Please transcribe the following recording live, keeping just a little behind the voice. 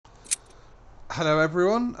Hello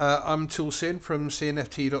everyone, I'm ToolSin from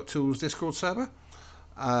cnft.tools Discord server.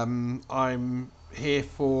 I'm here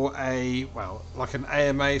for like an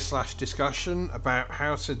AMA slash discussion about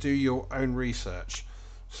how to do your own research.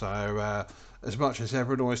 So, as much as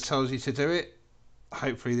everyone always tells you to do it,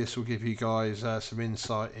 hopefully this will give you guys some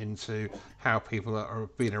insight into how people that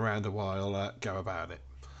have been around a while go about it.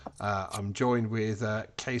 I'm joined with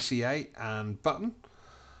KCA and Button,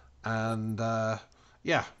 and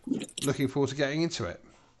yeah, looking forward to getting into it.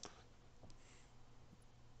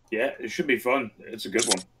 Yeah, it should be fun. It's a good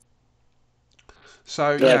one.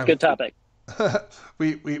 So Yeah, yeah, good topic.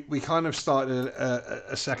 we kind of started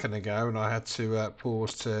a second ago, and I had to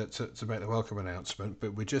pause to make the welcome announcement.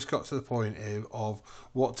 But we just got to the point of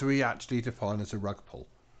what do we actually define as a rug pull?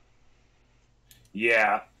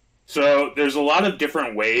 Yeah. So there's a lot of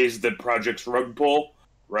different ways that projects rug pull,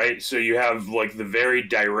 right? So you have like the very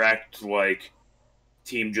direct, like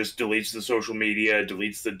team just deletes the social media,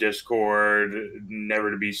 deletes the Discord, never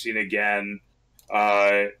to be seen again.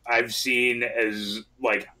 I've seen as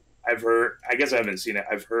like I've heard. I guess I haven't seen it.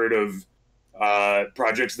 I've heard of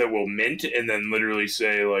projects that will mint and then literally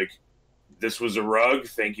say like, "This was a rug.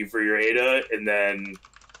 Thank you for your ADA," and then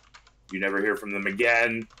you never hear from them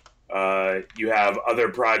again. You have other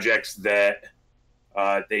projects that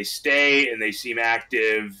they stay and they seem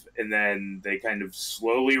active, and then they kind of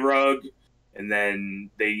slowly rug, and then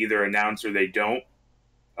they either announce or they don't.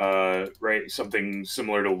 Right, something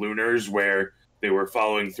similar to Lunars, where they were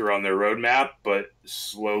following through on their roadmap, but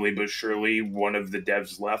slowly but surely, one of the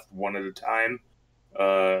devs left one at a time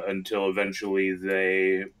until eventually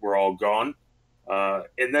they were all gone.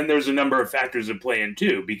 And then there's a number of factors that play in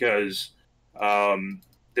too, because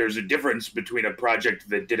there's a difference between a project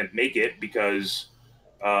that didn't make it because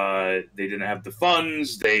they didn't have the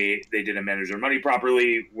funds, they didn't manage their money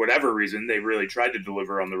properly, whatever reason, they really tried to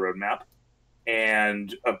deliver on the roadmap,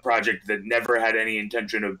 and a project that never had any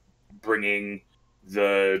intention of bringing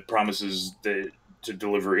the promises to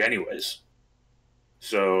delivery, anyways.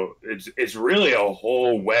 So it's really a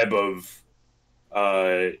whole web of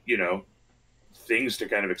things to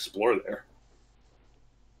kind of explore there.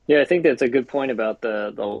 Yeah, I think that's a good point about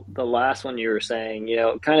the last one you were saying.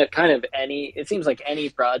 Kind of any. It seems like any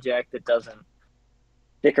project that doesn't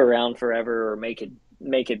stick around forever or make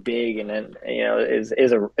it big, and then is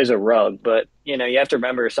a rug. But you have to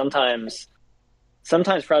remember sometimes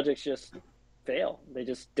projects just fail. They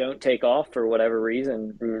just don't take off for whatever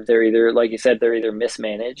reason. They're either, like you said, they're either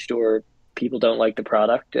mismanaged or people don't like the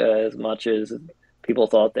product as much as people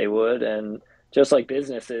thought they would. And just like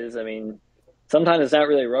businesses, I mean, sometimes it's not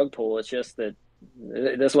really a rug pull. It's just that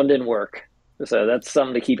this one didn't work. So that's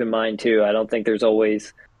something to keep in mind too. I don't think there's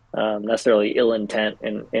always necessarily ill intent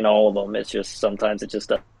in all of them. It's just sometimes it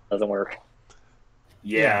just doesn't work.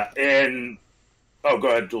 Yeah, Yeah, and oh, go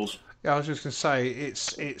ahead, Jules. yeah. I was just gonna say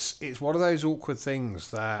it's one of those awkward things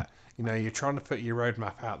that you're trying to put your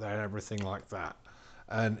roadmap out there and everything like that,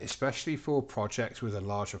 and especially for projects with a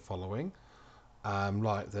larger following.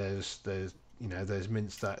 Like there's there's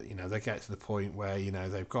mints that they get to the point where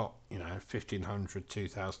they've got 1,500,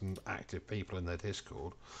 2,000 active people in their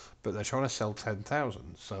Discord, but they're trying to sell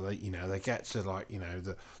 10,000. So they they get to like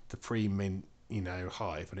the pre-mint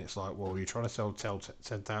hive, and it's like, well, you're trying to sell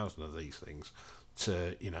 10,000 of these things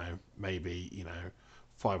to maybe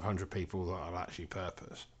 500 people that are actually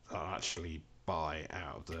purpose that are actually buy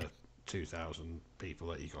out of the 2,000 people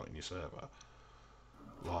that you got in your server.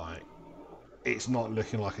 Like, it's not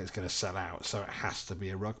looking like it's going to sell out, so it has to be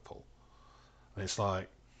a rug pull. And it's like,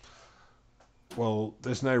 well,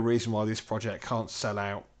 there's no reason why this project can't sell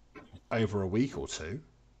out over a week or two,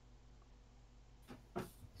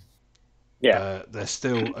 Yeah. but they're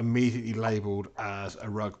still immediately labelled as a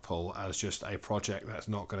rug pull, as just a project that's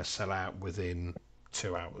not going to sell out within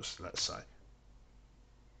 2 hours, let's say.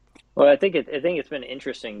 Well, I think it's been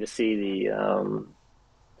interesting to see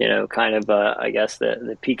kind of I guess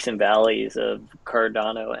the peaks and valleys of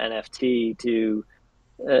Cardano NFT to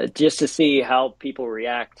just to see how people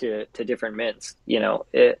react to different mints.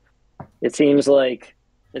 It seems like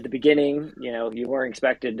at the beginning, you weren't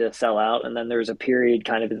expected to sell out, and then there was a period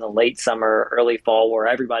kind of in the late summer, early fall where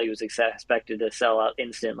everybody was expected to sell out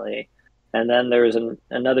instantly, and then there was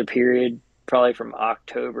another period probably from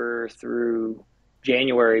October through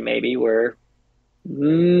January maybe where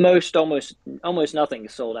almost nothing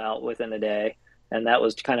sold out within a day, and that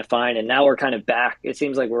was kind of fine. And now we're kind of back. It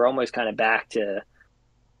seems like we're almost kind of back to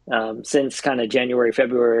since kind of January,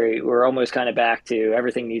 February, we're almost kind of back to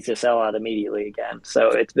everything needs to sell out immediately again. So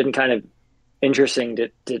it's been kind of interesting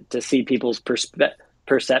to see people's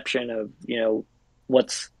perception of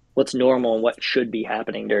what's normal and what should be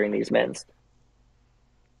happening during these mints.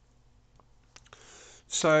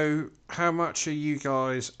 So, how much are you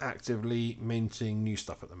guys actively minting new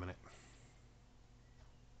stuff at the minute?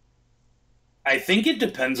 I think it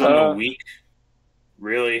depends on the Uh, week,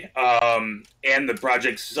 really, and the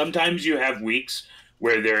projects. Sometimes you have weeks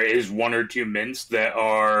where there is one or two mints that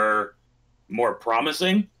are more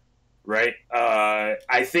promising, right?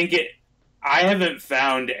 I think it. I haven't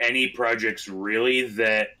found any projects really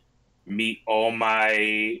that meet all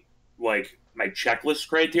my checklist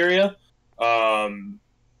criteria. Um,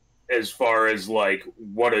 as far as like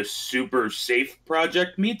what a super safe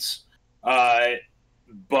project meets. Uh,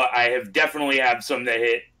 but I have definitely had some that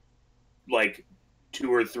hit like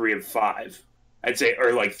two or three of five. I'd say,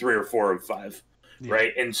 or like three or four of five, Yeah.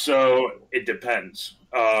 right? And so it depends.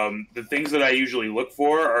 The things that I usually look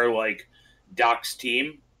for are like Doc's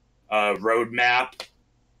team, roadmap,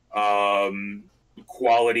 um,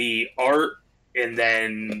 quality art, and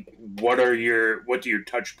then what do your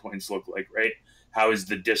touch points look like, right? How is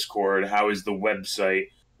the Discord? How is the website?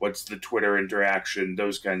 What's the Twitter interaction?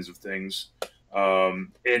 Those kinds of things.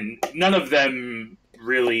 And none of them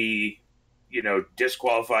really,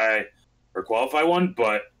 disqualify or qualify one,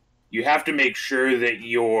 but you have to make sure that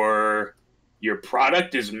your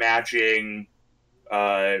product is matching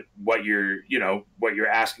what you're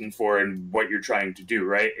asking for and what you're trying to do,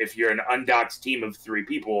 right? If you're an undoxed team of three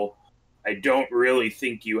people, I don't really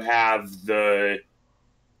think you have the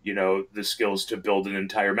skills to build an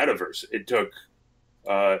entire metaverse. It took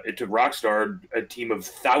Rockstar a team of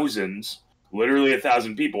thousands, literally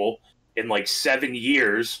 1,000 people, in like 7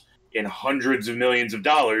 years and hundreds of millions of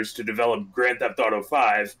dollars to develop Grand Theft Auto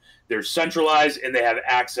 5. They're centralized and they have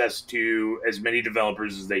access to as many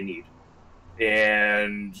developers as they need.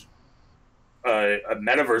 And a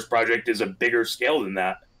metaverse project is a bigger scale than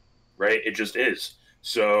that, right? It just is.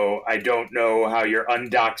 So I don't know how your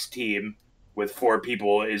undoxed team with four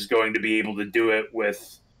people is going to be able to do it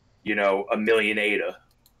with, a million ADA.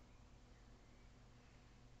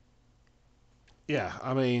 Yeah,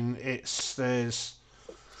 I mean,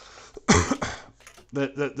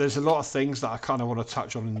 there's a lot of things that I kind of want to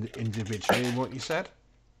touch on individually in what you said.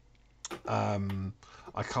 Um,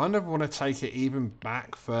 I kind of want to take it even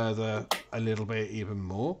back further a little bit, even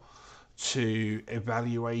more to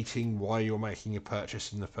evaluating why you're making a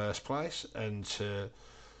purchase in the first place, and to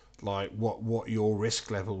like what your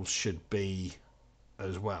risk levels should be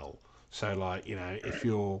as well. So, like, if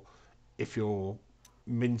you're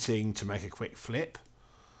minting to make a quick flip,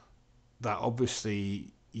 that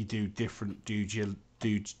obviously you do different due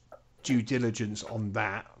diligence on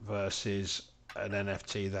that versus an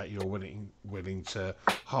NFT that you're willing to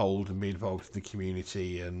hold and be involved in the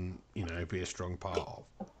community and be a strong part of.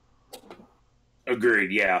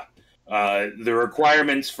 Agreed. Yeah. The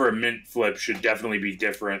requirements for a mint flip should definitely be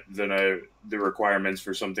different than the requirements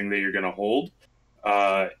for something that you're going to hold.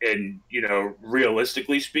 And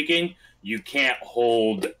realistically speaking, you can't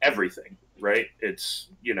hold everything, right? It's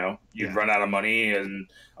you'd Yeah, run out of money, and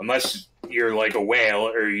unless you're like a whale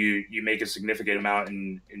or you make a significant amount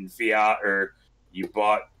in fiat, or you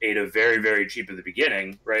bought ADA very very cheap at the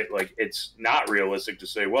beginning, right? Like it's not realistic to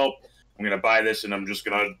say, well, I'm going to buy this and I'm just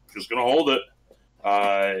gonna hold it.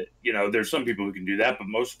 There's some people who can do that, but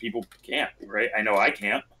most people can't, right? I know I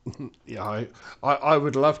can't. yeah. I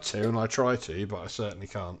would love to, and I try to, but I certainly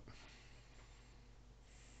can't.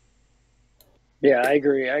 yeah, I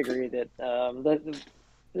agree. I agree that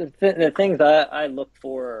the things that I look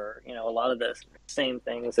for are, a lot of the same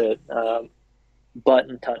things that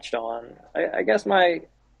Button touched on. I guess my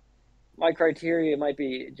criteria might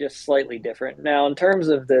be just slightly different. Now, in terms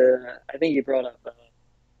of I think you brought up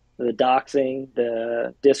the doxing,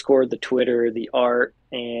 the Discord, the Twitter, the art,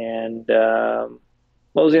 and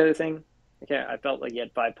what was the other thing? I felt like you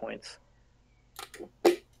had 5 points.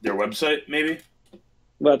 Their website, maybe.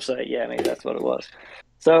 Website, yeah, maybe that's what it was.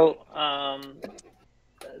 So,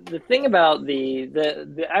 the thing about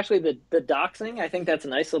actually the doxing, I think that's a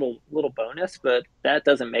nice little bonus, but that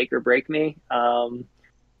doesn't make or break me.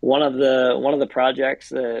 One of the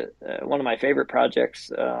projects, one of my favorite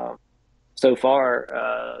projects so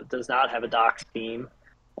far, does not have a docs team,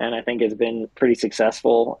 and I think has been pretty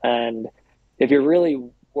successful. And if you're really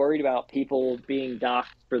worried about people being doxed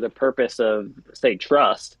for the purpose of, say,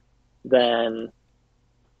 trust, then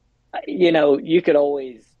you could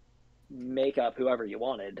always make up whoever you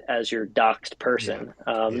wanted as your doxed Yeah, person.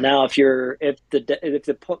 yeah, Now, if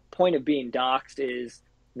the point of being doxed is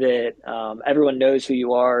that everyone knows who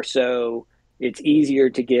you are, so it's easier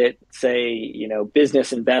to get, say,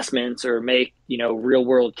 business investments or make real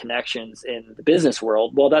world connections in the business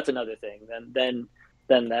world. Well, that's another thing. Then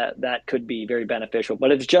that could be very beneficial.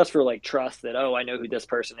 But if it's just for like trust, that, oh, I know who this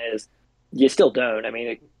person is, you still don't. I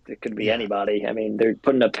mean, it could be Yeah, anybody. I mean, they're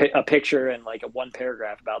putting a picture and like a one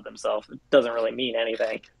paragraph about themselves. It doesn't really mean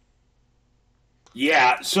anything.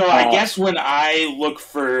 Yeah, so I Uh, guess when I look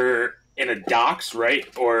for in a docs, right,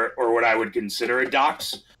 or what I would consider a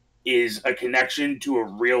docs is a connection to a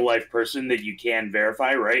real life person that you can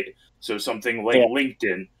verify, right? So something like yeah,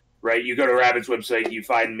 LinkedIn, right? You go to Rabbit's website, you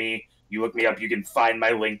find me, you look me up, you can find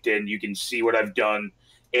my LinkedIn, you can see what I've done,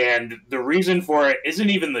 and the reason for it isn't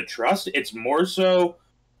even the trust; it's more so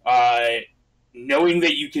uh, knowing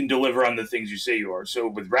that you can deliver on the things you say you are. So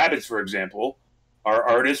with Rabbits, for example, our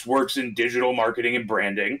artist works in digital marketing and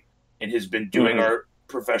branding and has been doing hmm art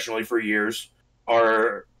professionally for years.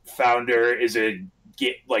 Our founder is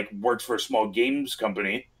works for a small games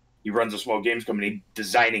company. He runs a small games company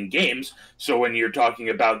designing games. So when you're talking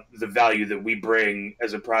about the value that we bring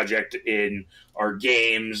as a project in our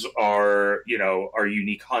games, our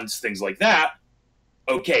unique hunts, things like that,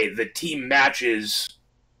 okay, the team matches,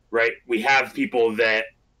 right? We have people that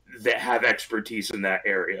have expertise in that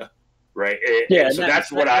area, right? yeah, And and so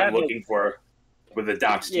that's what I'm that makes looking for with the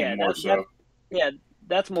docs team yeah more that so. yeah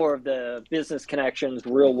that's more of the business connections,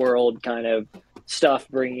 real world kind of stuff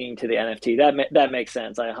bringing to the NFT. That makes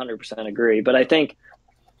sense. I 100% agree. But I think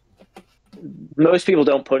most people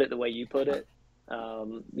don't put it the way you put it.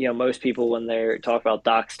 Most people when they're talk about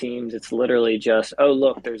docs teams, it's literally just, oh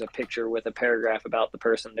look, there's a picture with a paragraph about the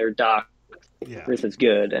person. They're doc. yeah, This is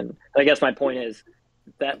good. And I guess my point is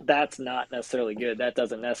that's not necessarily good. That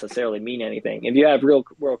doesn't necessarily mean anything. If you have real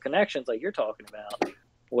world connections like you're talking about,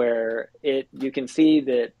 where it you can see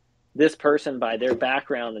that this person by their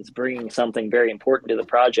background is bringing something very important to the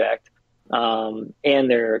project, and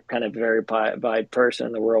they're kind of very by person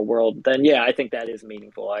in the real world, then yeah, I think that is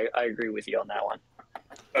meaningful. I agree with you on that one.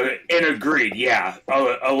 And agreed, yeah.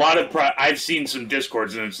 A lot of I've seen some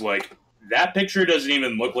discords and it's like that picture doesn't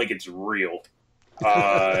even look like it's real.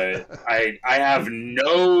 I have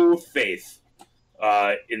no faith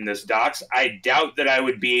in this docs. I doubt that I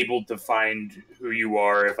would be able to find who you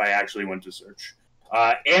are if I actually went to search.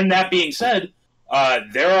 And that being said,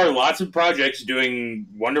 there are lots of projects doing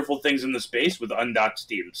wonderful things in the space with undoxed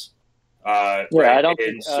teams. Yeah, I Right, don't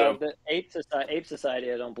think and so the Ape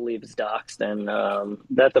Society. I don't believe is doxxed, and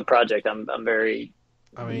that's a project I'm very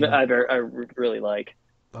I mean, I really like.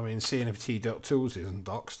 CNFT.tools isn't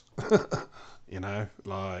doxed.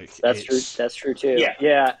 Like That's true. it's That's true too. yeah,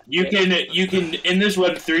 Yeah, you can in this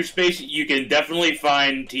Web3 space, you can definitely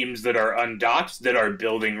find teams that are undoxed that are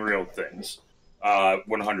building real things.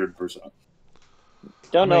 100%.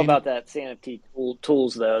 I don't know mean, about that CNFT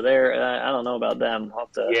tools though. They're I don't know about them. I'll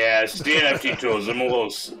have to. Yeah, CNFT tools. I'm a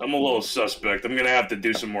little suspect. I'm gonna have to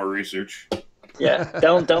do some more research. Yeah,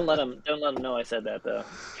 don't let them know I said that though.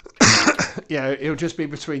 yeah, it'll just be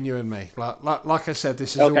between you and me. Like I said,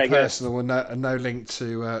 this is all Okay, good. personal and no link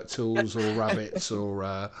to tools or rabbits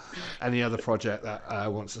or any other project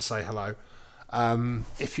that wants to say hello.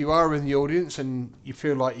 If you are in the audience and you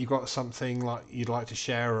feel like you've got something like you'd like to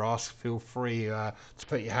share or ask, feel free to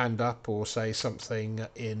put your hand up or say something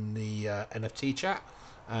in the NFT chat,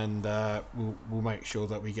 and we'll make sure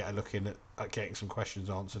that we get a look in at getting some questions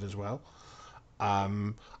answered as well.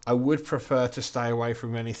 I would prefer to stay away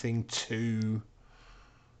from anything too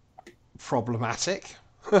problematic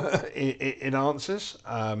in answers.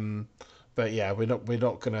 But yeah, we're not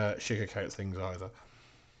gonna sugarcoat things either.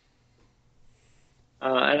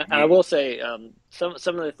 And I Yeah, will say some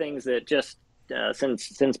of the things that just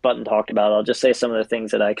since Button talked about, I'll just say some of the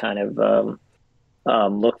things that I kind of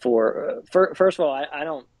look for. First of all, I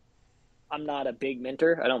don't. I'm not a big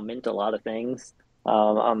minter. I don't mint a lot of things.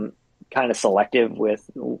 I'm kind of selective with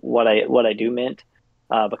what I do mint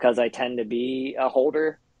because I tend to be a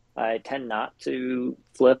holder. I tend not to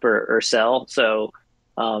flip or sell. So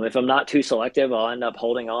if I'm not too selective, I'll end up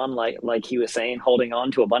holding on, like he was saying, holding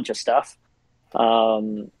on to a bunch of stuff.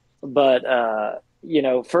 Um, but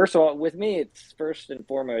first of all, with me, it's first and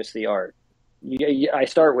foremost the art. I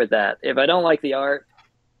start with that. If I don't like the art,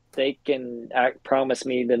 they can promise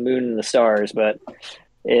me the moon and the stars, but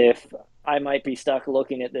if I might be stuck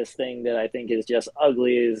looking at this thing that I think is just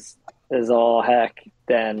ugly as all heck,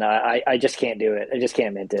 then I just can't do it. I just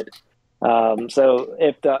can't mint it. So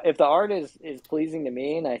if the art is pleasing to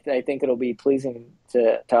me, and I think it'll be pleasing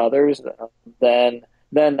to others, then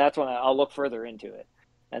that's when I'll look further into it.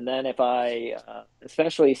 And then if I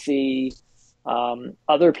especially see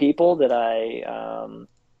other people that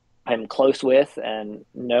I'm close with and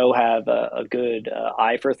know have a good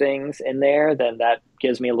eye for things in there, then that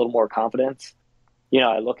gives me a little more confidence.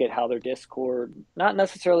 I look at how their Discord, not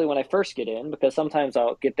necessarily when I first get in, because sometimes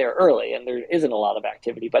I'll get there early and there isn't a lot of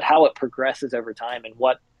activity, but how it progresses over time and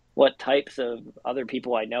what types of other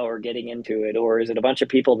people I know are getting into it, or is it a bunch of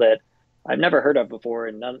people that I've never heard of before,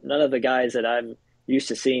 and none of the guys that I'm used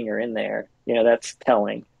to seeing are in there. That's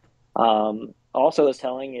telling. Also, as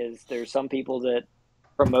telling is there's some people that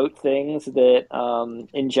promote things that,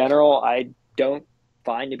 in general, I don't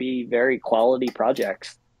find to be very quality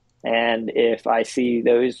projects. And if I see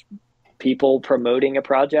those people promoting a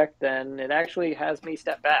project, then it actually has me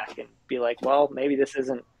step back and be like, well, maybe this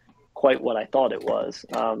isn't quite what I thought it was.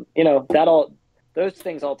 That all those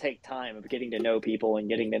things all take time of getting to know people and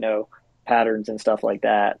getting to know patterns and stuff like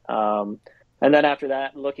that. And then after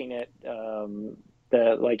that, looking at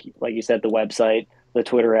the like you said, the website, the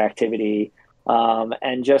Twitter activity,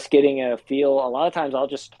 and just getting a feel. A lot of times, I'll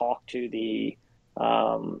just talk to the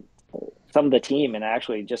um, some of the team and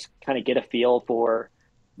actually just kind of get a feel for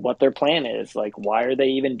what their plan is. Like, why are they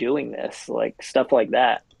even doing this? Like stuff like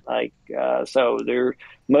that. So they're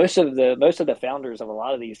most of the founders of a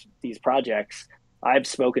lot of these projects I've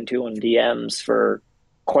spoken to on DMs for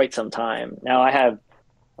quite some time. Now I have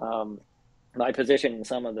um, my position in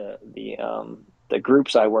some of the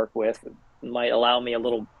groups I work with might allow me a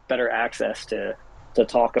little better access to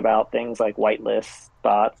talk about things like whitelist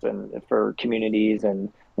spots and for communities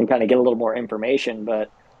and kind of get a little more information.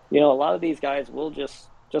 But a lot of these guys will just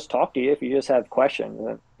talk to you if you just have questions.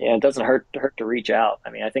 And, it doesn't hurt to reach out. I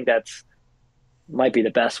mean, I think that's might be the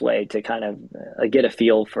best way to kind of get a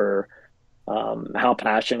feel for how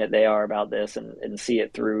passionate they are about this and see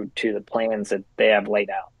it through to the plans that they have laid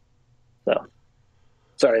out. So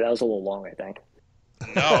sorry, that was a little long, I think.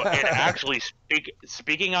 No, and actually,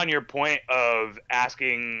 speaking on your point of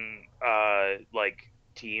asking, like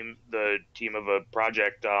the team of a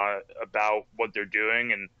project about what they're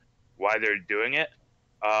doing and why they're doing it.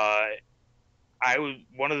 Uh,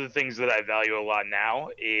 one of the things that I value a lot now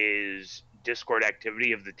is Discord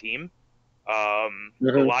activity of the team. A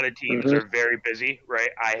Hmm. lot of teams Hmm. are very busy, right?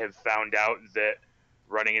 I have found out that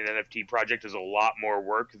running an NFT project is a lot more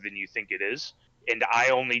work than you think it is, and I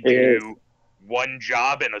only It is. do one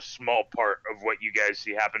job and a small part of what you guys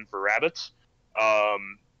see happen for rabbits.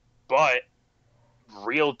 Um, but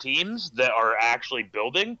real teams that are actually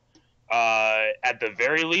building, at the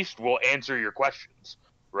very least, will answer your questions,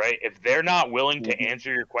 right? If they're not willing to Hmm.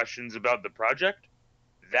 answer your questions about the project,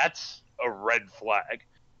 that's a red flag.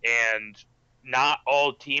 And not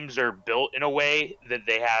all teams are built in a way that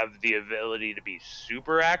they have the ability to be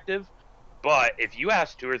super active. But if you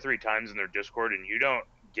ask 2 or 3 times in their Discord and you don't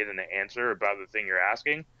get an answer about the thing you're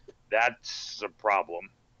asking, that's a problem.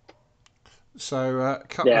 So, a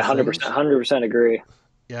couple Yeah, of 100%, things. 100% agree.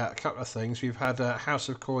 Yeah, a couple of things. We've had House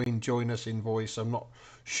of Coin join us in voice. I'm not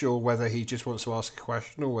sure whether he just wants to ask a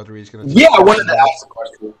question or whether he's going to Yeah, take I part wanted in to this. ask a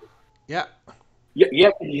question. Yeah, Yeah,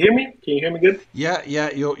 yeah. Can you hear me? Can you hear me good? yeah.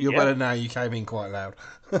 You're Yeah. better now. You came in quite loud.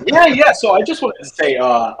 Yeah, yeah. So I just wanted to say,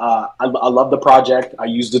 I love the project. I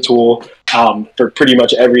use the tool for pretty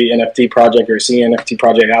much every NFT project or CNFT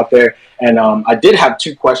project out there. And I did have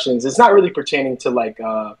two questions. It's not really pertaining to like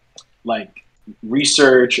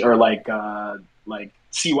research or like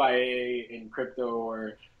CYA in crypto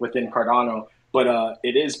or within Cardano, but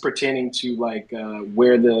it is pertaining to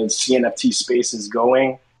where the CNFT space is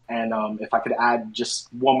going. And if I could add just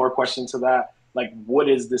one more question to that, like what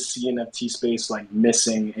is the CNFT space like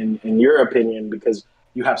missing in your opinion? Because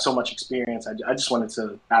you have so much experience. I just wanted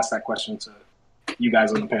to ask that question to you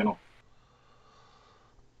guys on the panel.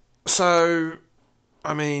 So,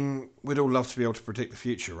 I mean, we'd all love to be able to predict the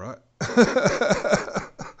future, right?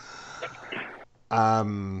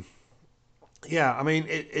 um, yeah, I mean,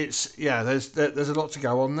 it's yeah. There's a lot to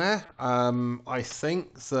go on there. I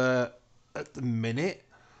think that at the minute,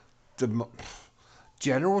 the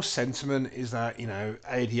general sentiment is that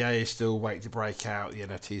ADA is still waiting to break out, the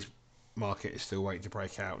NFTs market is still waiting to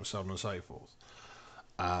break out, and so on and so forth.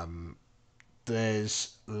 Um,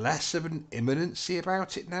 there's less of an imminency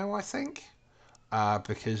about it now, I think,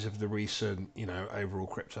 because of the recent, overall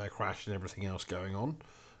crypto crash and everything else going on.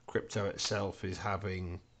 Crypto itself is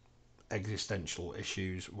having existential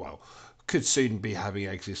issues. Well, could soon be having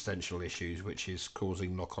existential issues, which is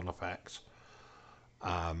causing knock-on effects.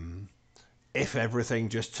 Um, if everything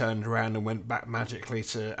just turned around and went back magically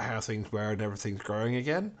to how things were and everything's growing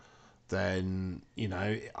again, then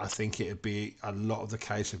I think it'd be a lot of the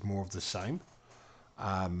case of more of the same.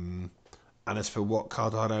 Um, and as for what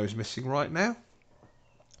Cardano is missing right now,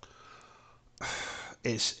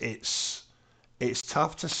 it's it's it's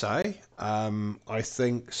tough to say. I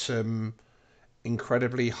think some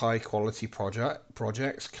incredibly high quality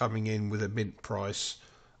projects coming in with a mint price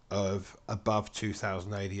of above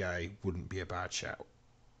 2000 ADA wouldn't be a bad shout.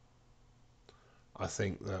 I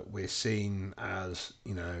think that we're seen as,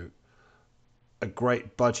 a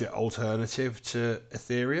great budget alternative to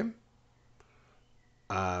Ethereum.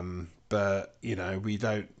 But we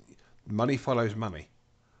don't. Money follows money,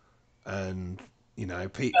 and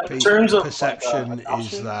In terms of like perception is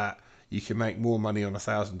adoption, that you can make more money on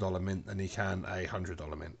 $1,000 mint than you can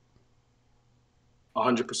 $100 mint.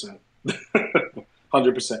 100%, 100%. But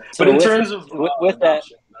So in terms of with that,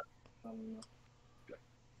 adoption, um,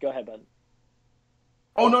 go ahead, bud.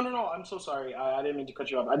 oh no, no, no! I'm so sorry. I didn't mean to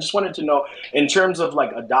cut you off. I just wanted to know in terms of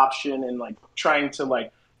like adoption and like trying to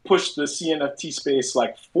like push the CNFT space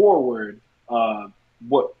like forward. Uh,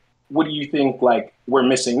 what what do you think like we're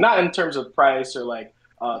missing? Not in terms of price or like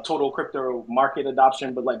total crypto market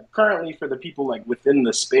adoption, but like currently for the people like within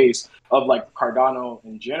the space of like Cardano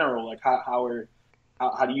in general. Like how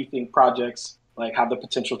do you think projects like have the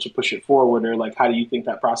potential to push it forward, or like how do you think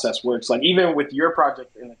that process works? Like even with your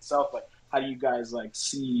project in itself, like how do you guys like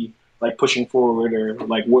see like pushing forward, or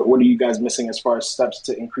like what are you guys missing as far as steps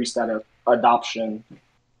to increase that adoption?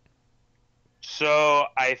 So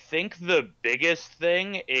I think the biggest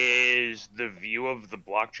thing is the view of the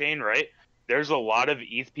blockchain, right? There's a lot of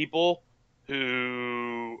ETH people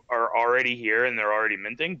who are already here and they're already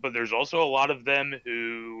minting, but there's also a lot of them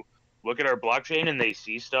who look at our blockchain and they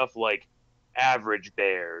see stuff like average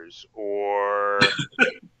bears or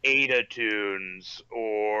ADA tunes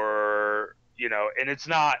or, and it's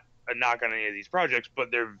not a knock on any of these projects,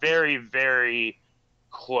 but they're very, very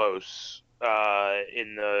close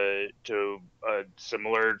in the to a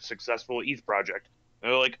similar successful ETH project.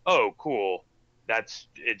 And they're like, oh, cool,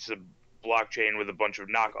 it's a blockchain with a bunch of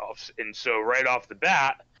knockoffs, and so right off the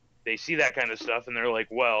bat, they see that kind of stuff, and they're like,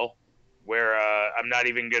 well, where I'm not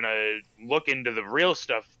even gonna look into the real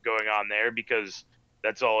stuff going on there because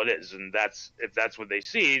that's all it is, and if that's what they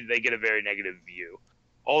see, they get a very negative view.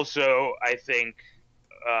 Also, I think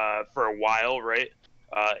for a while, right?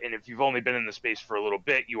 And if you've only been in the space for a little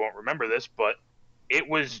bit, you won't remember this, but it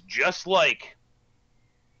was just like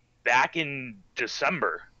back in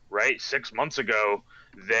December, right? 6 months ago,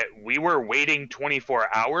 that we were waiting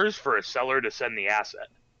 24 hours for a seller to send the asset,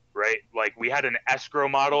 right? Like we had an escrow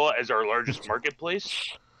model as our largest marketplace.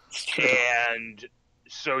 It's true. And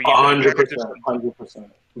so A hundred percent,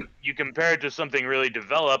 100%. you compare it to something really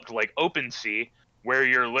developed like OpenSea, where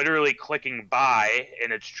you're literally clicking buy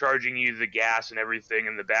and it's charging you the gas and everything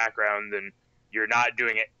in the background, then you're not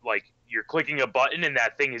doing it like you're clicking a button and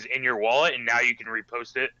that thing is in your wallet and now you can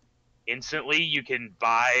repost it instantly. You can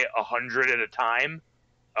buy 100 at a time.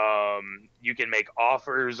 You can make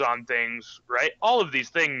offers on things, right? All of these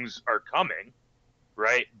things are coming,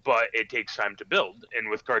 right? But it takes time to build. And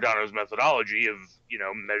with Cardano's methodology of,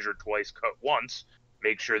 measure twice, cut once,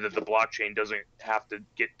 make sure that the blockchain doesn't have to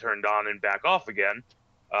get turned on and back off again,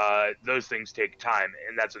 those things take time.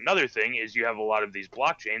 And that's another thing is you have a lot of these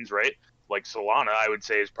blockchains, right? Like Solana, I would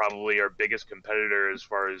say is probably our biggest competitor as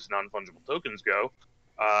far as non-fungible tokens go.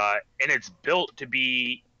 And it's built to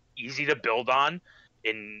be easy to build on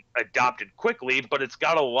and adopted quickly, but it's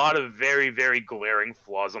got a lot of very, very glaring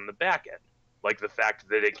flaws on the back end, like the fact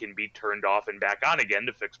that it can be turned off and back on again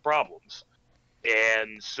to fix problems.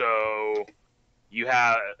 And so you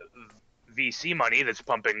have VC money that's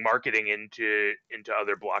pumping marketing into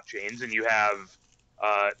other blockchains, and you have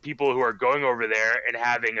people who are going over there and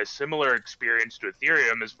having a similar experience to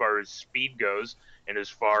Ethereum as far as speed goes and as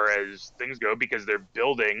far as things go, because they're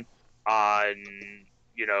building on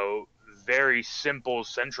you know very simple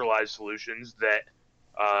centralized solutions that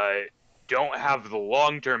uh, don't have the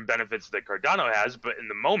long-term benefits that Cardano has, but in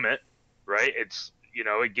the moment, right, it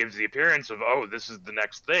gives the appearance of, oh, this is the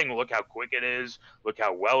next thing, look how quick it is, look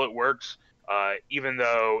how well it works, even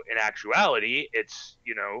though in actuality it's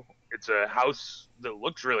a house that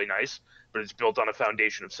looks really nice, but it's built on a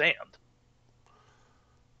foundation of sand.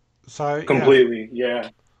 So yeah, Completely, yeah.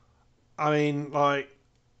 I mean, like,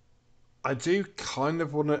 I do kind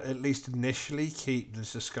of want to at least initially keep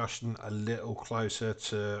this discussion a little closer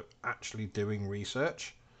to actually doing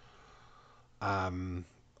research. Um,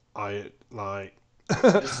 I like I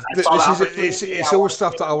saw the this is opportunity. it's I all want to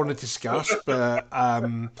stuff get that I in want to there. discuss, but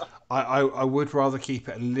I would rather keep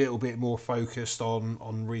it a little bit more focused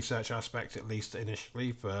on research aspect at least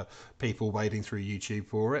initially for people wading through YouTube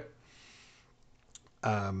for it.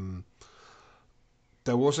 Um,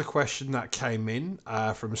 there was a question that came in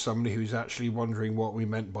from somebody who's actually wondering what we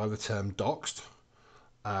meant by the term doxed.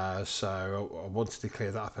 So I wanted to clear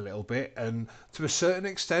that up a little bit, and to a certain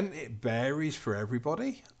extent, it varies for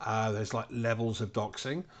everybody. There's like levels of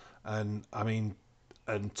doxing, and I mean,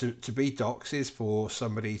 and to be doxed is for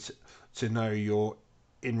somebody to know your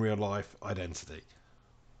in real life identity.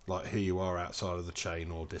 like who you are outside of the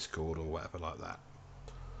chain or Discord or whatever like that.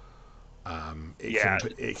 Yeah,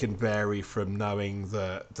 It can vary from knowing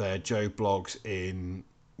that they're Joe blogs in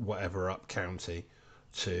whatever up county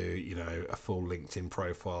to a full LinkedIn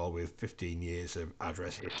profile with 15 years of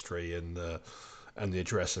address history and the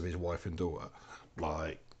address of his wife and daughter.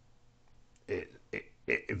 Like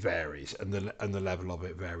it varies, and the level of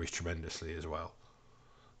it varies tremendously as well.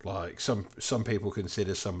 Like some people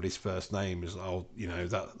consider somebody's first name as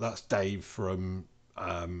that's Dave from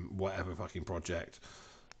whatever fucking project.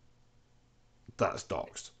 That's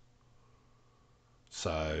doxed.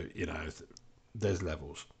 So there's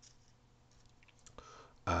levels.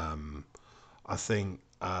 I think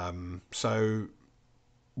so.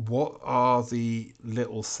 What are the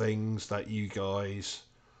little things that you guys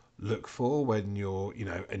look for when you're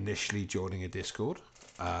initially joining a Discord?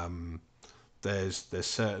 There's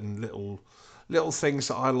certain little things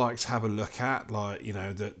that I like to have a look at, like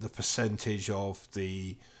the percentage of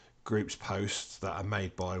the group's posts that are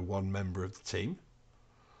made by one member of the team.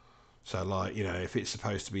 So like if it's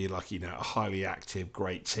supposed to be like a highly active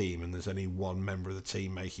great team and there's only one member of the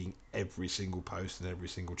team making every single post in every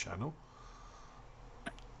single channel,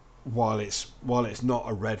 while it's not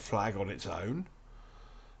a red flag on its own,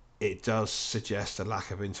 it does suggest a lack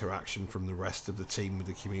of interaction from the rest of the team with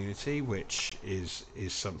the community, which is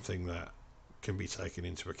something that can be taken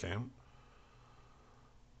into account.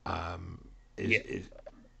 yeah. Is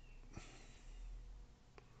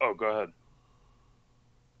Oh, go ahead.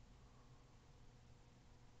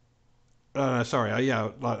 no, sorry, yeah,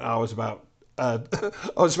 like I was about I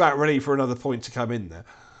was about ready for another point to come in there.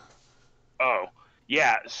 Oh,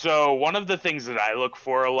 yeah. So one of the things that I look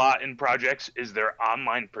for a lot in projects is their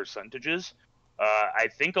online percentages. I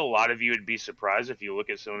think a lot of you would be surprised if you look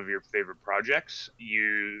at some of your favorite projects.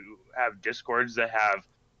 You have Discords that have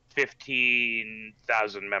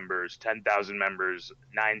 15,000 members, 10,000 members,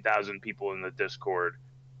 9,000 people in the Discord.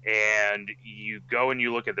 And you go and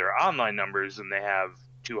you look at their online numbers and they have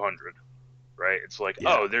 200, right? It's like, Yeah,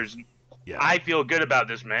 oh, there's yeah, I feel good about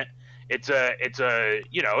this, man. It's a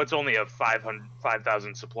it's only a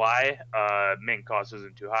 5,000 supply. Mint cost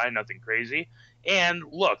isn't too high, nothing crazy. And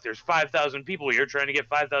look, there's 5,000 people here trying to get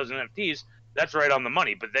 5,000 NFTs. That's right on the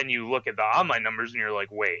money. But then you look at the online numbers and you're like,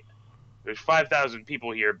 wait, there's 5,000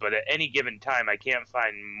 people here, but at any given time I can't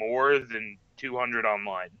find more than 200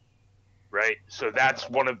 online, right? So that's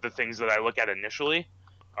one of the things that I look at initially.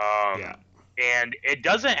 yeah, And it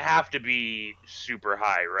doesn't have to be super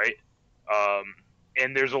high, right? Um,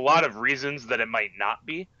 and there's a lot of reasons that it might not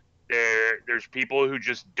be. There's people who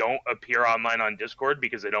just don't appear online on Discord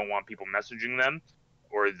because they don't want people messaging them,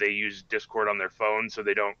 or they use Discord on their phone so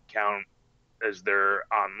they don't count as they're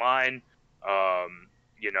online.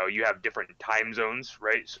 You have different time zones,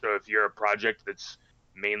 right? So if you're a project that's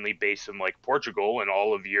mainly based in like Portugal and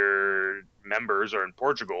all of your members are in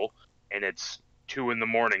Portugal and it's 2 in the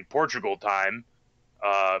morning Portugal time,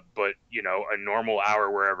 but a normal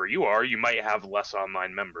hour wherever you are, you might have less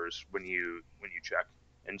online members when you check.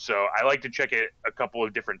 And so I like to check it a couple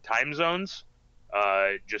of different time zones,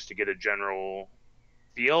 just to get a general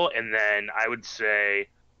feel. And then I would say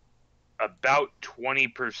about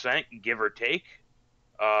 20%, give or take,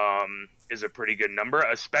 is a pretty good number,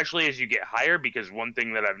 especially as you get higher. Because one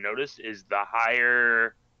thing that I've noticed is the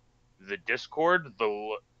higher the Discord,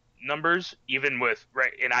 the numbers, even with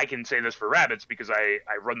right, and I can say this for rabbits because I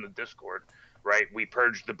run the Discord, right? We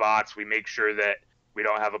purge the bots, we make sure that we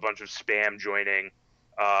don't have a bunch of spam joining,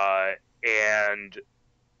 and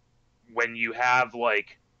when you have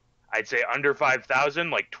like I'd say under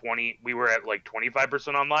 5,000, like 20, we were at like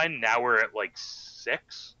 25% online. Now we're at like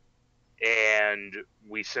 6, and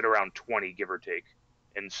we sit around 20, give or take.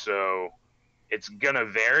 And so it's gonna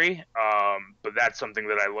vary, but that's something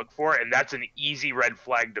that I look for, and that's an easy red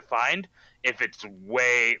flag to find. If it's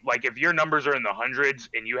way like if your numbers are in the hundreds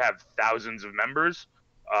and you have thousands of members,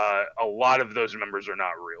 a lot of those members are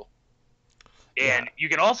not real. yeah. And you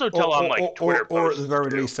can also Or tell on like Twitter or at the posts very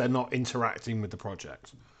too. least, they're not interacting with the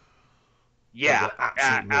project at Yeah, the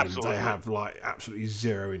absolute minimum. They absolutely. have like absolutely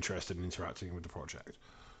zero interest in interacting with the project.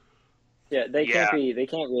 Yeah, Yeah, they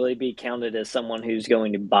can't really be counted as someone who's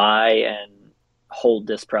going to buy and hold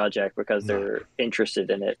this project because No. they're interested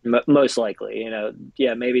in it. Most likely,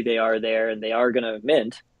 yeah, maybe they are there and they are going to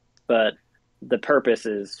mint, but the purpose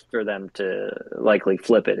is for them to likely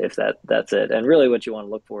flip it if that's it. And really, what you want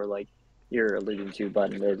to look for, like you're alluding to,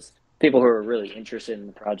 Button, is people who are really interested in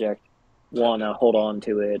the project, want to hold on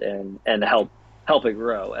to it and help it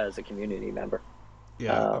grow as a community member.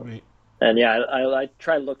 Yeah, I Um, mean, and yeah, I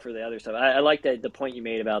try to look for the other stuff. I like the point you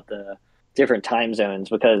made about the different time zones,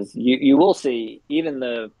 because you will see even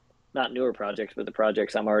the not newer projects, but the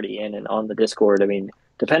projects I'm already in and on the Discord. I mean,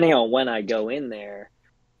 depending on when I go in there,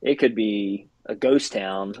 it could be a ghost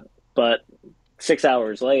town, but 6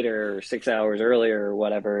 hours later or 6 hours earlier or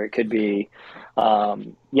whatever, it could be,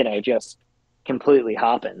 just completely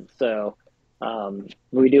hopping. So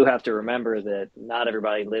we do have to remember that not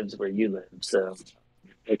everybody lives where you live. So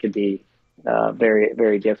it could be very,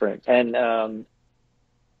 very different. And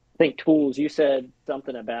I think Tools, you said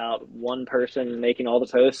something about one person making all the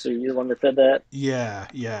posts. Are you the one that said that? Yeah,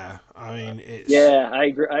 yeah. I mean, it's Yeah, I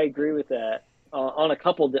agree. I agree with that on a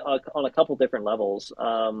couple different levels.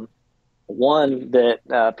 One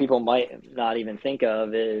that people might not even think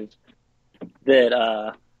of is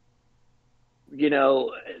that you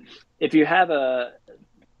know if you have the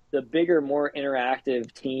bigger, more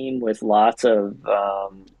interactive team with lots of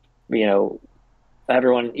you know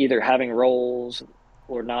everyone either having roles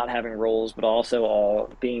or not having roles, but also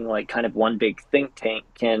all being like kind of one big think tank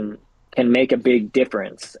can make a big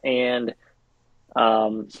difference. And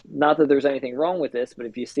not that there's anything wrong with this, but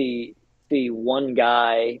if you see one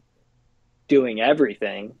guy doing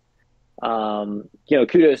everything,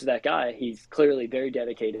 kudos to that guy. He's clearly very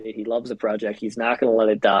dedicated. He loves the project. He's not going to let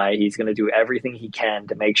it die. He's going to do everything he can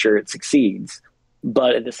to make sure it succeeds.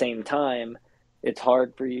 But at the same time, it's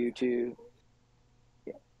hard for you to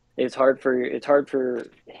it's hard for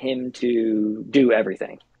him to do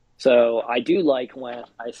everything. So I do like when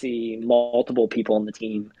I see multiple people on the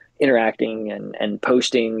team interacting and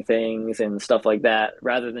posting things and stuff like that,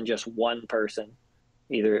 rather than just one person,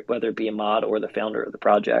 either whether it be a mod or the founder of the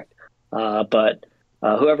project. But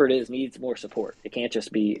whoever it is needs more support. It can't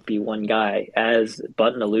just be one guy. As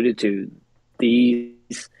Button alluded to,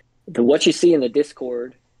 what you see in the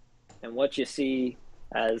Discord and what you see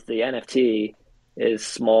as the NFT is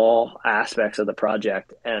small aspects of the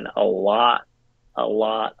project, and a lot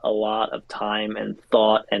of time and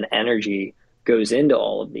thought and energy goes into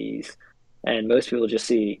all of these, and most people just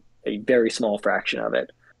see a very small fraction of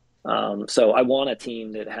it. So I want a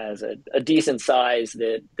team that has a decent size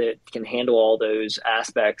that can handle all those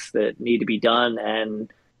aspects that need to be done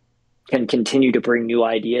and can continue to bring new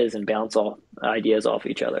ideas and bounce off ideas off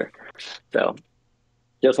each other. So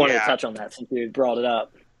just wanted to Yeah, touch on that since you brought it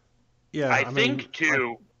up. yeah. I I mean, think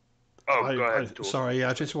too. Oh, go I ahead, Tools. sorry.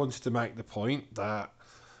 I just wanted to make the point that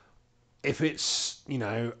if it's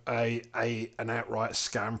a an outright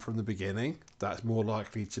scam from the beginning, that's more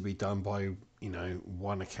likely to be done by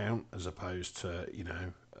one account as opposed to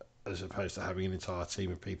having an entire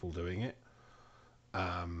team of people doing it.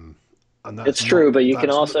 Um, and It's true, but that's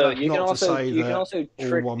not to say you can that also all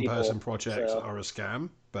trick one person people. projects So are a scam,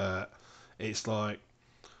 but it's like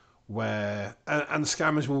where and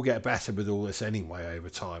scammers will get better with all this anyway over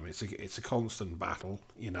time. It's a constant battle.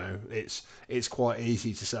 It's quite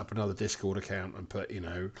easy to set up another Discord account and put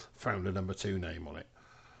founder number two name on it,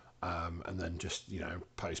 and then just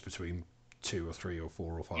post between two or three or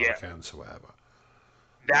four or five Yeah, accounts or whatever.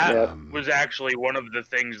 that yeah, Um, was actually one of the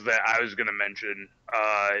things that I was going to mention.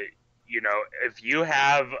 If you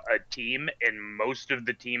have a team and most of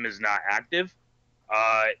the team is not active,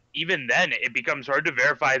 even then it becomes hard to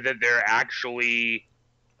verify that they're actually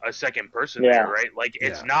a second person there, yeah, right? Like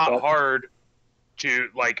it's yeah, not yep, hard to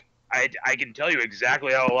like. I can tell you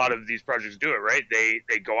exactly how a lot of these projects do it, right? They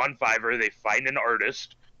go on Fiverr, they find an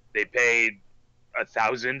artist, they pay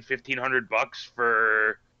 1,000, 1,500 bucks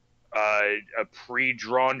for uh, a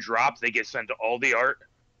pre-drawn drop. They get sent all the art,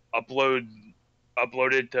 upload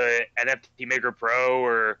uploaded to NFT Maker Pro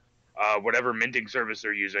or whatever minting service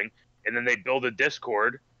they're using, and then they build a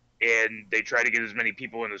Discord and they try to get as many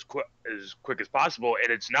people in as quick as possible.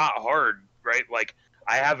 And it's not hard, right? Like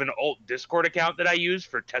I have an alt Discord account that I use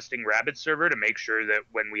for testing Rabbit server to make sure that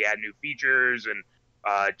when we add new features and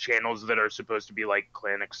channels that are supposed to be like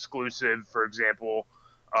clan exclusive, for example,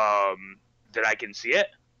 that I can see it.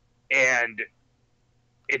 And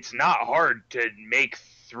it's not hard to make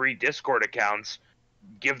 3 Discord accounts,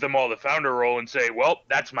 give them all the founder role, and say, "Well,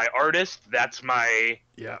 that's my artist,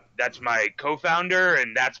 yeah, that's my co-founder,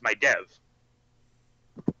 and that's my dev."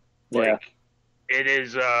 yeah. Like, it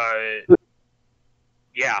is,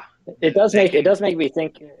 yeah, It they, does make me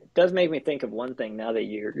think. It does make me think of one thing now that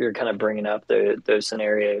you're kind of bringing up those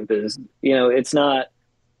scenarios, because it's not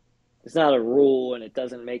a rule and it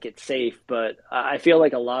doesn't make it safe. But I feel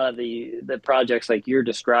like a lot of the projects like you're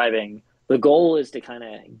describing, the goal is to kind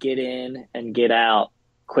of get in and get out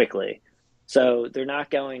quickly. So they're not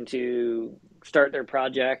going to start their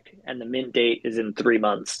project and the mint date is in 3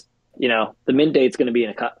 months. The mint date's going to be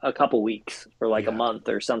in a couple weeks or like a yeah, month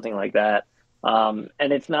or something like that. And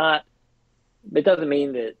it's not it doesn't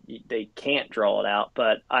mean that they can't draw it out,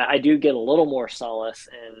 but I do get a little more solace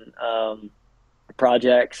in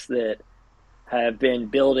projects that have been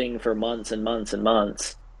building for months and months and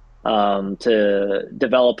months to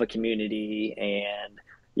develop a community and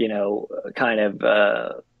kind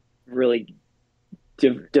of really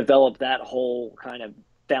develop that whole kind of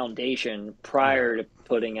foundation Yeah. prior to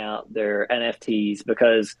putting out their NFTs,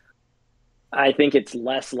 because I think it's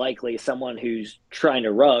less likely someone who's trying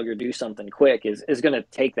to rug or do something quick is going to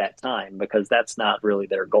take that time, because that's not really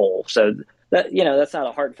their goal. So that that's not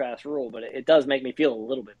a hard fast rule, but it does make me feel a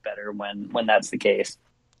little bit better when that's the case.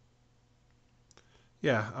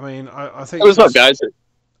 Yeah, I mean, I Hey, think what's up, there's. guys?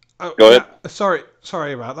 Oh Go ahead. yeah,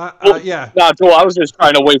 sorry about that. Well, Yeah, not cool. I was just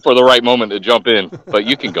trying to wait for the right moment to jump in, but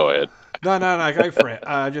you can go ahead. no, go for it.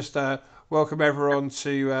 Just welcome everyone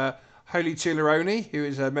to Holy Tularoni, who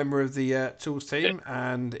is a member of the Tools team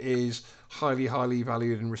and is highly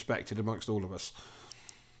valued and respected amongst all of us.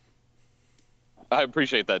 I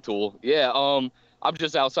appreciate that, Tool. Yeah, I'm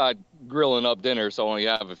just outside grilling up dinner, so I only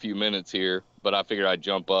have a few minutes here, but I figured I'd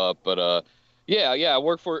jump up. But yeah, I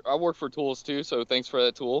work for Tools too, so thanks for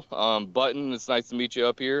that, Tool. Button, it's nice to meet you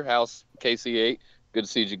up here. House KC8, good to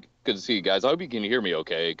see you. Good to see you guys. I hope you can hear me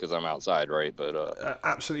okay because I'm outside, right? But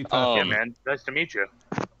Absolutely Yeah, perfect. um, man. Nice to meet you.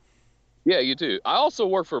 yeah, you too. I also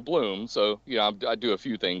work for Bloom, so I do a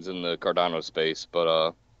few things in the Cardano space.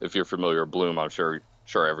 But if you're familiar with Bloom, I'm sure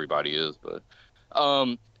everybody is. But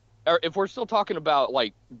um, if we're still talking about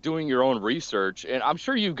like doing your own research, and I'm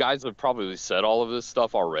sure you guys have probably said all of this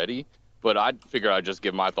stuff already, but I figure I'd just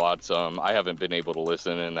give my thoughts. I haven't been able to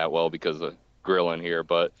listen in that well because of grilling here,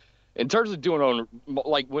 but in terms of doing own,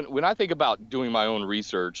 like when I think about doing my own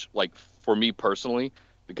research, like for me personally,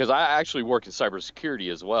 because I actually work in cybersecurity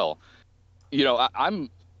as well. I'm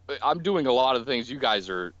doing a lot of the things you guys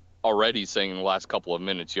are already saying in the last couple of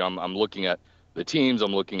minutes. I'm looking at the teams,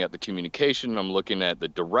 I'm looking at the communication, I'm looking at the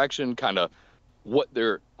direction, kind of what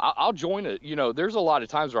they're. I'll join it. There's a lot of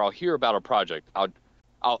times where I'll hear about a project.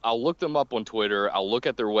 I'll look them up on Twitter. I'll look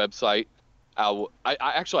at their website.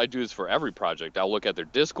 I do this for every project. I'll look at their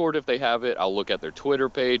Discord if they have it. I'll look at their Twitter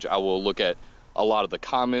page. I will look at a lot of the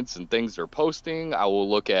comments and things they're posting. I'll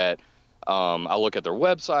look at their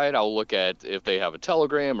website. I'll look at if they have a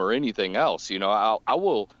Telegram or anything else. I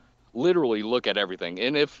will literally look at everything.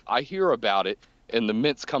 And if I hear about it and the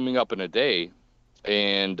mint's coming up in a day,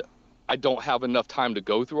 and I don't have enough time to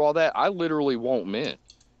go through all that, I literally won't mint.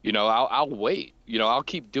 I'll wait. I'll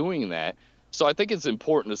keep doing that. So I think it's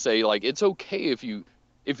important to say, like, it's okay if you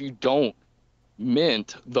don't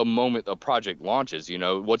mint the moment a project launches.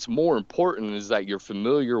 What's more important is that you're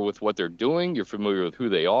familiar with what they're doing, you're familiar with who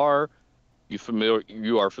they are,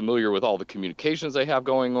 you are familiar with all the communications they have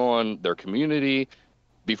going on, their community,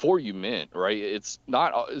 before you mint, right? It's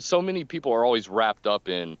not so many people are always wrapped up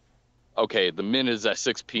in, okay, the mint is at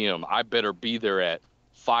 6 p.m. I better be there at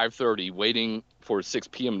 5:30 waiting for 6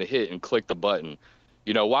 p.m. to hit and click the button.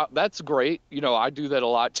 While that's great, I do that a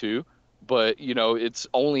lot too, but it's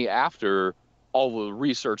only after all the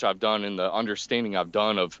research I've done and the understanding I've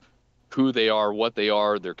done of who they are, what they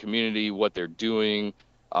are, their community, what they're doing,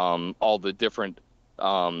 all the different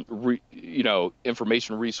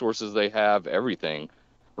information resources they have, everything,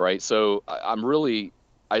 right? So I really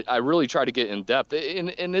try to get in depth,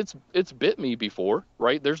 and it's bit me before,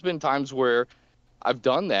 right? There's been times where I've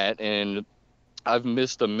done that and I've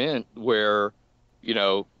missed a mint where,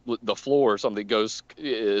 the floor or something goes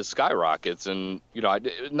skyrockets, and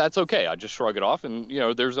and that's okay. I just shrug it off, and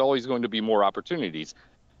there's always going to be more opportunities.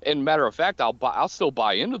 And matter of fact, I'll still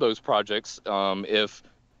buy into those projects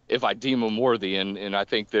if I deem them worthy, and I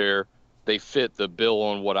think they fit the bill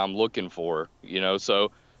on what I'm looking for.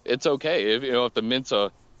 So it's okay if the mint's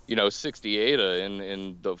a 68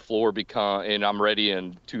 and the floor become and I'm ready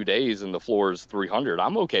in 2 days and the floor is 300.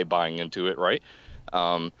 I'm okay buying into it, right?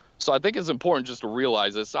 So I think it's important just to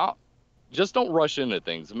realize it's not, just don't rush into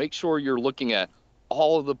things. Make sure you're looking at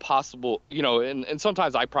all of the possible, and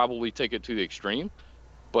sometimes I probably take it to the extreme,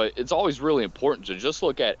 but it's always really important to just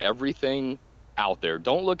look at everything out there.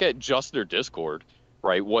 Don't look at just their Discord,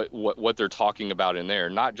 right? What they're talking about in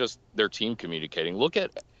there, not just their team communicating. Look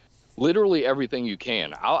at literally everything you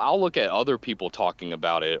can. I'll look at other people talking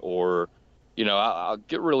about it, or I'll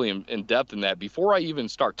get really in depth in that before I even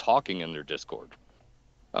start talking in their Discord.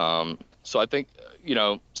 So I think,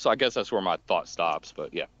 so I guess that's where my thought stops.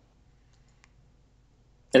 But yeah.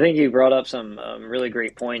 I think you brought up some really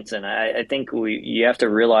great points, and I think you have to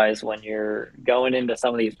realize when you're going into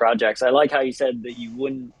some of these projects. I like how you said that you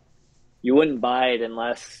wouldn't buy it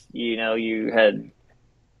unless you had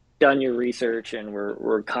done your research and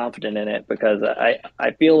we're confident in it, because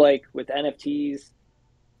I feel like with NFTs,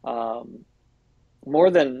 um, more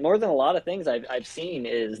than a lot of things I've seen,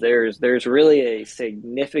 is there's really a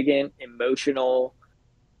significant emotional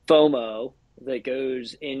FOMO that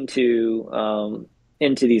goes into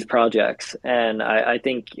these projects, and I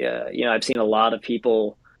think I've seen a lot of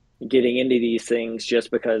people getting into these things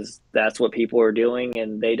just because that's what people are doing,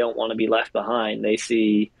 and they don't want to be left behind. They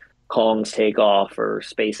see Kong's Takeoff or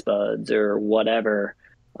Space Buds or whatever,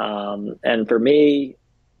 and for me,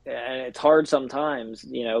 and it's hard sometimes,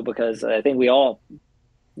 because I think we all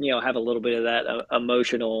have a little bit of that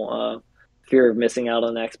emotional fear of missing out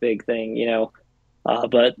on the next big thing,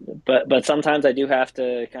 but sometimes I do have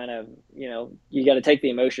to kind of, you got to take the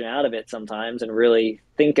emotion out of it sometimes and really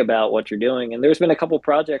think about what you're doing. And there's been a couple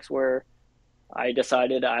projects where I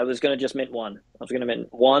decided I was going to just mint one. I was going to mint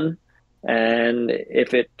one, and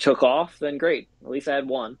if it took off, then great. At least I had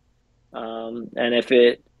one. And if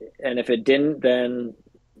it didn't,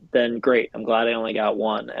 then great. I'm glad I only got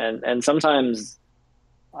one. And sometimes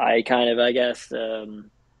I kind of, I guess,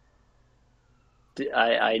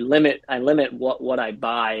 I limit what I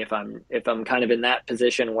buy if I'm kind of in that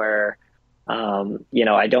position where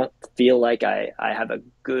I don't feel like I have a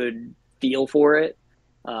good feel for it.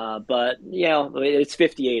 But it's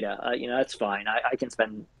 58. That's fine. I can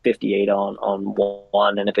spend 58 on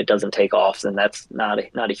one, and if it doesn't take off, then that's not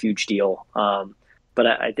a huge deal. But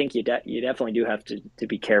I think you definitely do have to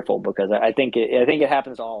be careful, because I think it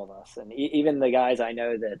happens to all of us, and even the guys I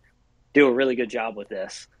know that do a really good job with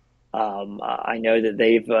this. I know that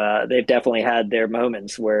they've definitely had their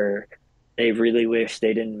moments where they really wish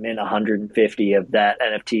they didn't mint 150 of that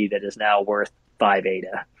NFT that is now worth 5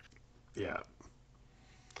 ADA. Yeah.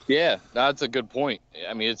 Yeah, that's a good point.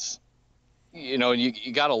 I mean, it's,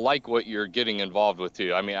 you got to like what you're getting involved with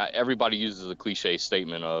too. I mean, everybody uses the cliche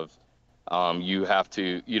statement of, you have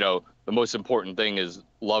to, the most important thing is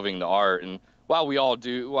loving the art. And while we all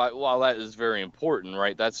do, while that is very important,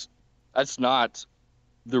 right? That's not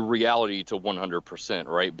the reality to 100%,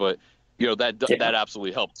 right? But that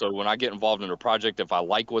absolutely helps. So when I get involved in a project, if I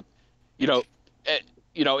like what, you know,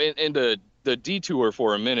 in the detour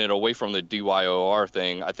for a minute away from the DYOR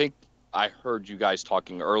thing, I think I heard you guys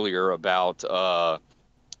talking earlier about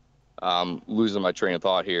losing my train of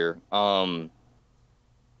thought here.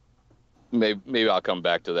 Maybe I'll come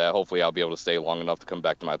back to that. Hopefully I'll be able to stay long enough to come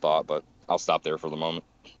back to my thought, but I'll stop there for the moment.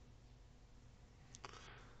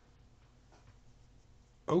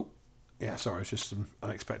 Oh, yeah, sorry, it's just some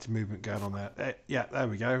unexpected movement going on there. Yeah, there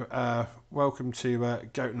we go. Welcome to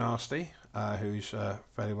Goat Nasty, who's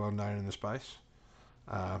fairly well known in the space.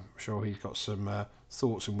 I'm sure he's got some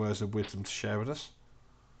thoughts and words of wisdom to share with us.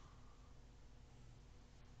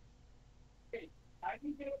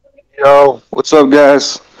 Yo, what's up,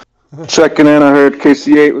 guys? Checking in. I heard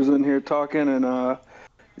KC8 was in here talking, and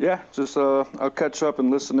yeah, just I'll catch up and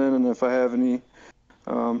listen in, and if I have any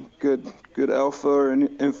good alpha or any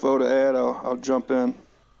info to add, I'll jump in.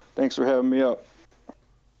 Thanks for having me up.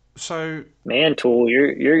 So, Man, Tool,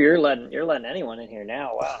 you're letting anyone in here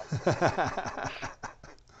now. Wow.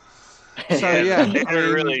 So yeah, the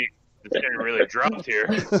standard really dropped here.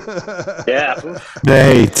 Yeah.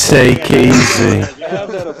 Hey, take easy. You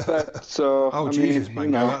have that effect, so Oh I Jesus,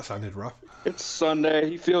 mean, Mango, that sounded rough. it's Sunday.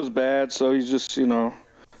 He feels bad, so he's just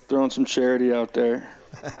throwing some charity out there.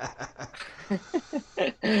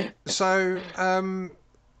 So,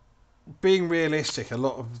 being realistic, a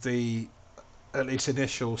lot of the at least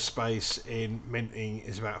initial space in minting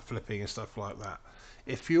is about flipping and stuff like that.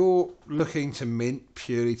 If you're looking to mint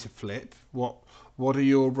purely to flip, what are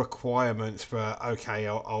your requirements for? Okay,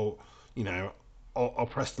 I'll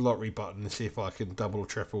press the lottery button and see if I can double or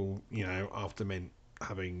triple, after mint,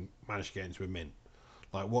 having managed to get into a mint.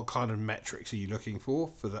 Like, what kind of metrics are you looking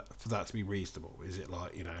for that to be reasonable? Is it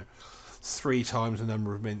like 3 times the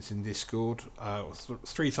number of mints in Discord,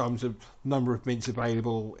 3 times the number of mints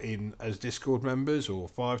available in as Discord members, or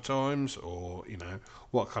 5 times, or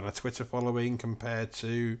what kind of Twitter following compared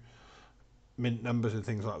to mint numbers and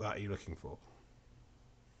things like that are you looking for?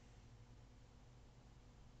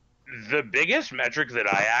 The biggest metric that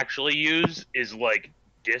I actually use is like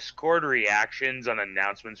Discord reactions on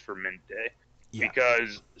announcements for Mint Day. Yeah.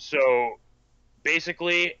 Because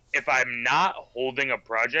basically, if I'm not holding a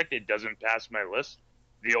project, it doesn't pass my list.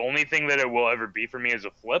 The only thing that it will ever be for me is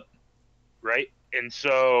a flip, right? And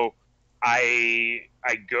so I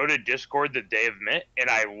go to Discord the day of mint and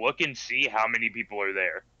I look and see how many people are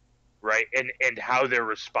there, right? And how they're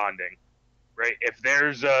responding, right? If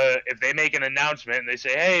they make an announcement and they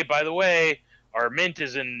say, hey, by the way, our mint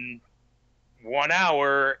is in 1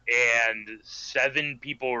 hour and 7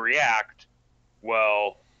 people react,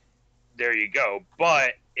 well, there you go.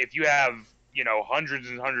 But if you have, hundreds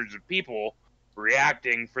and hundreds of people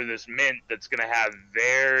reacting for this mint that's going to have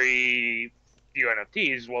very few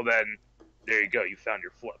NFTs, well, then there you go. You found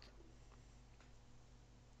your flip.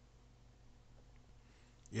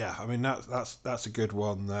 Yeah, I mean that's a good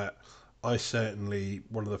one. That I certainly,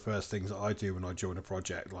 one of the first things that I do when I join a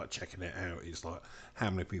project, like checking it out, is like how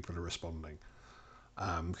many people are responding,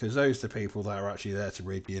 because those are the people that are actually there to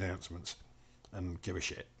read the announcements and give a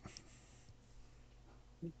shit.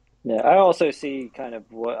 Yeah, I also see kind of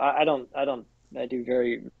what I do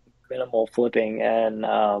very minimal flipping, and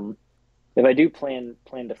if I do plan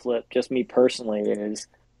to flip, just me personally is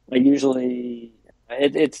I usually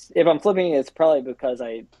it's if I'm flipping, it's probably because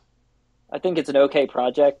I think it's an okay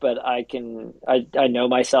project, but I know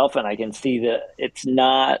myself and I can see that it's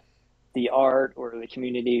not the art or the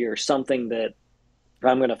community or something that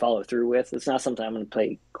I'm going to follow through with. It's not something I'm going to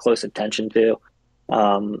pay close attention to.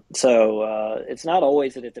 It's not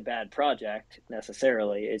always that it's a bad project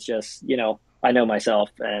necessarily. It's just, I know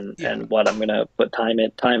myself Yeah, and what I'm going to put time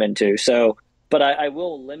into. So, but I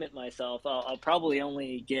will limit myself. I'll probably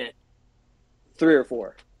only get three or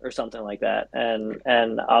four or something like that,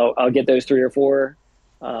 and I'll get those three or four,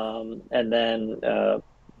 and then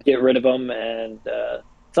get rid of them. And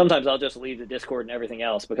sometimes I'll just leave the Discord and everything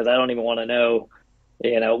else because I don't even want to know,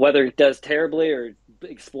 whether it does terribly or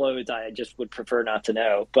explodes. I just would prefer not to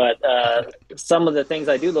know. But some of the things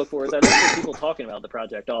I do look for is I look for people talking about the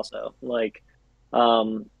project also. Like,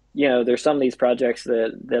 there's some of these projects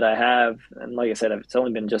that I have, and like I said, it's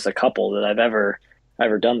only been just a couple that I've ever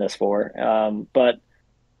done this for. But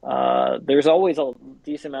there's always a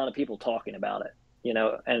decent amount of people talking about it,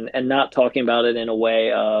 and not talking about it in a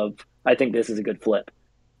way of I think this is a good flip,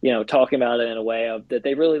 talking about it in a way of that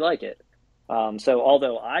they really like it. So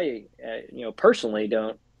although I, personally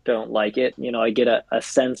don't like it, I get a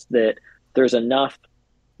sense that there's enough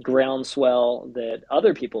groundswell that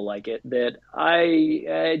other people like it that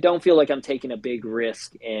I don't feel like I'm taking a big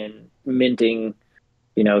risk in minting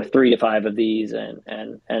 3 to 5 of these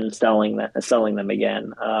and selling them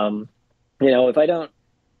again. If I don't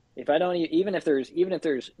even if there's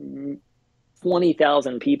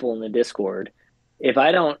 20,000 people in the Discord, if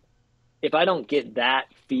I don't get that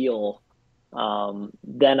feel,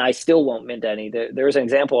 then I still won't mint any. There's an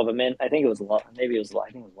example of a mint. I think it was I think it was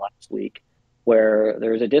last week, where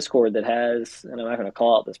there's a Discord that has, and I'm not going to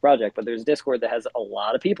call out this project, but there's a Discord that has a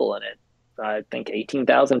lot of people in it. I think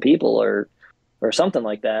 18,000 people or something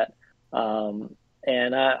like that.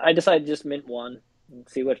 And I decided to just mint one and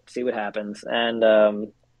see what happens.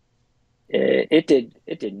 And it did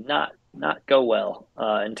not go well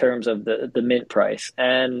in terms of the mint price.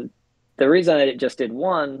 And the reason I just did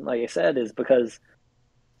one, like I said, is because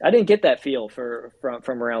I didn't get that feel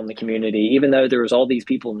from around the community, even though there was all these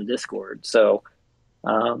people in the Discord. So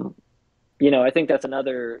I think that's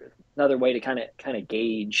another way to kind of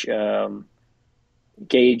gauge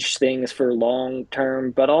things for long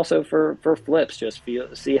term, but also for flips. Just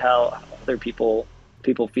see how other people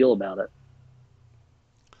feel about it.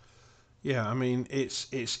 yeah. I mean, it's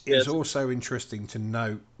Yes. also interesting to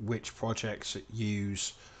note which projects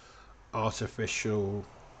use artificial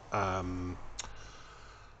um,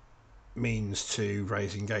 means to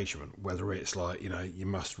raise engagement. Whether it's like you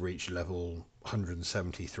must reach level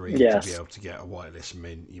 173 to be Yes. able to get a whitelist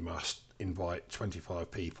mint. You must invite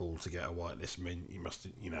 25 people to get a whitelist mint. You must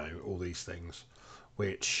all these things,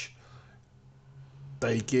 which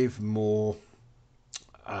they give more.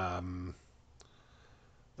 Um,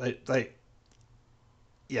 they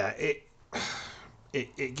yeah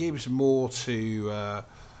it gives more to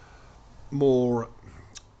more.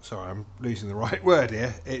 Sorry, I'm losing the right word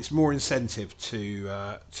here. It's more incentive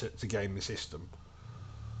to game the system,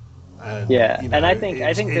 and Yeah, and it's I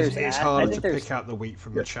harder to think there's pick out the wheat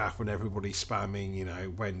from the chaff when everybody's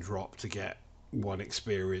spamming when drop to get one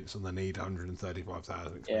experience and they need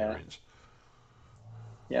 135,000 yeah, experience.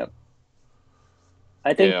 yeah.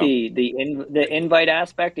 I think Yeah. the invite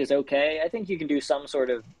aspect is okay. I think you can do some sort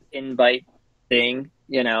of invite thing,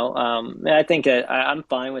 and I think I'm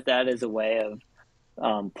fine with that as a way of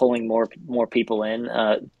pulling more people in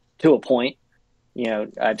to a point.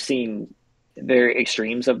 I've seen very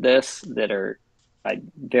extremes of this that are I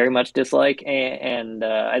very much dislike, and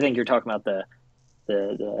I think you're talking about the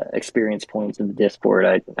experience points in the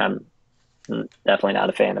Discord. I'm definitely not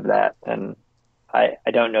a fan of that, and I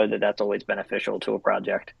don't know that that's always beneficial to a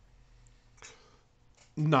project.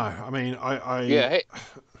 No, I mean Yeah. Hey,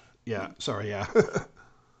 yeah. Sorry, yeah,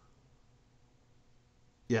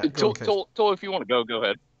 yeah. Go on, Tool, Case. Tool, Tool, if you want to go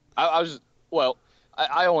ahead. I was Well,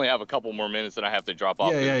 I only have a couple more minutes and I have to drop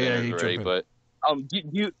off Yeah, because yeah, yeah. dinner's You ready. jump in. But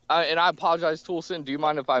and I apologize, Toolson. Do you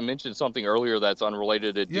mind if I mention something earlier that's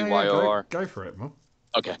unrelated to Yeah, yeah. Go, DYOR? go for it, man.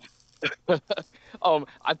 Okay.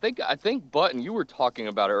 I think Button, you were talking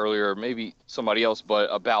about it earlier, maybe somebody else, but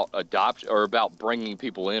about adoption or about bringing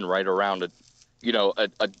people in right around it.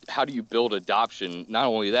 How do you build adoption? Not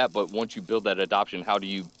only that, but once you build that adoption, how do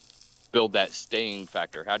you build that staying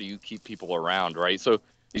factor? How do you keep people around, right? So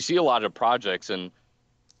you see a lot of projects, and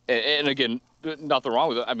again, nothing wrong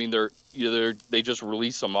with it. I mean, they just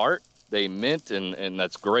release some art, they mint, and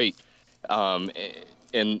that's great, um,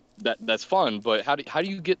 and that's fun. But how do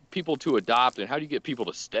you get people to adopt, and how do you get people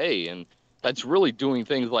to stay? And that's really doing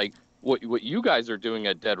things like what you guys are doing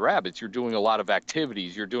at Dead Rabbits. You're doing a lot of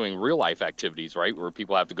activities. You're doing real life activities, right, where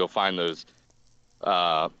people have to go find those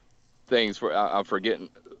uh, things. I'm forgetting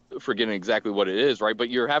exactly what it is, right? But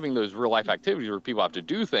you're having those real life activities where people have to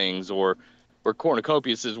do things, or where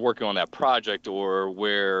Cornucopias is working on that project, or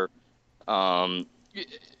where um,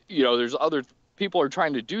 there's other people are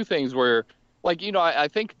trying to do things where, like, I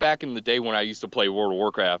think back in the day when I used to play World of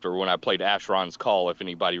Warcraft, or when I played Asheron's Call, if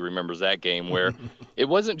anybody remembers that game, where it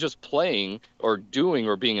wasn't just playing or doing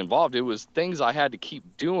or being involved, it was things I had to keep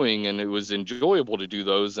doing, and it was enjoyable to do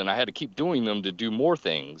those, and I had to keep doing them to do more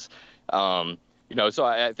things. Um, so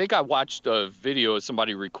I think I watched a video of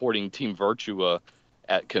somebody recording Team Virtua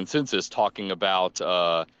at Consensus talking about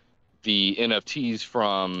the NFTs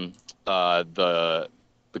from the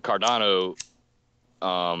Cardano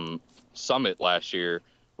um, summit last year,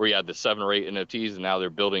 where you had the 7 or 8 NFTs, and now they're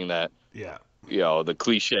building that, Yeah. the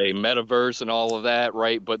cliche metaverse and all of that,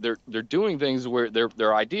 right? But they're doing things where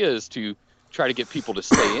their idea is to try to get people to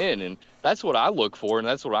stay in, and that's what I look for, and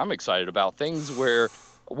that's what I'm excited about. Things where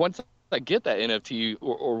once I get that NFT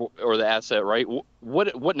or the asset, right?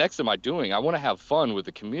 What next am I doing? I want to have fun with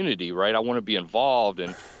the community, right? I want to be involved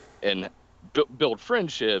and build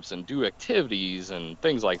friendships and do activities and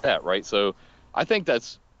things like that, right? So I think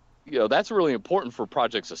that's really important for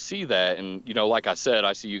projects to see that. And like I said,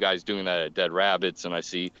 I see you guys doing that at Dead Rabbits, and I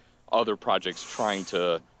see other projects trying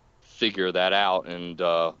to figure that out, and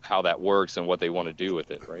how that works and what they want to do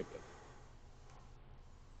with it, right?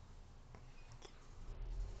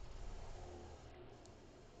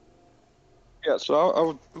 Yeah, so I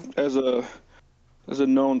would, as a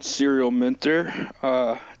known serial minter,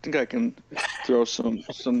 I think I can throw some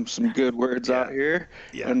good words out Yeah. here,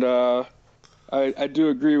 Yeah. and I do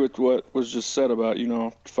agree with what was just said about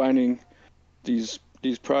finding these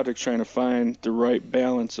projects, trying to find the right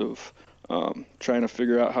balance of trying to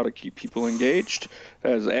figure out how to keep people engaged.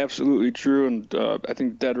 That is absolutely true, and I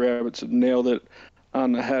think Dead Rabbits have nailed it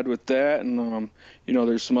on the head with that. And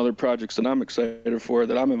there's some other projects that I'm excited for,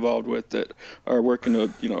 that I'm involved with, that are working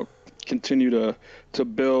to continue to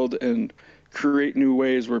build and create new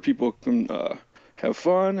ways where people can have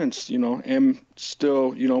fun, and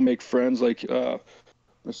still make friends, like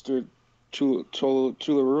Mr.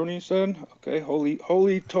 Tularoni said. Okay, holy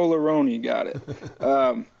Tolaroni, got it.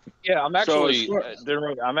 Yeah, I'm So as actually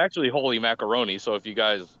far I'm actually Holy Macaroni. So if you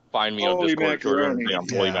guys find me on holy Discord or Twitter, macaroni. I'm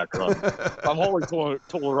Holy Yeah. Macaroni. I'm Holy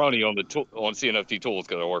Toleroni on CNFT Tools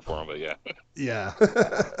because I work for him. But yeah. Yeah.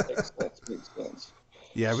 Makes sense. Makes sense.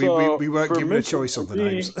 Yeah, we So weren't for given a minting choice for on the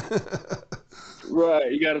names. me,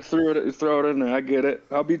 right? You got to throw it in there. I get it.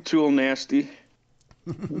 I'll be Tool Nasty.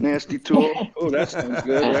 Nasty Tool. Oh, that sounds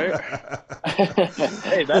good, right?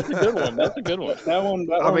 Hey, that's a good one. That's a good one.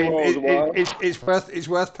 That I one mean, rolls well. it's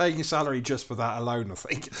worth paying your salary just for that alone, I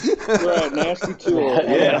think. Right, Nasty Tool.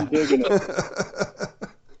 Yeah. I'm digging it.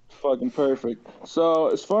 Fucking perfect. So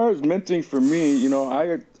as far as minting for me,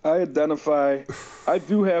 I identify, I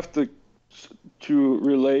do have to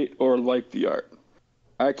relate or like the art.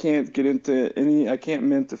 I can't get into I can't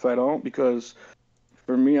mint if I don't, because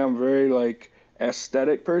for me, I'm very like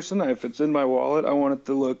aesthetic person. If it's in my wallet, I want it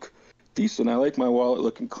to look decent. I like my wallet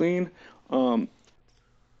looking clean. Um,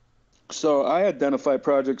 so I identify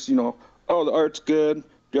projects, oh, the art's good,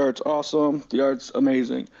 the art's awesome, the art's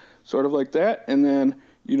amazing, sort of like that. And then,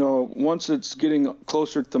 once it's getting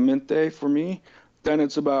closer to mint day for me, then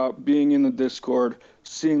it's about being in the Discord,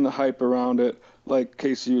 seeing the hype around it, like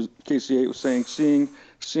Casey8 was saying,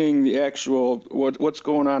 seeing the actual what's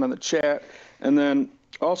going on in the chat, and then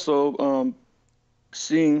also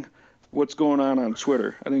seeing what's going on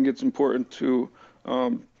Twitter. I think it's important to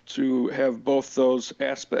have both those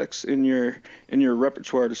aspects in your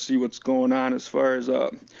repertoire, to see what's going on as far as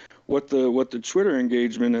what the Twitter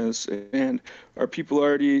engagement is, and are people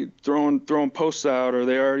already throwing posts out? Are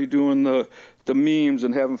they already doing the memes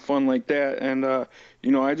and having fun like that? And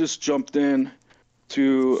I just jumped in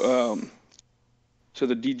to to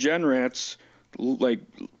the degenerates, like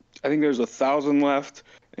I think there's 1,000 left,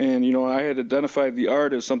 and I had identified the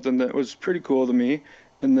art as something that was pretty cool to me,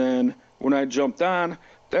 and then when I jumped on,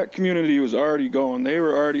 that community was already going. They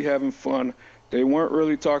were already having fun. They weren't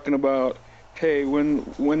really talking about, hey,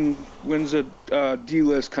 when's a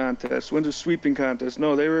D-list contest? When's a sweeping contest?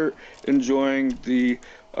 No, they were enjoying the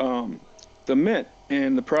mint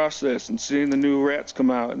and the process and seeing the new rats come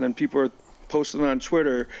out, and then people are posting on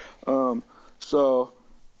Twitter. So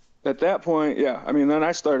at that point, yeah, I mean, then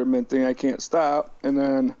I started minting. I can't stop, and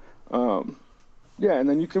then yeah, and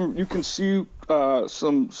then you can see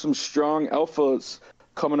some strong alphas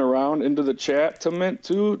coming around into the chat to mint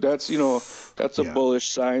too. That's that's a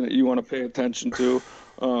bullish sign that you want to pay attention to.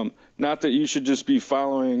 Not that you should just be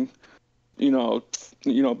following, being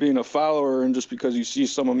a follower, and just because you see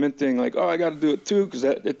someone minting, like, oh, I got to do it too, because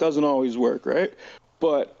it doesn't always work, right?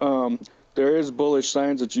 But there is bullish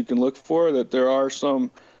signs that you can look for, that there are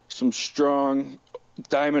some strong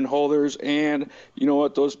diamond holders, and you know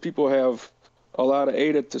what, those people have a lot of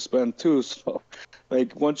ADA to spend too. So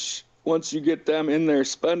like once you get them in there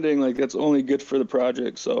spending, like that's only good for the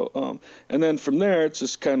project. So and then from there it's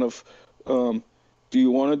just kind of do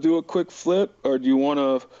you want to do a quick flip, or do you want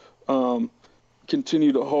to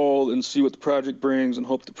continue to hold and see what the project brings and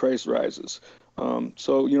hope the price rises?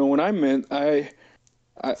 So when I mint, I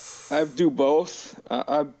do both.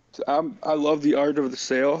 I love the art of the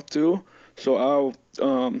sale too, so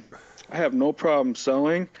I have no problem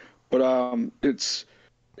selling, but it's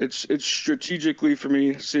strategically for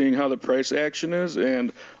me, seeing how the price action is,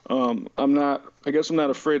 and I guess I'm not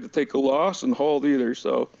afraid to take a loss and hold either.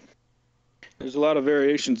 So there's a lot of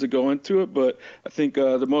variations that go into it, but I think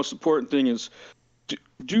the most important thing is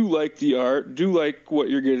do like the art, do like what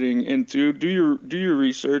you're getting into, do your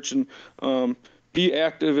research, and be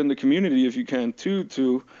active in the community if you can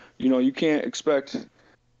too. You can't expect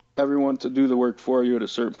everyone to do the work for you at a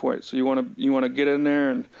certain point. So you want to get in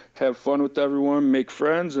there and have fun with everyone, make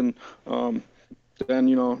friends, and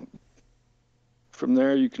then from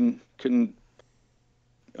there you can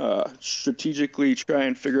strategically try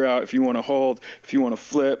and figure out if you want to hold, if you want to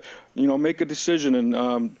flip, make a decision,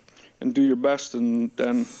 and do your best. And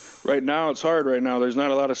then right now it's hard. Right now there's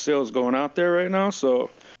not a lot of sales going out there right now,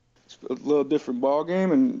 so it's a little different ball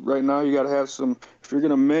game. And right now you got to have some. If you're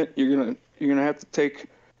gonna mint, you're gonna have to take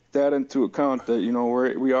that into account,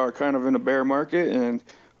 that we are kind of in a bear market, and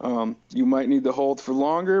you might need to hold for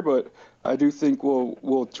longer, but I do think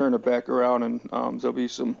we'll turn it back around, and there'll be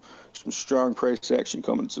some strong price action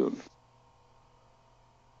coming soon.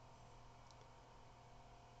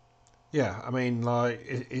 Yeah, I mean,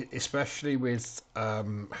 like, especially with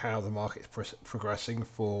how the market's progressing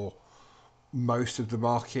for most of the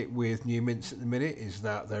market with new mints at the minute, is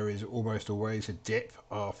that there is almost always a dip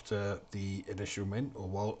after the initial mint,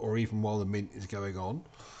 or even while the mint is going on,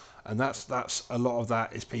 and that's a lot of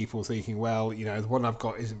that is people thinking, well, the one I've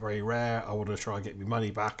got isn't very rare. I want to try and get my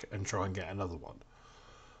money back and try and get another one,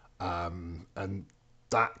 and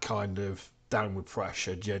that kind of downward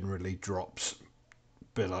pressure generally drops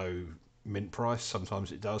below mint price.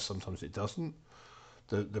 Sometimes it does, sometimes it doesn't.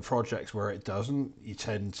 The projects where it doesn't, it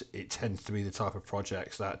tends to be the type of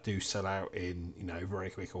projects that do sell out in very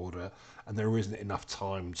quick order, and there isn't enough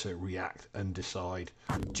time to react and decide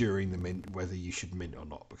during the mint whether you should mint or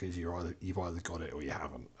not, because you've either got it or you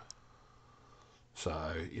haven't.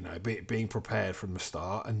 So being prepared from the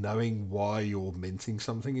start and knowing why you're minting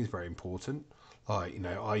something is very important. Like,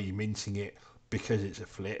 are you minting it because it's a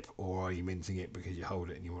flip, or are you minting it because you hold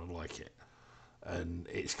it and you want to like it? And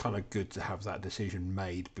it's kind of good to have that decision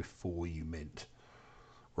made before you mint,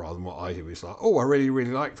 rather than what I do is like, oh, I really, really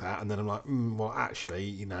like that, and then I'm like, well,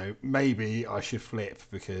 actually, maybe I should flip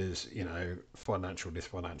because, financial this,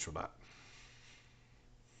 financial that.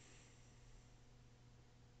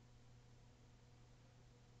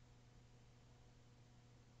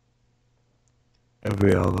 Have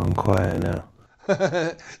we all gone quiet now?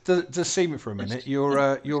 Just see me for a minute.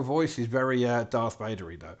 Your voice is very Darth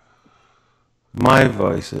Vadery though. My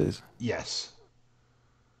voice is. Yes.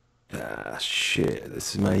 Ah, shit.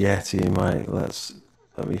 This is my Yeti mic.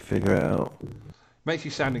 Let me figure it out. Makes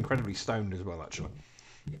you sound incredibly stoned as well, actually.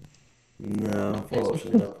 No,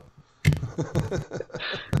 unfortunately not.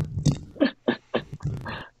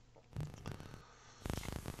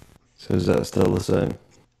 So is that still the same?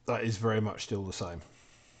 That is very much still the same.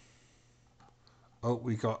 Oh,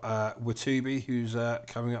 we got Watubi, who's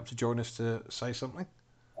coming up to join us to say something.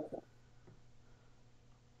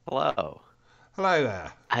 Hello. Hello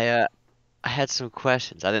there. I had some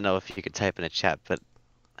questions. I didn't know if you could type in a chat, but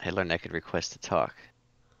I learned I could request to talk.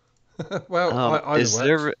 Well, either is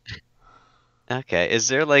works. Okay. Is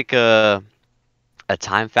there like a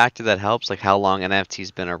time factor that helps, like how long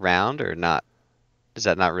NFT's been around, or not? Is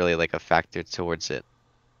that not really like a factor towards it?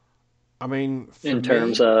 I mean, for in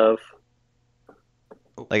terms me, of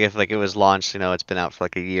Like if like it was launched, it's been out for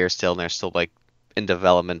like a year still, and they're still like in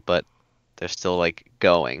development, but they're still like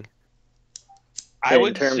going. I in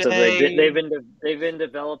would terms of say they've been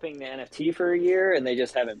developing the NFT for a year and they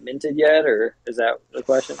just haven't minted yet, or is that the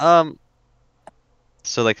question? Um,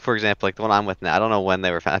 so like for example, like the one I'm with now, I don't know when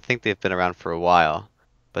they were found. I think they've been around for a while,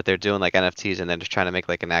 but they're doing like NFTs and they're just trying to make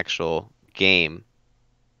like an actual game.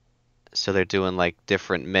 So they're doing like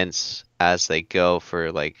different mints as they go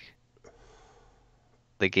for like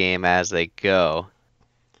the game as they go.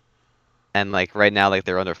 And like right now, like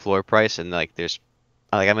they're under floor price, and like there's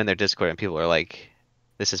like I'm in their Discord and people are like,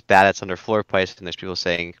 "This is bad. It's under floor price." And there's people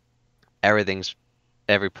saying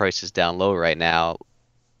every price is down low right now.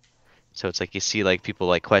 So it's like you see like people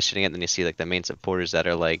like questioning it, and then you see like the main supporters that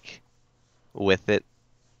are like with it.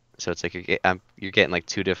 So it's like you're getting like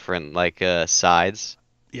two different like sides.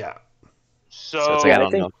 yeah, So it's like I Yeah,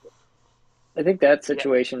 so. don't know. I think that Yeah,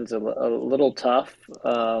 situation's a little tough.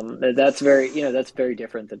 That's very, that's very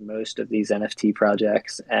different than most of these NFT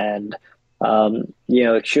projects, and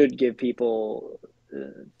it should give people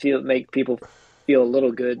make people feel a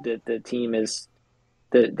little good that the team is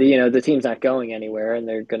the team's not going anywhere, and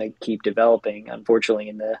they're going to keep developing. Unfortunately,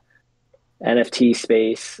 in the NFT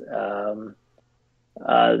space,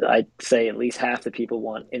 I'd say at least half the people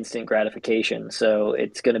want instant gratification, so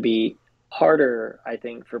it's going to be harder, I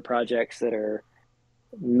think, for projects that are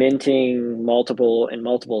minting multiple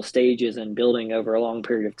stages and building over a long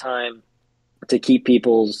period of time to keep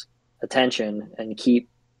people's attention and keep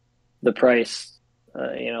the price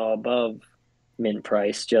above mint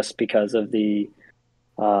price, just because of the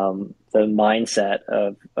mindset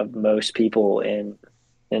of most people in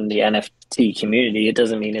the NFT community. It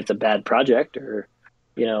doesn't mean it's a bad project, or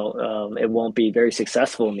it won't be very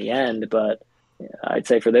successful in the end, but I'd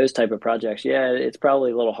say for those type of projects, yeah, it's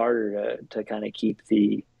probably a little harder to kind of keep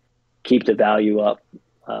the value up,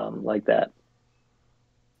 like that.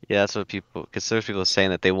 Yeah, that's what people, because there's people saying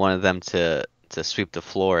that they wanted them to sweep the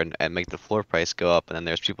floor and make the floor price go up, and then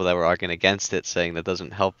there's people that were arguing against it, saying that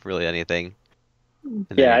doesn't help really anything, and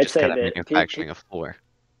then Yeah, you're just kind of manufacturing a floor.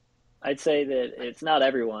 I'd say that it's not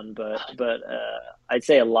everyone, but I'd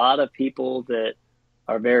say a lot of people that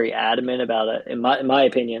are very adamant about it. In my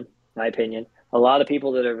opinion, a lot of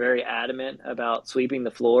people that are very adamant about sweeping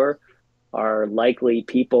the floor are likely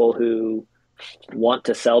people who want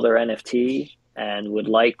to sell their NFT and would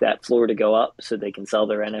like that floor to go up so they can sell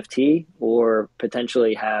their NFT, or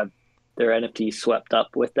potentially have their NFT swept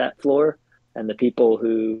up with that floor. And the people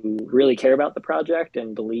who really care about the project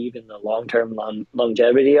and believe in the long-term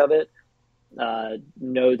longevity of it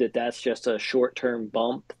know that that's just a short-term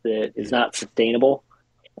bump that is yeah, not sustainable.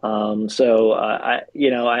 I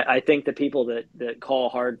think the people that call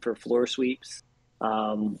hard for floor sweeps,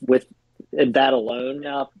 with that alone,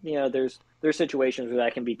 now there's situations where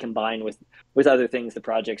that can be combined with other things the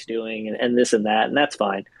project's doing, and this and that, and that's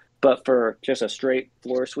fine. But for just a straight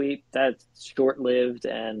floor sweep, that's short-lived,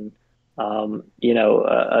 and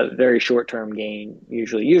a very short-term gain.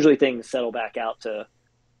 Usually things settle back out to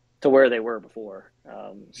where they were before.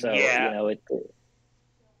 So yeah, it.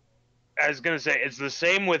 I was gonna say it's the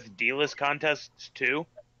same with D-list contests too,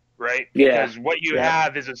 right? Yeah, Because what you yeah,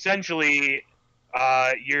 have is essentially,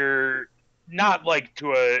 you're not like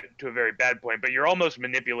to a very bad point, but you're almost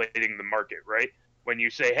manipulating the market, right? When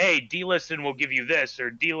you say, "Hey, delist and we'll give you this,"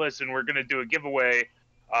 or "Delist and we're gonna do a giveaway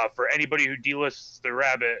for anybody who delists the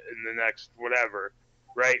rabbit in the next whatever,"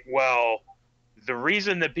 right? Well, the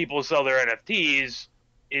reason that people sell their NFTs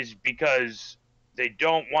is because they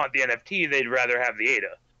don't want the NFT; they'd rather have the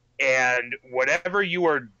ADA. And whatever you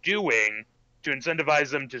are doing to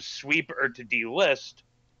incentivize them to sweep or to delist,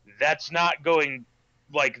 that's not going,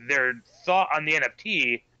 like, their thought on the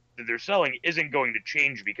NFT that they're selling isn't going to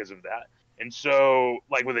change because of that. And so,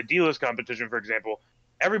 like with a delist competition, for example,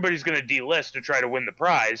 everybody's going to delist to try to win the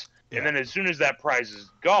prize, and yeah. then as soon as that prize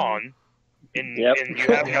is gone, yep, and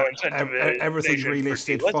you have no Yeah, everything's incentivization for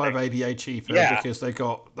relisted delisting, 580 cheaper yeah, because they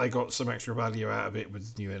got some extra value out of it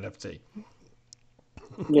with the new NFT.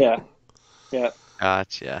 yeah, yeah.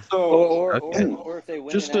 Gotcha. Or So, or Okay. or or if they win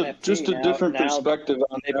an just a NFT, just a different now perspective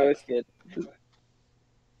on they that. both get.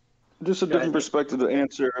 Just a Go ahead, different Nick. perspective to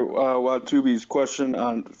answer Watubi's question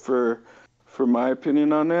on for my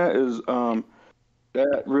opinion on that is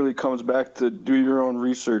that really comes back to do your own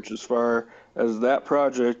research as far as that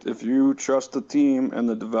project. If you trust the team and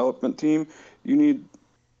the development team, you need,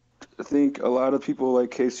 I think a lot of people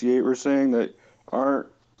like KC8 were saying that aren't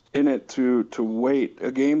in it to wait.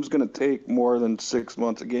 A game's going to take more than 6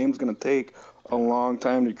 months. A game's going to take a long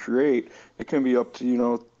time to create. It can be up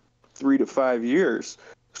to 3 to 5 years.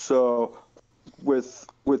 So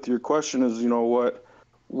with your question is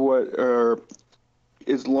what are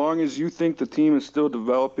as long as you think the team is still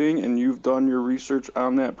developing and you've done your research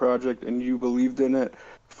on that project and you believed in it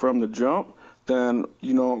from the jump, then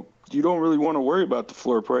you don't really want to worry about the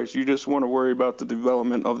floor price. You just want to worry about the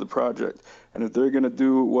development of the project. And if they're going to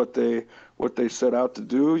do what they set out to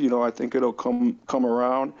do, I think it'll come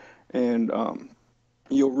around, and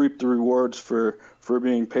you'll reap the rewards for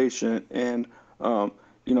being patient. And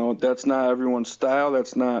that's not everyone's style.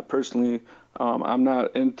 That's not personally. I'm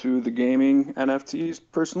not into the gaming NFTs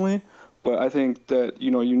personally, but I think that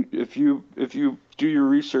if you do your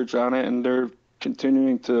research on it and they're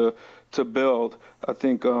continuing to build, I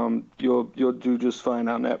think you'll do just fine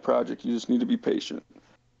on that project. You just need to be patient.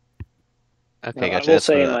 Okay, I gotcha. will That's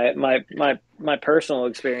say in what. my personal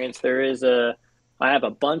experience, I have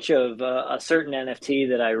a bunch of a certain NFT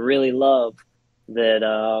that I really love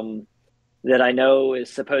that that I know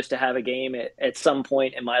is supposed to have a game at some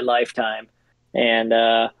point in my lifetime, and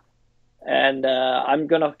I'm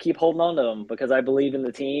gonna keep holding on to them because I believe in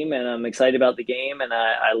the team and I'm excited about the game and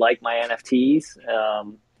I like my NFTs.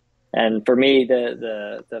 And for me,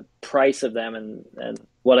 the price of them and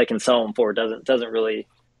what I can sell them for doesn't really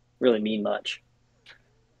mean much.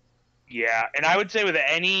 Yeah, and I would say with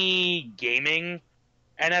any gaming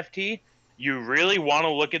NFT, you really want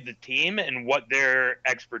to look at the team and what their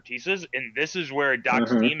expertise is, and this is where a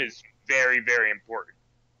Doc's Hmm. team is very, very important,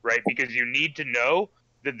 right? Because you need to know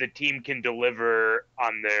that the team can deliver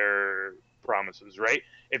on their promises, right?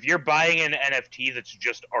 If you're buying an NFT that's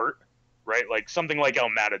just art, right, like something like El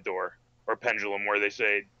Matador or Pendulum, where they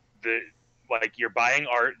say the like you're buying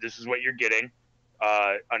art, this is what you're getting.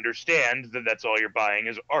 Understand that that's all you're buying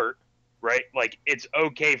is art, right? Like it's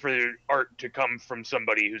okay for art to come from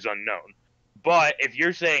somebody who's unknown. But if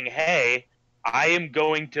you're saying, "Hey, I am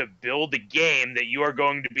going to build a game that you are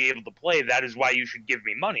going to be able to play, that is why you should give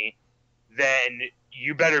me money," then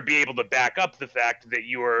you better be able to back up the fact that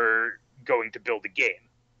you are going to build a game,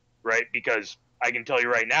 right? Because I can tell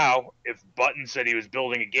you right now, if Button said he was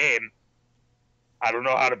building a game, I don't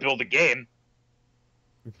know how to build a game.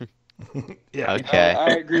 Yeah. Okay.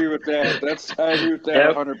 I agree with that. I agree with that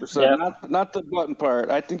Yep. 100%. Yep. Not the button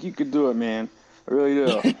part. I think you could do it, man. I really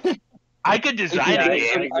do. I could I think you're design Yeah, a I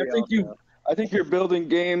building. game. I agree think you. also. I think you're building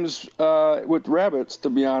games with rabbits, to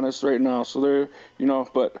be honest, right now. So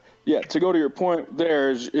but yeah, to go to your point, there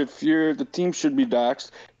is if you're the team should be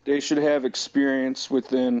doxxed. They should have experience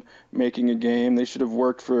within making a game. They should have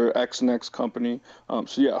worked for X and X company.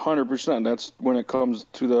 So yeah, 100%. That's when it comes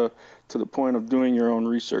to the point of doing your own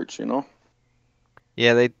research.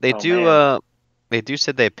 Yeah, they Oh do man. they do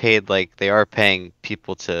said they paid like they are paying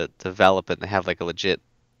people to develop it and they have like a legit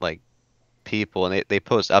like people and they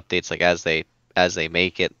post updates like as they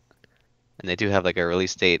make it and they do have like a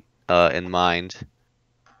release date in mind.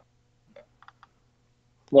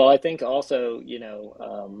 Well, I think also,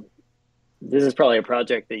 this is probably a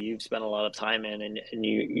project that you've spent a lot of time in and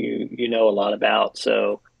you know a lot about.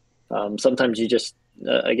 So sometimes you just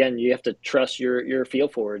again you have to trust your feel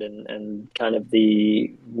for it and kind of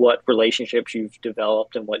the what relationships you've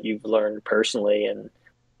developed and what you've learned personally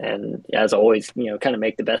and as always, kind of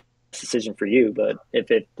make the best decision for you. But if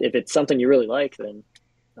it's something you really like, then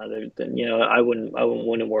I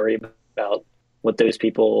wouldn't worry about what those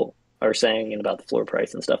people are saying and about the floor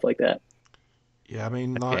price and stuff like that. Yeah, I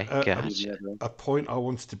mean, like Okay, gotcha. a point I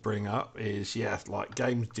wanted to bring up is, yeah, like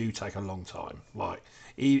games do take a long time. Like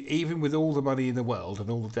even with all the money in the world and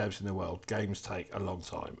all the devs in the world, games take a long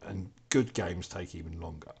time, and good games take even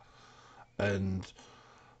longer. And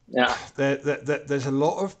Yeah. there's a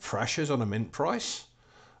lot of pressures on a mint price.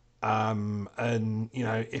 And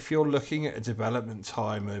if you're looking at a development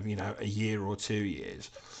time of a year or 2 years,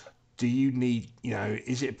 do you need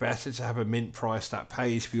is it better to have a mint price that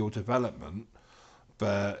pays for your development,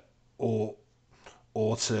 but or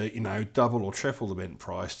to double or triple the mint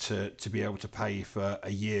price to be able to pay for a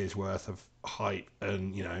year's worth of hype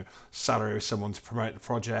and salary of someone to promote the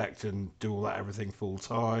project and do all that everything full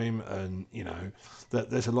time, and that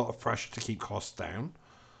there's a lot of pressure to keep costs down,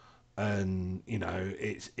 and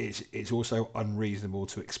it's also unreasonable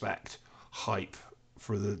to expect hype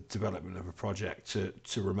for the development of a project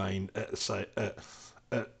to remain at say at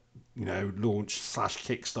launch slash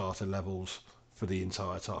Kickstarter levels for the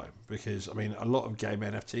entire time, because I mean a lot of game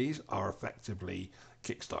NFTs are effectively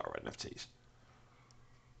Kickstarter NFTs.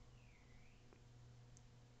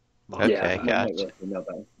 Like Yeah, Okay, I know gotcha. what you know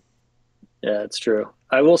about. Yeah, it's true.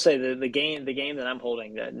 I will say the game that I'm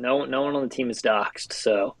holding, that no one on the team is doxxed,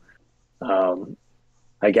 so um,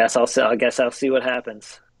 I guess I'll see what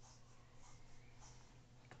happens.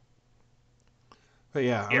 But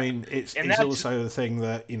yeah, I Yeah, mean, it's and it's that's also the thing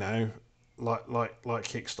that like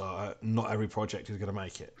Kickstarter, not every project is going to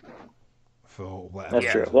make it for whatever That's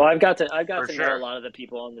yeah true. reason. Well, I've got for to know a sure. lot of the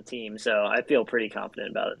people on the team, so I feel pretty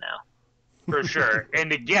confident about it For sure.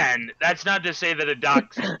 And again, that's not to say that an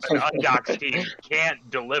undoxed team can't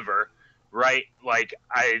deliver, right? Like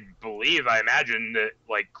I imagine that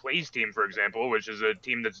like Clay's team, for example, which is a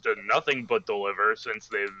team that's done nothing but deliver since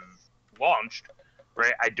they've launched,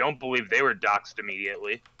 right? I don't believe they were doxed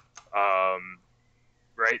immediately. Um,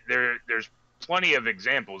 right? There's plenty of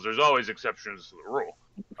examples. There's always exceptions to the rule.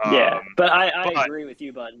 Yeah, Um, but I but agree with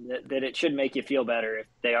you, Button, that it should make you feel better if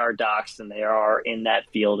they are doxxed and they are in that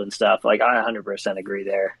field and stuff. Like I 100% agree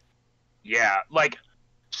there. yeah, like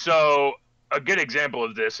so a good example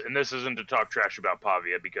of this, and this isn't to talk trash about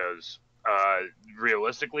Pavia because uh,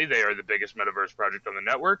 realistically they are the biggest metaverse project on the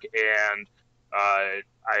network, and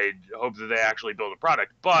I hope that they actually build a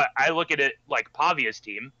product. But I look at it like Pavia's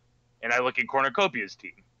team, and I look at Cornucopia's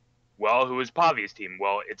team. Well, who is Pavia's team?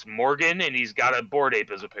 Well, it's Morgan, and he's got a board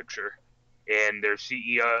ape as a picture. And their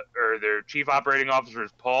CEO or their chief operating officer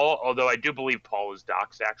is Paul, although I do believe Paul is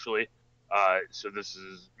doxxed actually. So this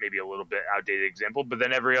is maybe a little bit outdated example, but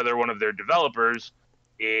then every other one of their developers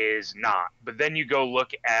is not. But then you go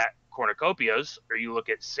look at Cornucopias, or you look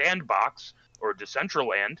at Sandbox or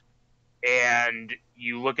Decentraland, and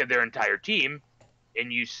you look at their entire team,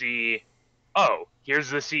 and you see, oh, here's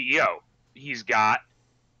the CEO. He's got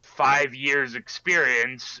 5 years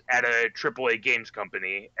experience at a AAA games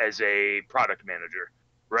company as a product manager,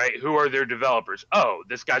 right? Who are their developers? Oh,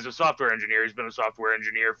 this guy's a software engineer. He's been a software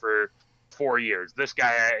engineer for 4 years. This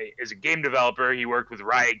guy is a game developer. He worked with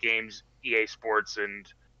Riot Games, EA Sports, and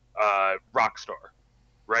Rockstar,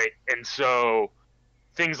 right? And so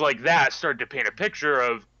things like that start to paint a picture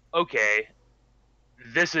of, okay,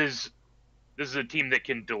 this is this is a team that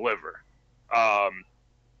can deliver. Um,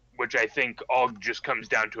 which I think all just comes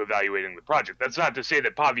down to evaluating the project. That's not to say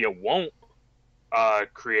that Pavia won't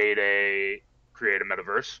create a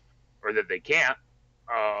metaverse, or that they can't,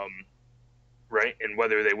 um, right? And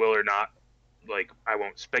whether they will or not, like I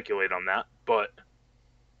won't speculate on that. But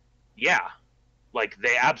yeah, like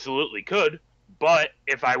they absolutely could. But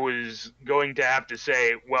if I was going to have to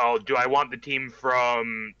say, well, do I want the team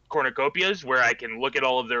from Cornucopias where I can look at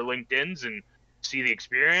all of their LinkedIn's and see the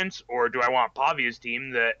experience, or do I want Pavia's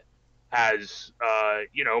team that has,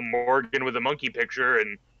 Morgan with a monkey picture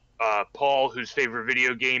and Paul, whose favorite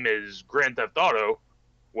video game is Grand Theft Auto?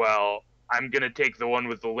 Well, I'm gonna take the one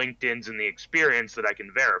with the LinkedIn's and the experience that I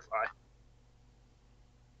can verify.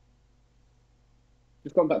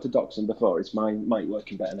 Just gone back to doxing before. It's my mic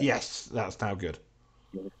working better now. Yes, that's now good.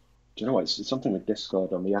 Do you know what? It's something with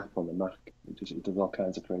Discord on the app on the Mac. It does all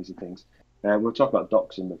kinds of crazy things. We were talking about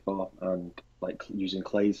doxing before, and like using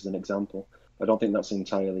Clays as an example. I don't think that's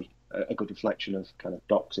entirely a good reflection of kind of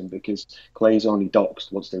doxing, because Clays only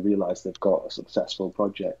doxed once they realised they've got a successful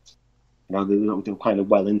project. You know, they were kind of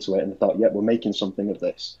well into it, and they thought, yeah, we're making something of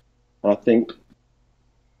this. And I think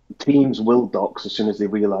teams will dox as soon as they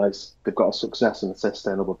realise they've got a success and a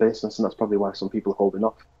sustainable business, and that's probably why some people are holding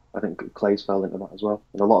off. I think Clay's fell into that as well.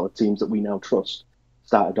 And a lot of the teams that we now trust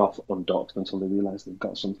started off undocked until they realised they've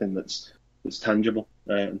got something that's tangible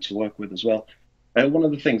and to work with as well. One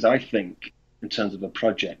of the things I think in terms of a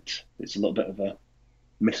project, it's a little bit of a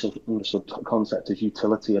misunderstood concept, is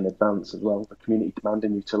utility and advance as well, the community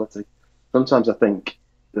demanding utility. Sometimes I think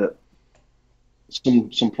that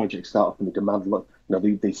some projects start off and they demand,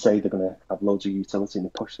 they say they're going to have loads of utility, and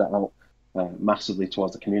they push that out massively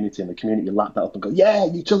towards the community, and the community lap that up and go, yeah,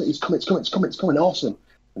 utility's coming, it's coming, awesome,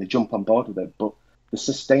 and they jump on board with it. But the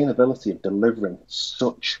sustainability of delivering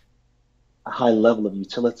such a high level of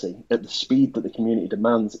utility at the speed that the community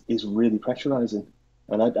demands is really pressurizing,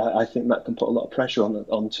 and I think that can put a lot of pressure on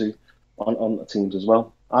the teams as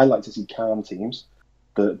well. I like to see calm teams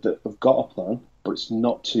that have got a plan, but it's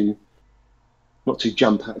not too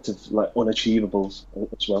jam packed of like unachievables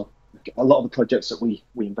as well. A lot of the projects that we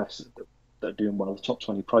invested that are doing well, the top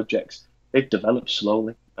 20 projects, they've developed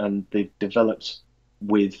slowly, and they've developed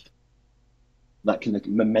with that kind of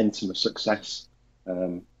momentum of success.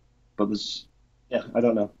 But I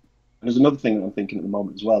don't know. And there's another thing that I'm thinking at the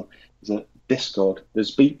moment as well, is that Discord, there's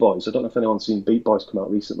Beat Boys. I don't know if anyone's seen Beat Boys come out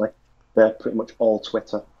recently. They're pretty much all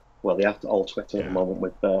Twitter. Well, they have to all Twitter at the moment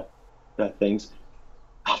with their things.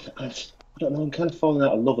 I don't know. I'm kind of falling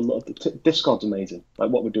out of love a lot. Discord's amazing. Like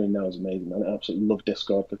what we're doing now is amazing. I absolutely love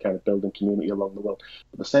Discord for kind of building community along the world.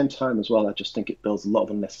 But at the same time as well, I just think it builds a lot of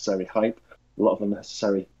unnecessary hype, a lot of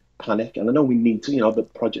unnecessary panic. And I know we need to, the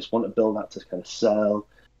projects want to build that to kind of sell,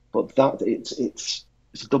 but that it's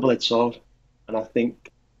a double-edged sword. And I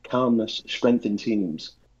think calmness, strength in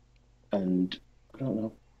teams, and I don't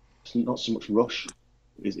know, it's not so much rush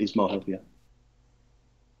is more healthier.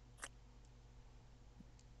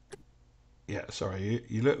 Yeah, sorry,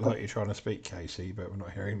 you look like you're trying to speak, Casey, but we're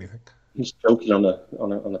not hearing anything. He's joking on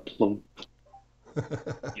a plum.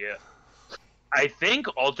 Yeah. I think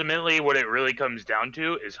ultimately what it really comes down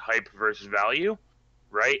to is hype versus value,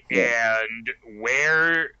 right? Yeah. And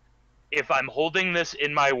where, if I'm holding this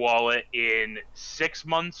in my wallet in 6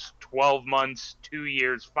 months, 12 months, 2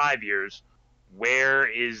 years, 5 years, where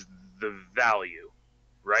is the value,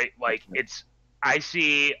 right? Like I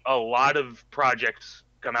see a lot of projects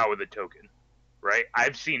come out with a token, right?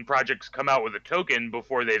 I've seen projects come out with a token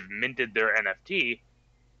before they've minted their NFT,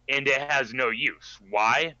 and it has no use.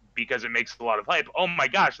 Why? Because it makes a lot of hype. Oh my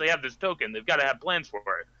gosh, they have this token. They've got to have plans for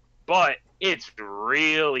it. But it's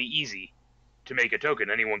really easy to make a token.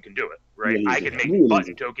 Anyone can do it, right? Really I easy. could make Really button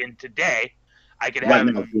easy. token today. I could Right have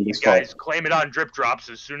now, you guys claim it on drip drops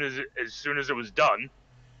as soon as it was done,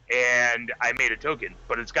 and I made a token,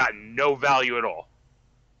 but it's got no value at all,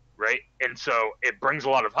 right? And so it brings a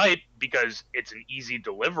lot of hype because it's an easy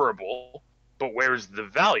deliverable, but where's the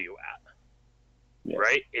value at? Yeah.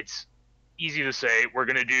 Right? It's easy to say we're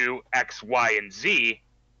going to do X, Y, and Z,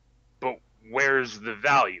 but where's the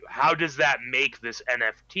value? How does that make this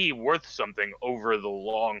NFT worth something over the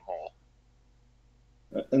long haul?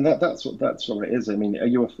 And that's what it is. I mean,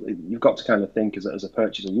 you've got to kind of think as a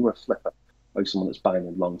purchaser, you were a flipper, like someone that's buying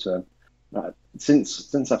in long term.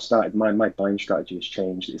 Since I've started, my buying strategy has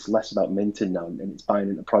changed. It's less about minting now, and it's buying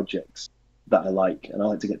into projects that I like, and I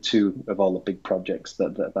like to get two of all the big projects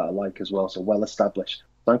that I like as well. So well established.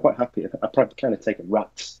 So I'm quite happy. I probably kind of take a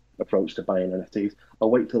rat's approach to buying NFTs.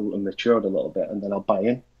 I'll wait till they're matured a little bit, and then I'll buy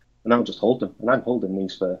in, and I'll just hold them. And I'm holding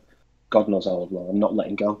these for God knows how long. I'm not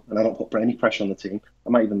letting go, and I don't put any pressure on the team. I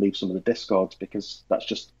might even leave some of the discords because that's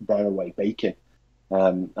just their way baking.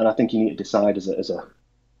 And I think you need to decide as a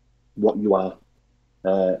what you are.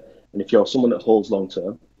 And if you're someone that holds long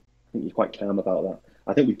term, I think you're quite calm about that.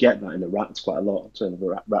 I think we get that in the rats quite a lot in terms of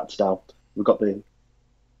the rat style. We've got the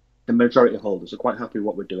majority of holders are quite happy with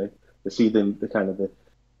what we're doing. They see the kind of the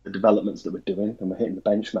developments that we're doing, and we're hitting the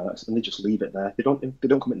benchmarks, and they just leave it there. They don't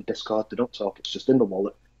come into Discord. They don't talk. It's just in the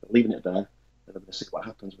wallet. They're leaving it there, and they're going to see what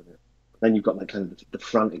happens with it. Then you've got like kind of the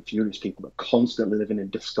frantic, furious people that are constantly living in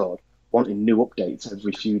Discord, wanting new updates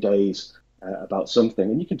every few days about something,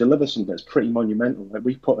 and you can deliver something that's pretty monumental. Like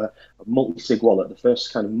we put a multi-sig wallet, the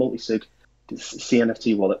first kind of multi-sig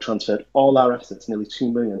CNFT wallet, transferred all our assets, nearly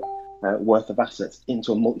 2 million worth of assets,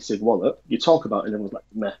 into a multi-sig wallet. You talk about it, and everyone's like,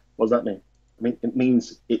 meh, what does that mean? I mean, it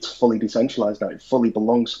means it's fully decentralized now. It fully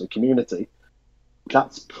belongs to the community.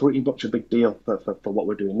 That's pretty much a big deal for what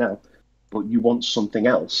we're doing now. But you want something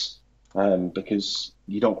else because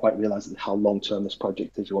you don't quite realize how long-term this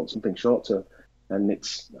project is. You want something short-term. And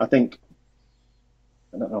I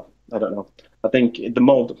don't know. I think the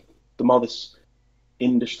more this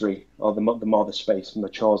industry or the more the space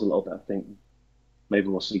matures a little bit, I think maybe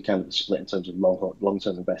we'll see kind of a split in terms of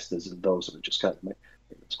long-term investors and those that are just kind of make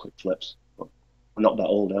those quick flips. But we're not that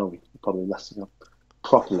old, are we? We're probably less than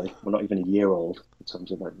properly. We're not even a year old in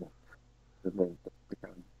terms of like the kind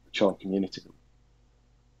of mature community.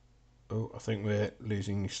 Oh, I think we're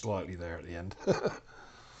losing you slightly there at the end.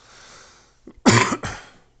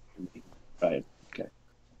 Right. Okay.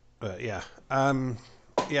 But yeah,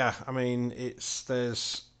 yeah. I mean,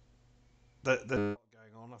 there's a lot going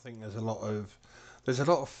on. I think there's a lot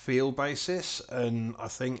of field basis, and I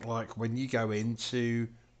think like when you go into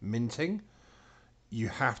minting, you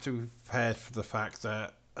have to be prepared for the fact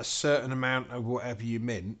that a certain amount of whatever you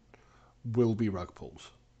mint will be rug pulls,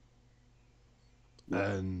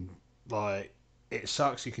 and like it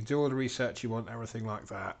sucks. You can do all the research you want, everything like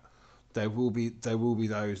that. There will be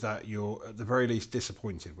those that you're at the very least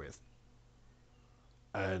disappointed with,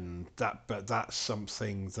 and but that's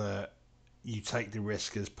something that you take the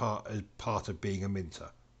risk as part of being a minter.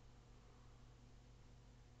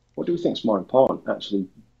 What do we think is more important, actually?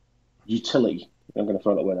 Utility. I'm going to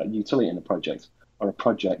throw that word out. Utility in a project, or a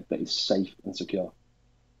project that is safe and secure.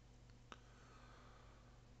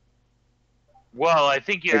 Well, I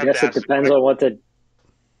think you I have guess to it ask depends on what's the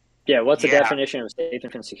Yeah. definition of safe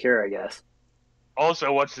and secure, I guess.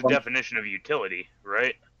 Also, what's the Well- definition of utility,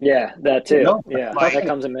 right? Yeah, that too. No, Yeah, Like- that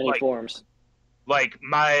comes in many like- forms. Like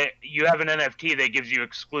you have an NFT that gives you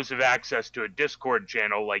exclusive access to a Discord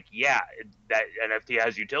channel. Like, yeah, that NFT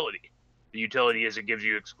has utility. The utility is it gives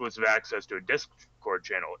you exclusive access to a Discord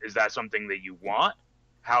channel. Is that something that you want?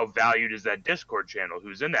 How valued is that Discord channel?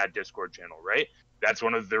 Who's in that Discord channel, right? That's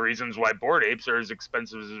one of the reasons why Bored Apes are as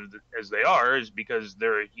expensive as they are, is because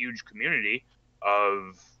they're a huge community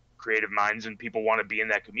of creative minds and people want to be in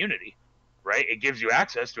that community, right? It gives you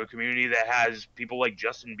access to a community that has people like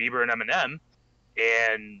Justin Bieber and Eminem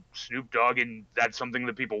and Snoop Dogg, and that's something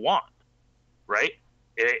that people want, right?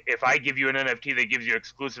 If I give you an NFT that gives you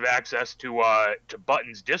exclusive access to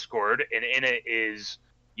Button's Discord, and in it is,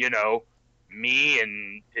 you know, me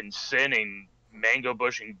and Sin and Mango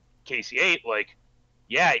Bush and KC8, like,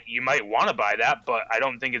 yeah, you might want to buy that, but I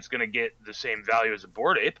don't think it's going to get the same value as a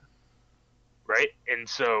Bored Ape, right? And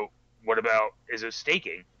so, what about, is it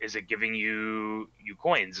staking? Is it giving you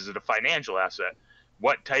coins? Is it a financial asset?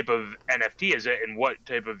 What type of NFT is it, and what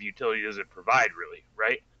type of utility does it provide, really,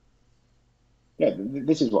 right? Yeah,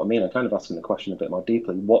 this is what I mean. I'm kind of asking the question a bit more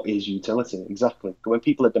deeply. What is utility exactly? When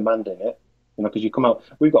people are demanding it, because you come out,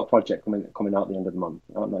 we've got a project coming out at the end of the month.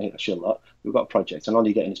 I'm not here to shill that. We've got a project, and all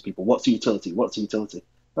you're getting is people, what's the utility? What's the utility?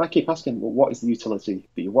 And I keep asking, well, what is the utility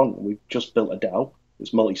that you want? We've just built a DAO.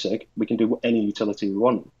 It's multi-sig. We can do any utility we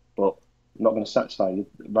want, but I'm not going to satisfy you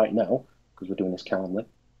right now because we're doing this calmly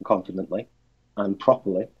and confidently and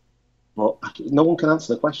properly. But no one can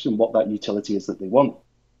answer the question what that utility is that they want.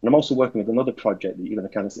 And I'm also working with another project that you're going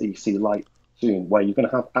to kind of see light soon, where you're going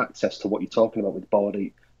to have access to what you're talking about with Bored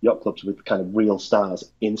Ape Yacht Clubs, with kind of real stars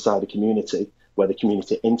inside a community, where the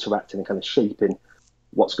community interacting and kind of shaping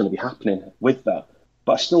what's going to be happening with that.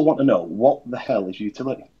 But I still want to know, what the hell is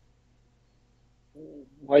utility?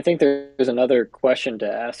 Well, I think there's another question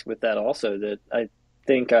to ask with that also, that I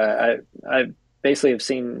think I basically have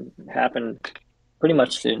seen happen pretty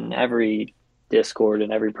much in every Discord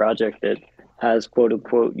and every project that has quote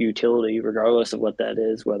unquote utility, regardless of what that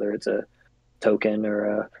is, whether it's a token or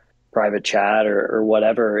a private chat or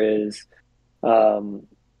whatever, is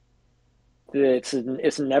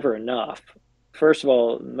it's never enough. First of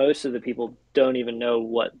all, most of the people don't even know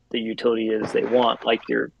what the utility is they want, like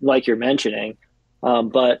you're mentioning.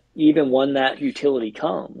 But even when that utility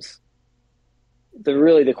comes,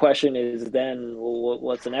 the question is then, well,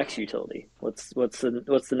 what's the next utility? What's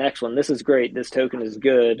the next one? This is great. This token is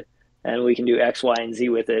good, and we can do X, Y, and Z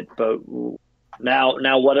with it. But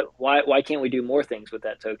now what? Why can't we do more things with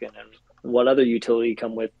that token? And what other utility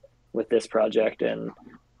come with this project? And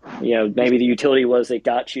maybe the utility was it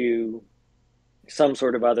got you some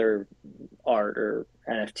sort of other art or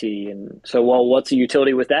NFT, and so, well, what's the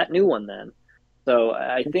utility with that new one then? So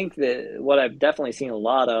I think that what I've definitely seen a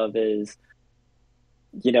lot of is,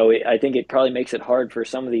 I think it probably makes it hard for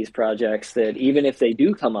some of these projects that even if they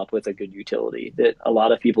do come up with a good utility that a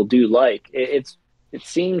lot of people do like, it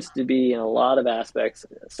seems to be in a lot of aspects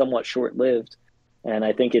somewhat short-lived. And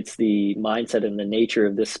I think it's the mindset and the nature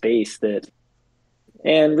of this space that,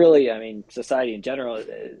 and really, I mean, society in general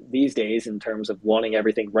these days, in terms of wanting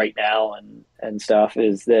everything right now and stuff,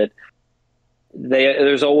 is that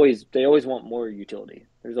they always want more utility.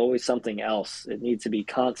 There's always something else. It needs to be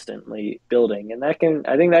constantly building, and I think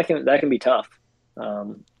that can be tough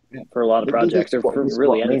for a lot of projects, or for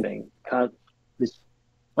really anything. I'm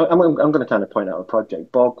going to kind of point out a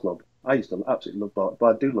project, Board Club. I used to absolutely love Board,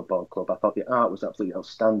 but I do love Board Club. I thought the art was absolutely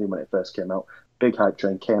outstanding when it first came out. Big hype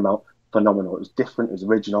train came out, phenomenal. It was different, it was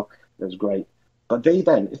original, it was great. But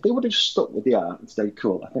if they would have stuck with the art and stayed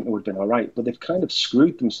cool, I think they would have been all right. But they've kind of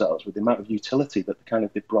screwed themselves with the amount of utility that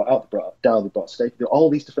they brought out. They brought down, they brought stake, all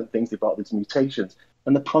these different things. They brought these mutations,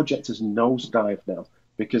 and the project has nosedived now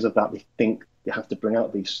because of that. They think they have to bring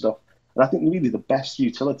out these stuff, and I think really the best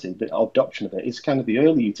utility, the adoption of it, is kind of the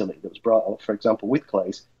early utility that was brought out. For example, with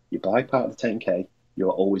Clays, you buy part of the 10K,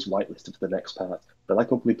 you're always whitelisted for the next part. But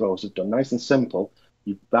like Ugly Bros have done, nice and simple,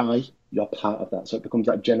 you buy your part of that, so it becomes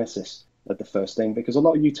that genesis of the first thing. Because a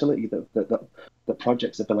lot of utility that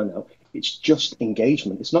projects are building out, it's just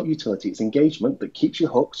engagement. It's not utility, it's engagement that keeps you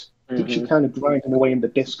hooked, keeps you kind of grinding away in the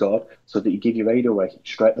Discord, so that you give your raid away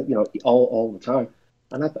straight, all the time.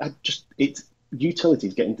 And I just, it's utility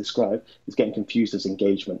is getting described, is getting confused as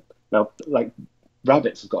engagement. Now, like,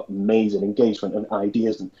 Rabbits have got amazing engagement and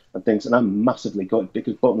ideas and things, and I'm massively gutted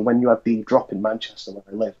because, but when you had the drop in Manchester where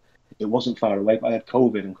I live, it wasn't far away, but I had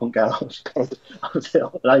COVID and couldn't get out. I was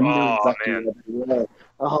ill, and I knew exactly where they were.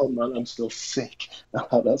 Oh man, I'm still sick.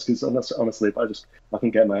 That's because honestly, I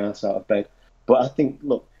can get my ass out of bed. But I think,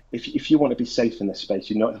 look, if you want to be safe in this space,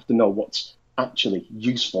 you have to know what's actually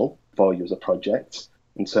useful for you as a project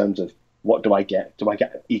in terms of, what do I get? Do I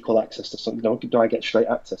get equal access to something? Do I get straight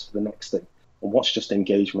access for the next thing? and what's just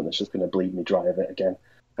engagement that's just going to bleed me dry of it again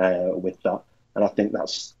with that. And I think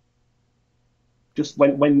that's just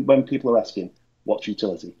when people are asking what's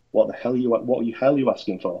utility, what the hell are you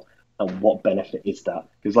asking for, and what benefit is that?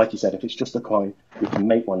 Because like you said, if it's just a coin, we can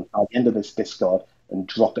make one at the end of this Discord and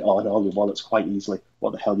drop it on all your wallets quite easily.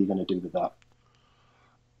 What the hell are you going to do with that?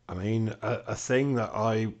 I mean, a thing that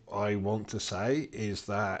I want to say is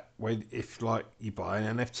that if like you buy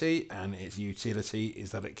an NFT and its utility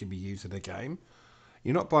is that it can be used in a game,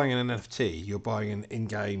 you're not buying an NFT, you're buying an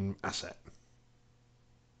in-game asset.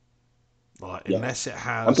 Like, Yeah, unless it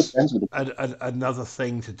I'm good has friends with it. another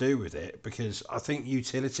thing to do with it, because I think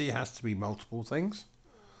utility has to be multiple things,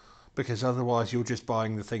 because otherwise you're just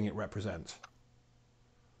buying the thing it represents.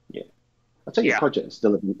 Yeah. I tell you, Yeah. projects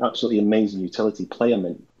still have an absolutely amazing utility player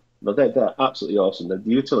mint. No, they're absolutely awesome. They're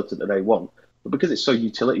the utility that they want, but because it's so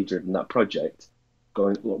utility driven, that project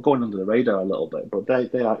going under the radar a little bit. But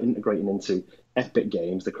they are integrating into Epic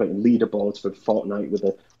Games. They're creating leaderboards for Fortnite with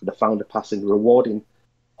the founder pass and rewarding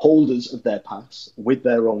holders of their pass with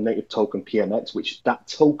their own native token PMX, which that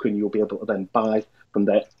token you'll be able to then buy from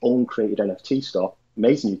their own created NFT store.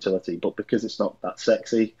 Amazing utility, but because it's not that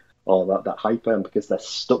sexy or that hyper, and because they're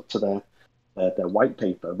stuck to their white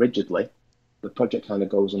paper rigidly, the project kind of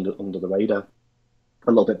goes under the radar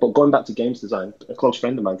a little bit. But going back to games design, a close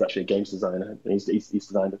friend of mine's actually a games designer. And he's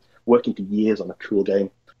designed working for years on a cool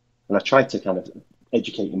game, and I tried to kind of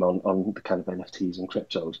educate him on the kind of NFTs and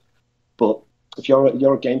cryptos. But if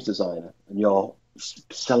you're a games designer and you're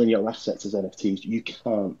selling your assets as NFTs, you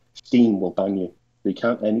can't. Steam will ban you. You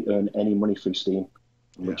can't earn any money through Steam,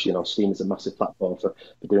 which Steam is a massive platform for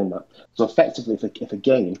doing that. So effectively, if a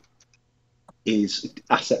game is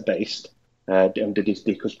asset based and they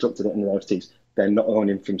deconstructed it in the NFTs, they're not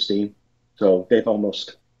owning from Steam. So they've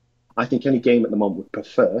almost, I think any game at the moment would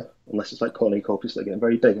prefer, unless it's like Cornucopia, they're getting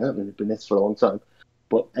very big, haven't they? They've been this for a long time.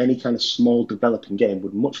 But any kind of small developing game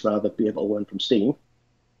would much rather be able to earn from Steam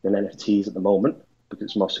than NFTs at the moment, because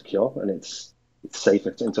it's more secure and it's safer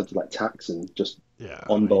in terms of like tax and just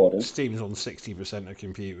onboarding. I mean, Steam's on 60% of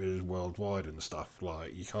computers worldwide and stuff.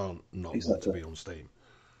 Like, you can't not want to be on Steam.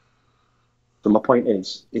 So my point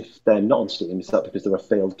is, if they're not on Steam, is that because they're a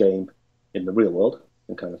failed game in the real world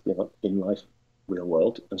and kind of in life, real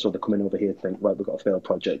world, and so they're coming over here to think, right, we've got a failed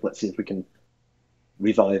project. Let's see if we can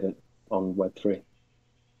revive it on Web3.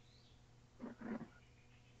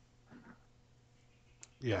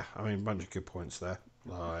 Yeah, I mean, a bunch of good points there.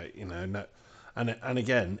 Like, no, and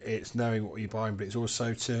again, it's knowing what you're buying, but it's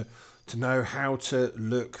also to know how to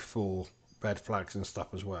look for red flags and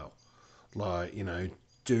stuff as well. Like,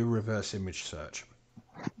 do reverse image search.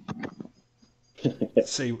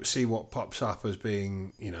 See what pops up as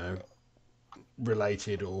being,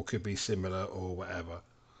 related or could be similar or whatever.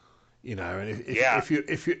 And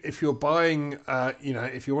if you're buying,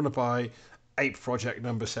 if you want to buy Ape Project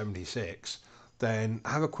number 76, then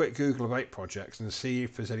have a quick Google of Ape projects and see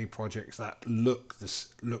if there's any projects that look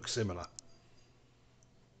similar.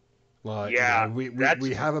 Like,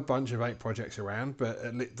 we have a bunch of Ape projects around, but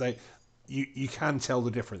you can tell the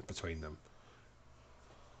difference between them.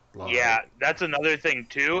 Like, yeah, that's another thing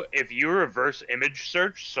too. If you reverse image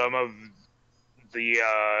search some of the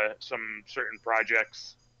some certain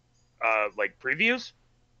projects like previews,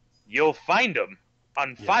 you'll find them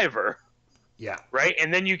on Fiverr. Yeah. Right?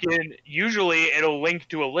 And then you can, usually it'll link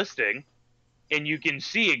to a listing and you can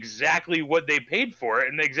see exactly what they paid for it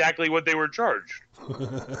and exactly what they were charged.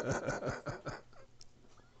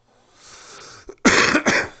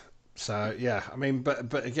 So yeah, I mean,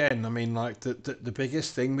 but again, I mean, like the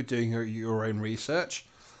biggest thing with doing your own research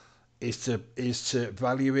is to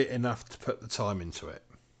value it enough to put the time into it.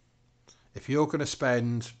 If you're going to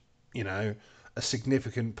spend, a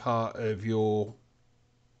significant part of your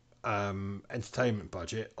entertainment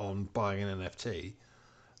budget on buying an NFT,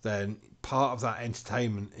 then part of that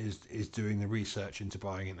entertainment is doing the research into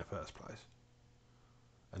buying it in the first place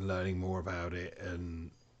and learning more about it and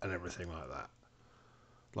everything like that.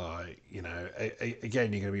 Like,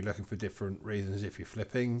 again, you're going to be looking for different reasons if you're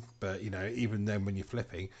flipping, but even then when you're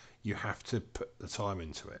flipping, you have to put the time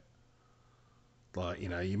into it. Like,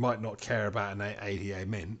 you might not care about an ADA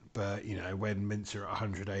mint, but when mints are at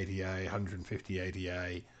 100 ADA, 150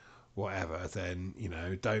 ADA, whatever, then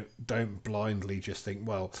don't blindly just think,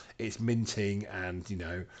 well, it's minting and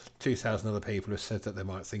 2,000 other people have said that they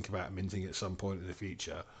might think about minting at some point in the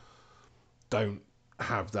future. Don't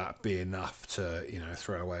have that be enough to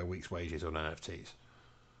throw away a week's wages on NFTs.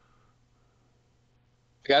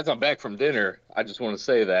 Guys, I'm back from dinner. I just want to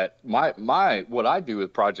say that my what I do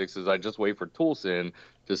with projects is I just wait for ToolSin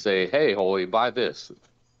to say, hey, Holy, buy this.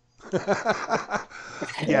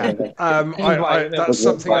 Yeah, He's my that's NFT,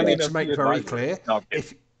 something I my need to NFT make very advisor. clear. No, I'm kidding.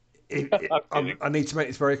 If I'm kidding. I need to make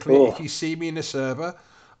this very clear. If Cool. you see me in a server,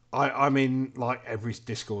 I'm in like every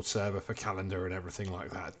Discord server for calendar and everything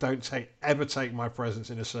like that. Don't ever take my presence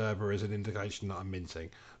in a server as an indication that I'm minting,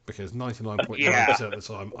 because Yeah, 99.9% of the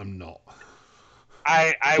time I'm not.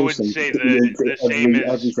 I would ToolSin say into the same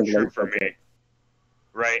every is single true for info. me.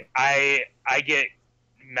 Right. I get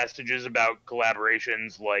messages about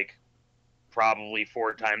collaborations like probably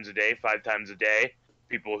 4 times a day, 5 times a day.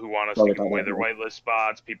 People who want us to Probably give about away that, their man. whitelist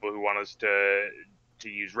spots, people who want us to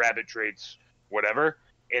use rabbit traits, whatever.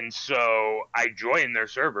 And so I join their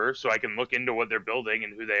server so I can look into what they're building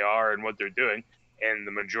and who they are and what they're doing. And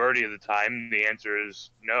the majority of the time, the answer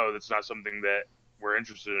is no, that's not something that we're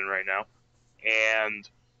interested in right now. And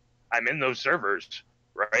I'm in those servers,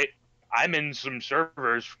 right? I'm in some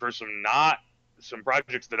servers for some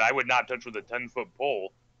projects that I would not touch with a 10-foot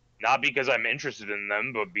pole, not because I'm interested in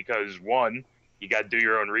them, but because one, you got to do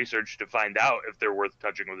your own research to find out if they're worth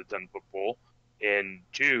touching with a 10-foot pole, and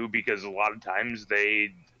two, because a lot of times they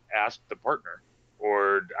ask the partner,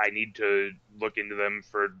 or I need to look into them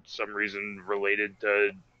for some reason related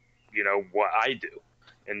to, what I do.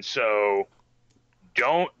 And so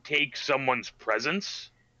don't take someone's presence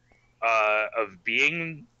of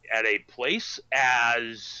being at a place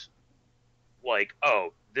as like,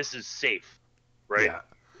 oh, this is safe, right?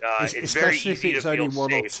 Yeah, It's very especially if easy to it's only feel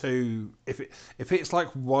one or safe. two. If it's like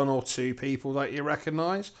one or two people that you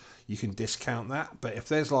recognise, you can discount that. But if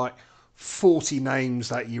there's like 40 names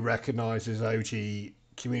that you recognise as OG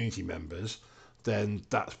community members, then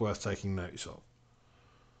that's worth taking notice of.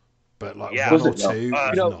 But like Yeah. one Who's or it, yo? two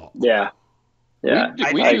Uh, You is know, not. Yeah. we Yeah. do,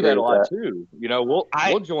 I we I do think agree that a with lot that. too. We'll I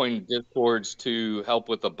we'll join discords to help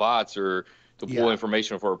with the bots or to pull Yeah,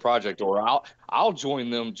 information for a project, or I'll join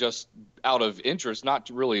them just out of interest, not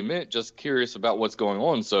really meant, just curious about what's going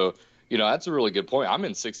on. So that's a really good point. I'm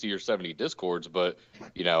in 60 or 70 discords, but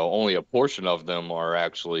only a portion of them are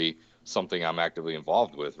actually something I'm actively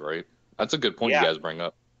involved with. Right? That's a good point you yeah, guys bring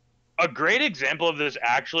up. a great example of this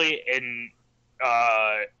actually, and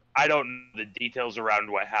I don't know the details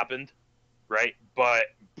around what happened, right? But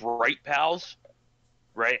Bright Pals,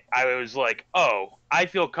 right? I was like, oh, I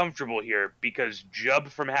feel comfortable here because Jub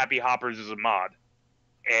from Happy Hoppers is a mod,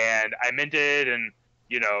 and I minted, and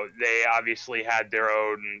they obviously had their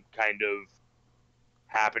own kind of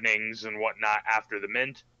happenings and whatnot after the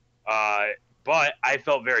mint. Uh, but I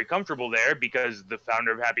felt very comfortable there because the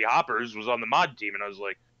founder of Happy Hoppers was on the mod team, and I was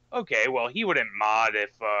like, okay, well, he wouldn't mod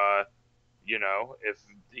if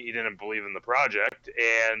he didn't believe in the project,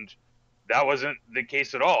 and that wasn't the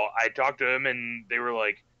case at all. I talked to him, and they were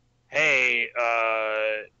like, hey,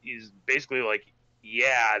 he's basically like,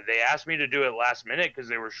 yeah, they asked me to do it last minute because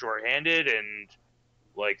they were shorthanded, and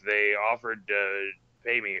like they offered to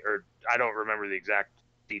pay me, or I don't remember the exact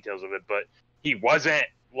details of it, but he wasn't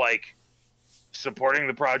like supporting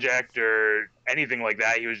the project or anything like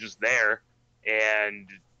that. He was just there, and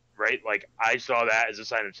right, like I saw that as a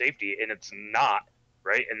sign of safety, and it's not,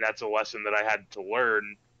 right, and that's a lesson that I had to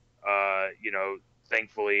learn.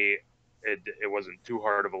 Thankfully, it wasn't too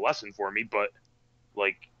hard of a lesson for me, but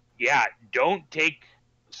like, yeah, don't take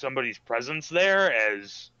somebody's presence there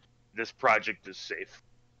as this project is safe.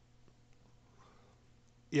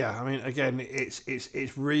 yeah. I mean, again,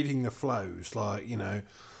 it's reading the flows. Like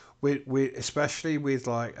with especially with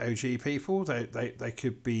like OG people, they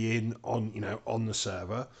could be in on on the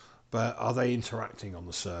server, but are they interacting on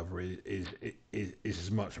the server is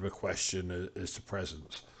as much of a question as to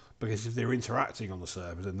presence. Because if they're interacting on the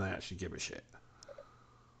server, then they actually give a shit.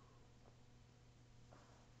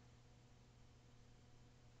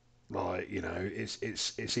 Like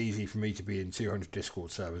it's easy for me to be in 200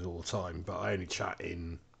 Discord servers all the time, but I only chat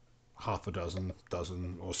in half a dozen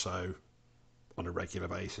or so on a regular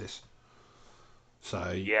basis.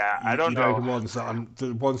 So Yeah, I don't know. the ones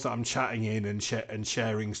that I'm chatting in and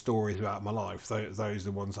sharing stories about my life. Those are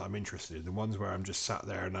the ones that I'm interested in. The ones where I'm just sat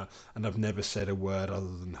there and I've never said a word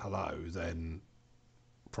other than hello. Then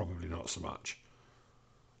probably not so much.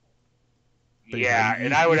 But Yeah,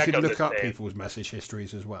 and I would you can echo the look up same. people's message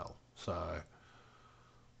histories as well. So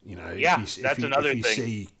Yeah, that's if another you thing.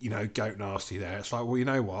 see Goat Nasty there, it's like, well, you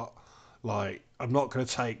know what? Like, I'm not going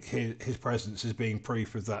to take his presence as being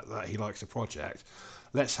proof of that he likes the project.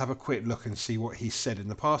 Let's have a quick look and see what he's said in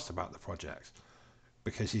the past about the project,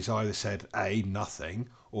 because he's either said A, nothing,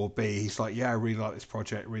 or B, he's like, yeah, I really like this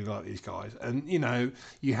project, really like these guys. And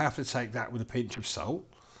you have to take that with a pinch of salt.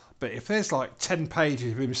 But if there's like 10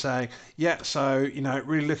 pages of him saying, yeah, so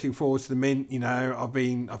really looking forward to the mint. I've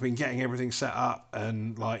been getting everything set up,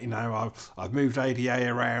 and like I've moved ADA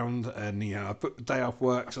around, and I put the day off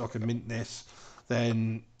work so I can mint this.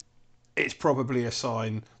 Then it's probably a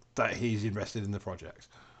sign that he's invested in the project.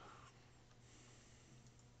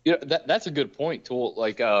 That's a good point, Tool.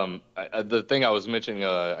 Like the thing I was mentioning,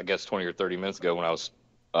 I guess 20 or 30 minutes ago when I was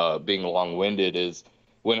being long-winded is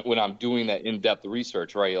when I'm doing that in-depth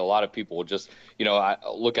research, right? A lot of people will just, I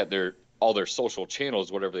look at all their social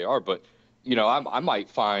channels, whatever they are, but I might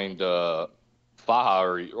find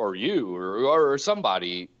Faha or you or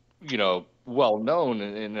somebody, well known,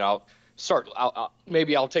 and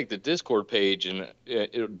maybe I'll take the Discord page and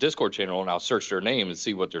Discord channel and I'll search their name and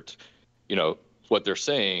see what you know what they're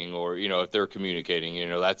saying, or if they're communicating.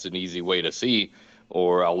 That's an easy way to see.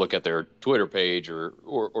 Or I'll look at their Twitter page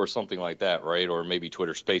or something like that, right? Or maybe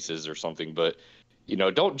Twitter Spaces or something. But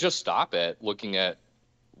don't just stop at looking at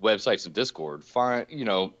websites and Discord. Find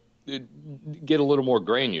get a little more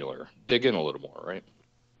granular, dig in a little more, right?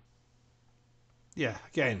 Yeah,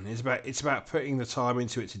 again, it's about putting the time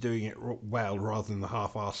into it to doing it well rather than the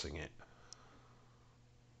half-arsing it.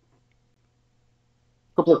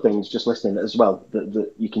 Couple of things just listening as well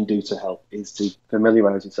that you can do to help is to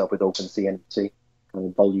familiarize yourself with OpenSea NFT,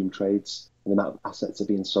 volume trades, and the amount of assets are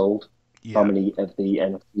being sold, how Yeah, many of the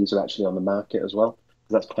NFTs are actually on the market as well,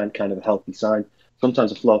 because that's kind of a healthy sign.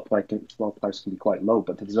 Sometimes the floor price can be quite low,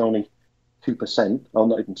 but if there's only 2%, or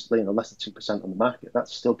not even less than 2% on the market,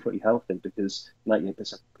 that's still pretty healthy because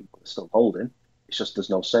 98% of people are still holding. It's just there's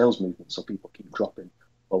no sales movement, so people keep dropping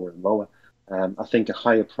lower and lower. I think a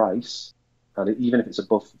higher price, and even if it's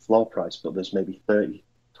above floor price, but there's maybe 30%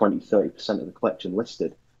 of the collection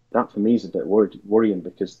listed, that for me is a bit worrying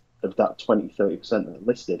because of that 20-30% that are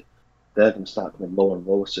listed, they're going to start coming lower and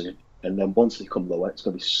lower soon. And then once they come lower, it's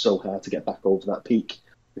going to be so hard to get back over that peak.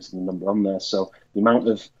 There's the number on there. So the amount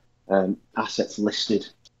of assets listed,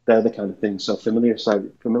 they're the kind of things. So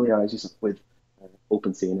familiarize yourself with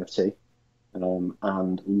OpenSea NFT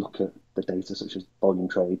and look at the data such as volume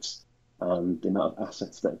trades and the amount of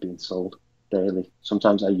assets that are being sold daily.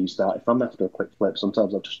 Sometimes I use that. If I'm after a quick flip,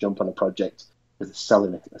 sometimes I'll just jump on a project with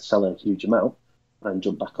selling a huge amount and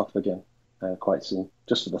jump back off again quite soon,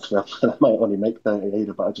 just for the thrill. I might only make 30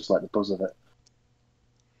 either, but I just like the buzz of it.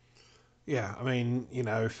 yeah. I mean,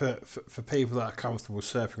 for people that are comfortable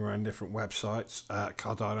surfing around different websites,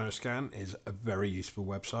 Cardano Scan is a very useful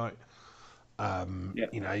website.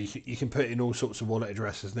 Yeah, You can put in all sorts of wallet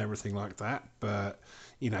addresses and everything like that, but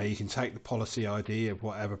you can take the policy ID of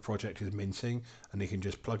whatever project is minting, and you can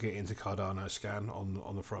just plug it into Cardano Scan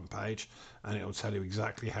on the front page, and it will tell you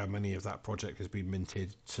exactly how many of that project has been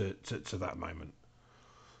minted to that moment.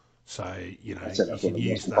 So that's it. you That's one can of the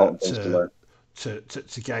use most that important things to learn.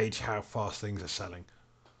 to gauge how fast things are selling.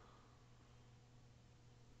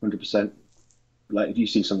 100%. Like if you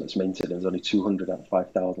see something that's minted and there's only 200 out of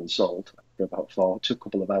 5,000 sold for about a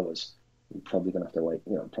couple of hours, you're probably going to have to wait,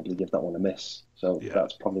 probably give that one a miss. So Yeah,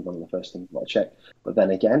 that's probably one of the first things you want to check. But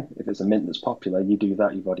then again, if it's a mint that's popular, you do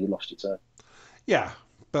that, you've already lost your turn. yeah,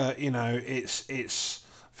 but it's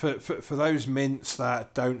for those mints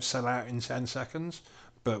that don't sell out in 10 seconds,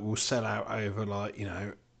 but will sell out over like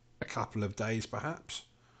a couple of days perhaps,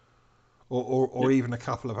 Yeah, or even a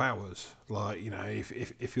couple of hours. Like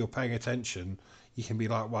if you're paying attention, you can be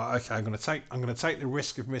like, well, okay, I'm gonna take the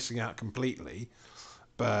risk of missing out completely,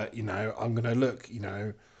 but I'm gonna look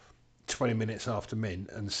 20 minutes after mint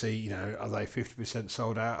and see, are they 50%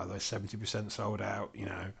 sold out? Are they 70% sold out?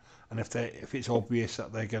 And if it's obvious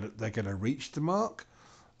that they're gonna reach the mark,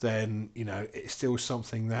 then it's still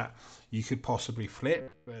something that you could possibly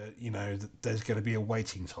flip, but there's going to be a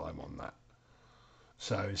waiting time on that.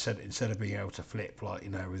 So instead of being able to flip like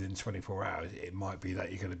within 24 hours, it might be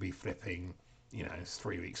that you're going to be flipping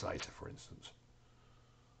 3 weeks later, for instance.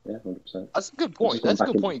 yeah, 100%. That's a good I'm point. just going That's a back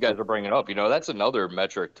good in. point you guys are bringing up. That's another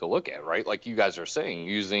metric to look at, right? Like you guys are saying,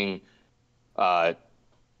 using uh,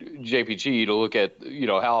 JPG to look at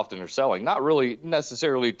how often they're selling. Not really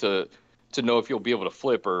necessarily to know if you'll be able to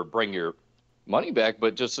flip or bring your money back,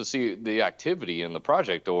 but just to see the activity in the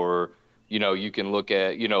project. Or you can look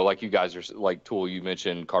at like you guys are like Tool. You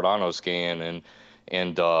mentioned Cardano Scan,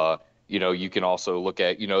 and you can also look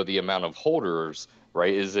at the amount of holders.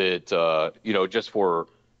 Right? Is it just for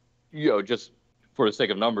the sake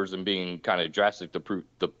of numbers and being kind of drastic to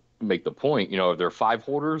make the point, if they're 5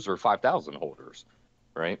 holders or 5,000 holders,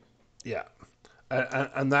 right? Yeah.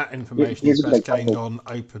 And that information is Here's a good best gained example.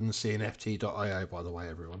 on OpenCNFT.io, by the way,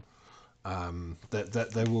 everyone. That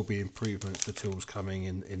there will be improvements to tools coming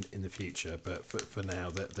in the future, but for now,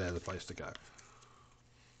 they're the place to go.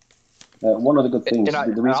 One of the good things, And I,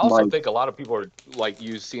 the I reason why also think a lot of people are like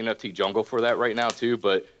use CNFT Jungle for that right now too.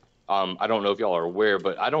 But I don't know if y'all are aware,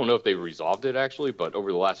 but I don't know if they resolved it actually. But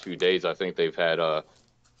over the last few days, I think they've had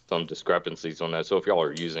some discrepancies on that. So if y'all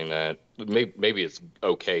are using that, maybe it's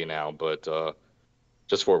okay now. But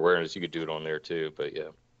just for awareness, you could do it on there too. But yeah.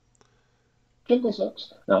 jungle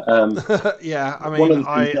sucks. No, Yeah, I one mean, of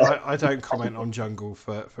the things that I don't comment on Jungle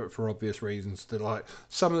for obvious reasons. They're like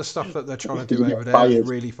some of the stuff that they're trying to because do you over get there is fired.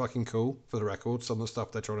 really fucking cool. For the record, some of the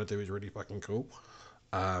stuff they're trying to do is really fucking cool.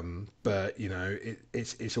 But you know,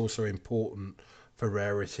 it's also important for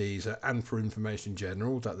rarities and for information in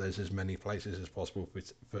general that there's as many places as possible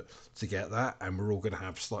to get that, and we're all going to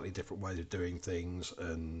have slightly different ways of doing things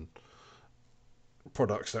and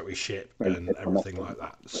products that we ship Very and everything diplomatic.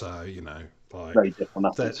 like that. So you know, like Very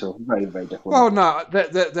diplomatic. that. So very, very Well,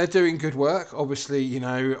 diplomatic. no, they're doing good work. Obviously, you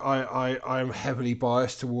know, I am heavily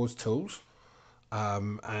biased towards tools.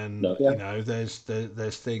 And No, yeah. you know, there's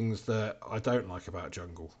things that I don't like about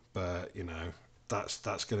Jungle, but you know, that's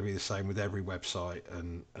going to be the same with every website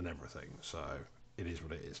and everything. So it is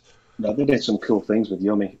what it is. No, they did some cool things with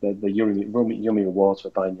Yummy. The Yummy Awards for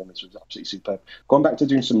buying Yummies was absolutely superb. Going back to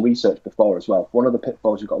doing some research before as well, one of the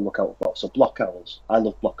pitfalls you've got to look out for. So block owls. I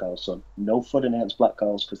love block owls, son. No FUD against black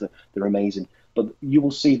owls because they're amazing. But you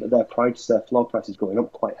will see that their floor price is going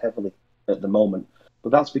up quite heavily at the moment. But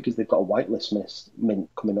that's because they've got a whitelist mint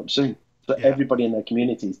coming up soon. So Yeah, everybody in their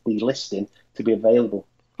community is delisting to be available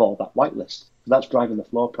for that whitelist. So that's driving the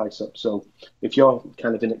floor price up. So if you're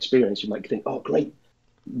kind of inexperienced, you might think, oh, great,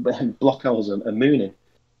 block owls are mooning.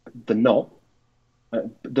 They're not.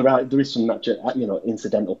 There is some natural,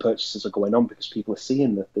 incidental purchases are going on because people are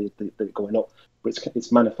seeing that they're going up, but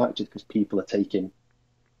it's manufactured because people are taking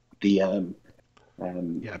the yeah.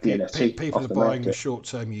 the NFT People off are the buying a market.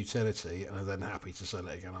 short-term utility and are then happy to sell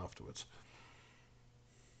it again afterwards.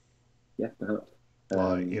 Yeah, perhaps.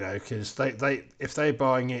 Like you know, because they if they're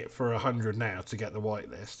buying it for 100 now to get the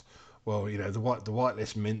whitelist, well, you know, the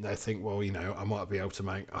whitelist mint, they think, well, you know, I might be able to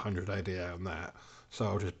make 100 ADA on that, so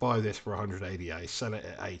I'll just buy this for 100 ADA, sell it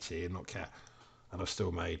at 80, and not care. And I've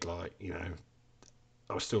still made like, you know,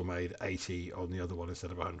 I've still made 80 on the other one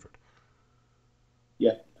instead of 100.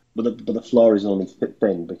 Yeah, but the floor is only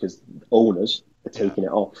thin because owners are Yeah, taking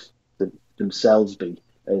it off to themselves be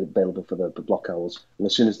available for the block owls, and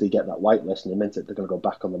as soon as they get that whitelist and they mint it, they're going to go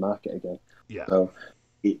back on the market again. yeah. So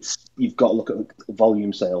you've got to look at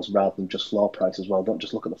volume sales rather than just floor price as well. Don't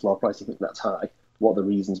just look at the floor price and think that's high. What are the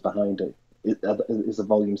reasons behind it? Is the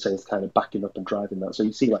volume sales kind of backing up and driving that? So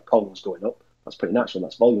you see like Kongs going up. That's pretty natural.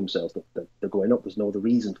 That's volume sales. They're going up. There's no other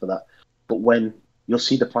reason for that. But when you'll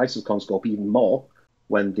see the price of Kongs go up even more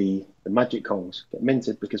when the Magic Kongs get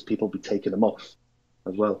minted because people will be taking them off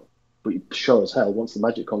as well. But sure as hell, once the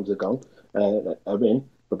Magic Kongs are gone, are in,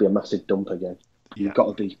 there'll be a massive dump again. Yeah. You've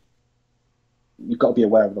got to be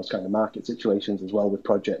aware of those kind of market situations as well with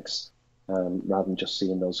projects, rather than just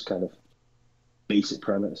seeing those kind of basic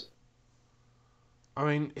parameters. I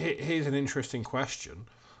mean, here's an interesting question.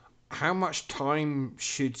 How much time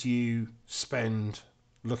should you spend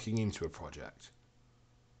looking into a project?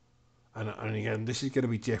 And again, this is going to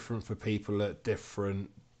be different for people at different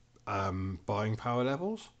buying power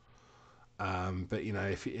levels. But you know,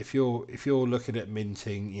 if you're looking at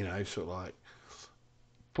minting, you know, sort of like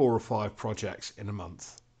 4 or 5 projects in a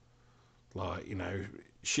month, like you know,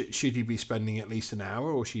 should you be spending at least an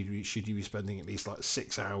hour, or should you be spending at least like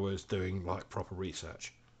 6 hours doing like proper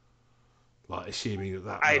research? Like assuming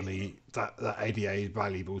that I money, that ADA is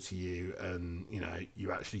valuable to you, and you know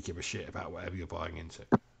you actually give a shit about whatever you're buying into.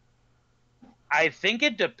 I think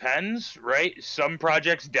it depends, right? Some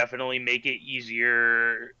projects definitely make it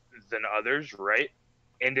easier than others, right?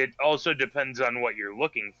 And it also depends on what you're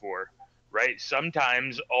looking for, right?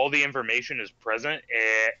 Sometimes all the information is present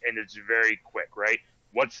and it's very quick, right?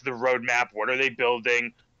 What's the roadmap? What are they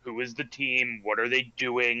building? Who is the team? What are they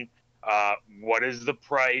doing? What is the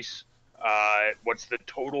price? What's the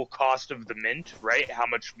total cost of the mint, right? How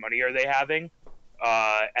much money are they having?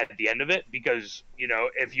 At the end of it, because you know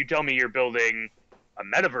if you tell me you're building a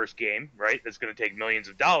metaverse game, right, that's going to take millions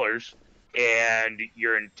of dollars, and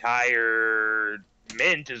your entire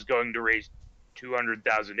mint is going to raise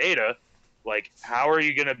 200,000 ADA, like how are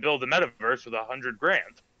you going to build a metaverse with 100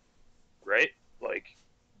 grand, right? Like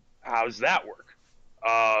how's that work?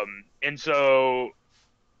 And so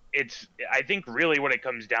it's I think really what it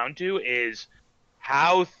comes down to is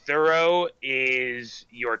how thorough is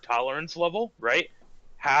your tolerance level, right?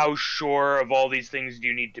 How sure of all these things do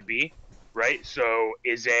you need to be, right? So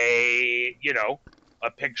is a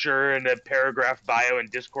picture and a paragraph bio in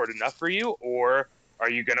Discord enough for you, or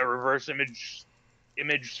are you going to reverse image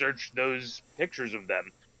image search those pictures of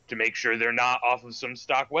them to make sure they're not off of some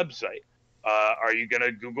stock website? Are you going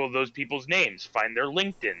to Google those people's names, find their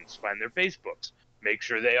LinkedIn's, find their Facebooks, make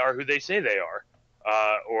sure they are who they say they are?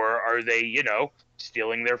 Or are they,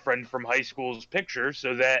 stealing their friend from high school's picture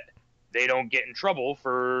so that they don't get in trouble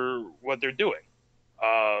for what they're doing?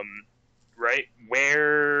 Right?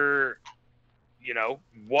 Where,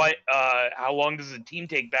 how long does the team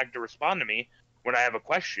take back to respond to me when I have a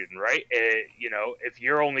question, right? If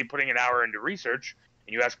you're only putting an hour into research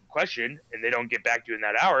and you ask a question and they don't get back to you in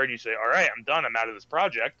that hour and you say, all right, I'm done, I'm out of this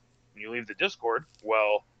project, and you leave the Discord,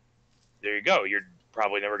 well, there you go. You're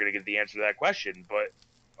probably never going to get the answer to that question, but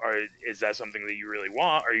is that something that you really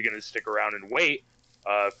want? Are you going to stick around and wait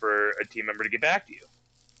for a team member to get back to you?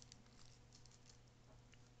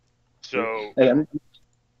 So, Hey,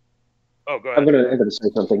 oh, go I'm ahead. going to say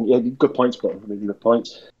something. Yeah, good points, but really good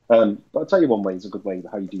points. But I'll tell you one way is a good way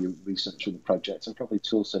how you do your research with the project, and probably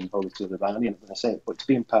ToolSin probably to the Rani, and when I say it, but to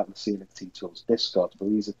being part of the CNFT Tools Discord, the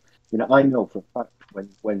reason, I know for a fact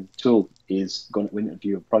when Tool is going to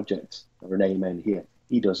interview a project or an AMN here,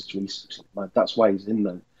 he does his research. That's why he's in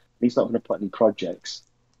there. He's not going to put any projects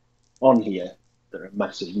on here that are a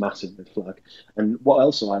massive, massive red flag. And what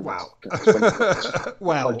else I Wow.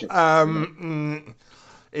 well,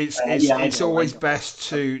 it's always best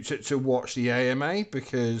to watch the AMA,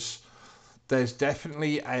 because there's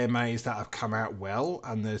definitely AMAs that have come out well,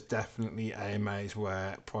 and there's definitely AMAs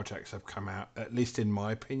where projects have come out, at least in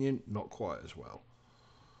my opinion, not quite as well.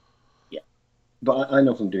 Yeah, but I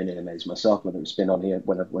know from doing AMAs myself, whether it's been on here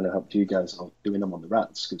when I helped you guys out doing them on the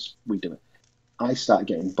rats, because we do it. I start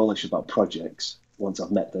getting bullish about projects once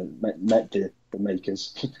I've met the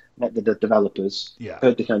makers, met the developers,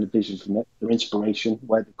 heard the kind of vision from it, their inspiration,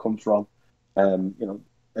 where they come from,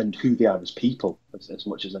 and who they are as people, as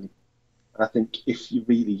much as anything. I think if you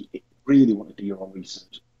really, really want to do your own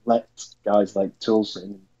research, let guys like ToolSin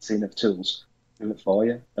and CNF Tools do it for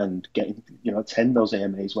you, and attend those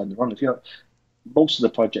AMAs when they're on. If most of the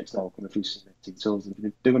projects now are coming through CNF Tools, if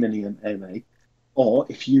you're doing an AMA, or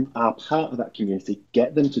if you are part of that community,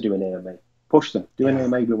 get them to do an AMA. Push them. Do an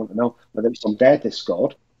AMA. We want to know whether it's on their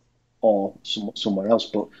Discord or somewhere else,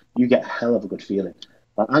 but you get a hell of a good feeling.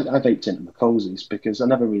 I vaped into my cozies because I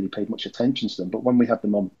never really paid much attention to them. But when we had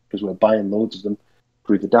them on, because we were buying loads of them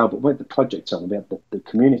through the DAO, but when the project on, we had the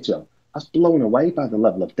community on, I was blown away by the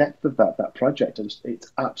level of depth of that project.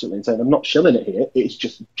 It's absolutely insane. I'm not shilling it here. It's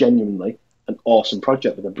just genuinely an awesome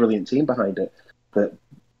project with a brilliant team behind it. That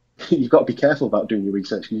you've got to be careful about doing your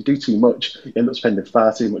research. Because you do too much, you end up spending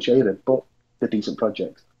far too much either. But they're decent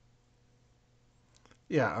projects.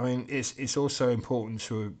 Yeah, I mean, it's also important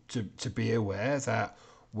to be aware that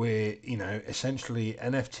we're, essentially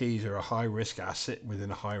NFTs are a high risk asset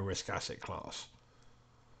within a high risk asset class.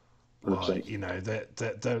 Like,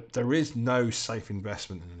 there is no safe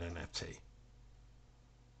investment in an NFT.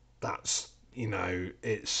 That's,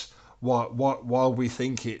 it's while we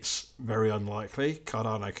think it's very unlikely,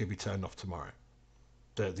 Cardano could be turned off tomorrow.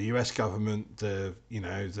 The US government, the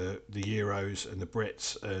Euros and the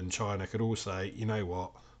Brits and China could all say, you know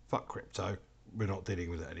what, fuck crypto, we're not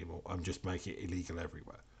dealing with it anymore. I'm just making it illegal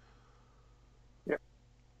everywhere. Yeah.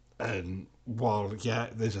 And while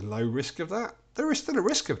there's a low risk of that, there is still a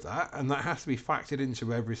risk of that, and that has to be factored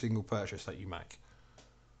into every single purchase that you make.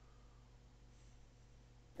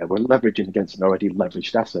 Yeah, we're leveraging against an already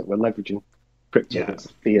leveraged asset. We're leveraging crypto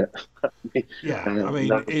against fiat. I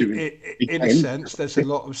mean, in a sense, there's a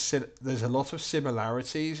lot of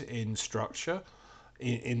similarities in structure,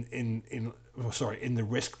 in the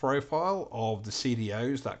risk profile of the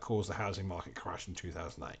CDOs that caused the housing market crash in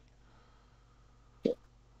 2008.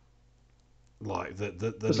 Like the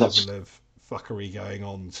level of fuckery going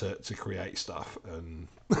on to create stuff and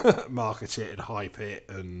market it and hype it,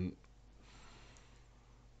 and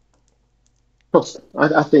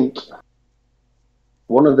I think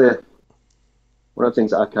one of the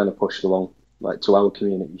things that I kind of pushed along, like to our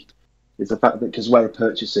community, is the fact that because we're a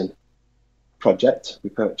purchasing project, we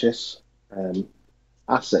purchase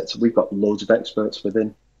assets. We've got loads of experts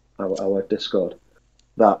within our Discord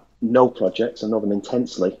that know projects and know them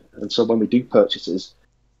intensely, and so when we do purchases,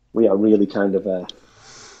 we are really kind of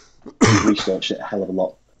research it a hell of a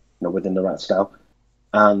lot, within the right style.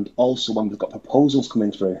 And also when we've got proposals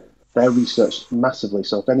coming through, they're researched massively.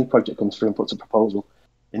 So if any project comes through and puts a proposal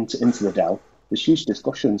into the DAO, there's huge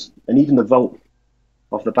discussions, and even the vote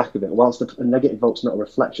off the back of it, whilst a negative vote's not a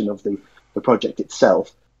reflection of the project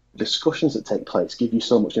itself, discussions that take place give you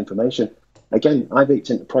so much information. Again, I've vaped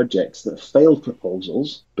into projects that have failed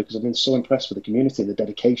proposals because I've been so impressed with the community and the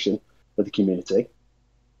dedication of the community,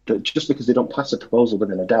 that just because they don't pass a proposal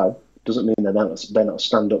within a DAO doesn't mean they're not a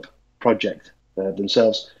stand-up project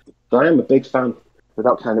themselves. So I am a big fan of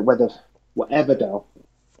that kind of whatever DAO,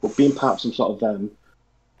 but being part of some sort of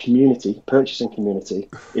purchasing community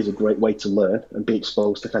is a great way to learn and be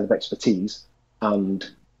exposed to kind of expertise and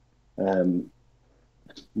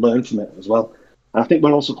learn from it as well. And I think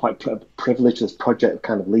we're also quite privileged as project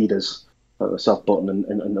kind of leaders, like myself, Button,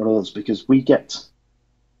 and others, because we get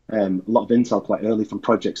a lot of intel quite early from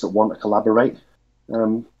projects that want to collaborate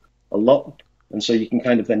a lot, and so you can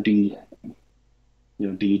kind of then do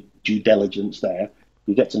due diligence there.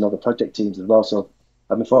 You get to know the project teams as well. So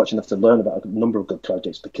I've been fortunate enough to learn about a number of good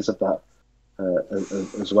projects because of that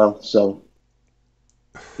as well. So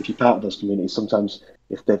if you're part of those communities, sometimes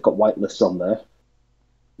if they've got whitelists on there,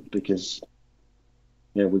 because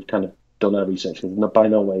we've kind of done our research. By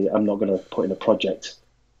no way, I'm not going to put in a project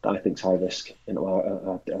that I think is high risk into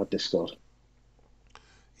our Discord.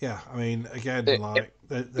 Yeah, I mean, again, like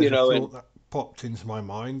there's you a know, thought that popped into my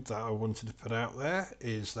mind that I wanted to put out there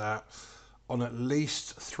is that on at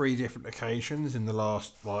least 3 different occasions in the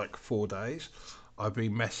last like 4 days, I've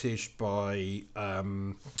been messaged by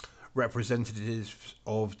representatives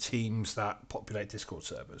of teams that populate Discord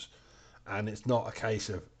servers. And it's not a case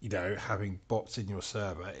of having bots in your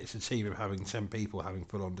server. It's a team of having 10 people having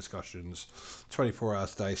full-on discussions, 24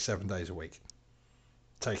 hours a day, 7 days a week.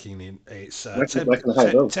 Taking in it's 10, Where can I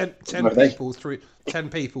hire those? 10 people, 10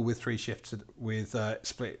 people with 3 shifts with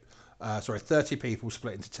split. Sorry, 30 people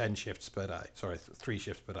split into 10 shifts per day. Sorry, 3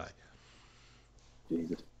 shifts per day.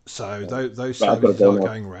 Jesus. So those Right, I've got to services go are now.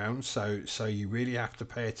 going around. So you really have to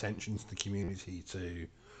pay attention to the community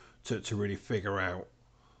to really figure out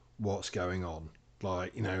what's going on.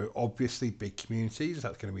 Like, obviously big communities,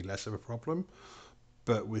 that's going to be less of a problem.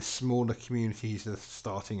 But with smaller communities that are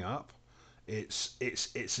starting up, it's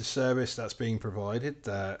a service that's being provided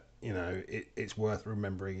that, it's worth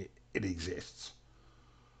remembering it exists.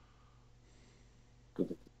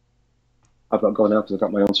 I've got to go now because I've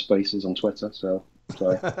got my own spaces on Twitter, so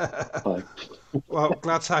sorry. Bye. Well,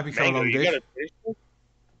 glad to have you come Mango, along, you Dish. got a Twitter space?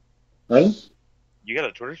 Hey? You got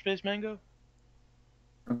a Twitter space, Mango?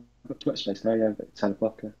 I've got Twitter space now, yeah, at 10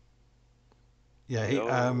 o'clock. Yeah,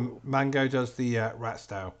 Yo. Mango does the rat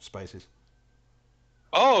style spaces.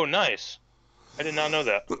 Oh, nice. I did not know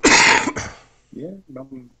that. Yeah,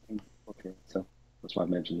 okay, so that's why I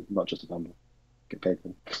mentioned not just a bundle. Get paid for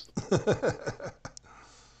them.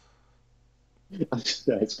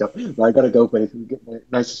 Let's go. Well, I gotta go, buddy.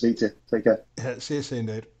 Nice to speak to you. Take care. Yeah, see you soon,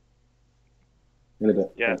 dude. In a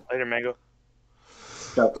bit. Yeah, later, Mango.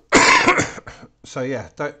 Ciao. So yeah,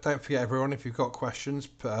 don't forget everyone. If you've got questions,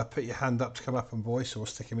 put your hand up to come up and voice, or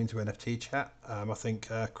stick them into NFT chat. I think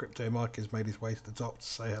Crypto Mike has made his way to the top to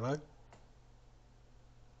say hello.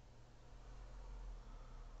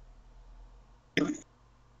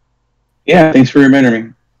 Yeah, thanks for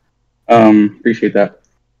reminding me. Appreciate that.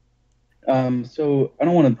 So I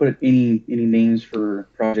don't want to put any names for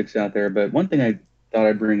projects out there, but one thing I thought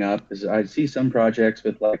I'd bring up is I see some projects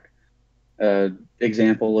with like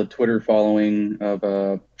example a Twitter following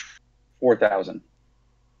of 4,000,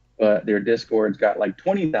 but their Discord's got like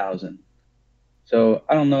 20,000. So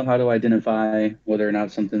I don't know how to identify whether or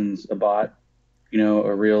not something's a bot,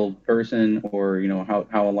 a real person, or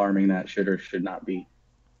how alarming that should or should not be.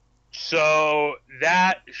 So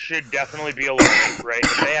that should definitely be alarming, right?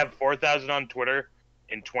 If they have 4,000 on Twitter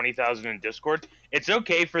and 20,000 in Discord, it's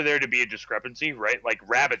okay for there to be a discrepancy, right? Like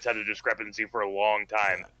Rabbits had a discrepancy for a long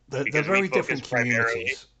time They're because very we different focused primarily.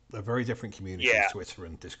 communities. They're very different communities, Yeah. Twitter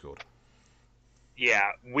and Discord.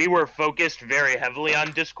 Yeah, we were focused very heavily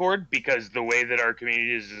on Discord because the way that our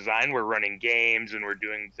community is designed, we're running games and we're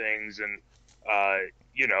doing things, and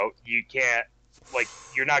you can't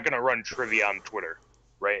you're not going to run trivia on Twitter,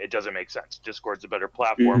 right? It doesn't make sense. Discord's a better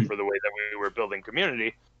platform for the way that we were building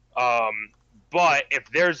community. But if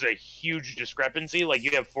there's a huge discrepancy, like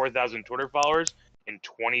you have 4,000 Twitter followers and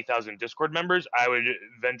 20,000 Discord members, I would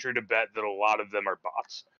venture to bet that a lot of them are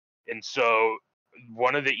bots. And so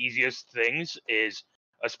one of the easiest things is,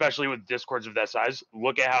 especially with Discords of that size,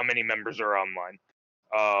 look at how many members are online.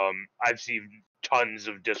 I've seen tons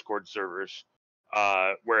of Discord servers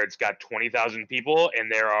where it's got 20,000 people and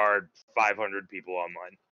there are 500 people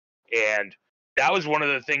online. And that was one of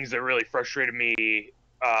the things that really frustrated me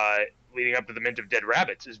leading up to the mint of Dead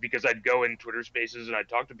Rabbits, is because I'd go in Twitter spaces and I'd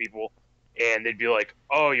talk to people and they'd be like,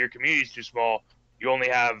 oh, your community's too small. You only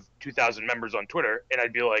have 2,000 members on Twitter. And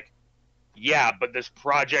I'd be like, yeah, but this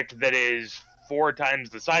project that is 4 times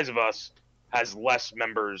the size of us has less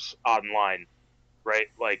members online, right?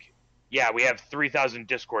 Like, yeah, we have 3,000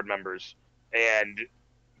 Discord members, and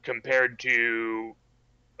compared to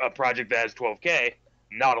a project that has 12K,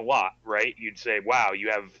 not a lot, right? You'd say, wow, you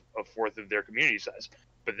have a fourth of their community size.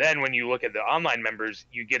 But then when you look at the online members,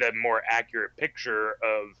 you get a more accurate picture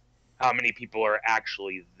of how many people are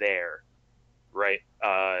actually there, right?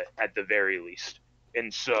 At the very least.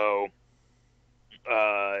 And so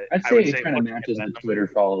I'd I say would it say kind of looking at matches that the number. Twitter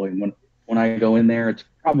following. When I go in there, it's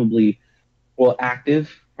probably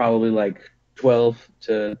active, probably like 12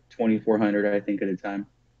 to 2,400, I think, at a time.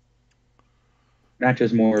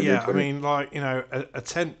 Matches more of your Yeah, I Twitter. mean, like, a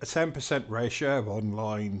 10% ratio of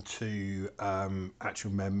online to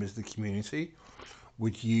actual members of the community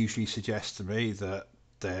would usually suggest to me that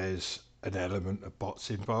there's an element of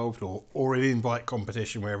bots involved, or an invite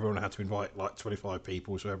competition where everyone had to invite like 25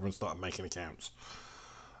 people, so everyone started making accounts.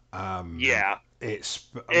 Yeah. It's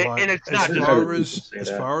And like it's not I've just heard of people say as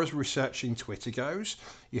that. far as researching Twitter goes,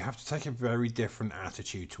 you have to take a very different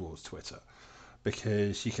attitude towards Twitter,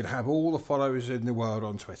 because you can have all the followers in the world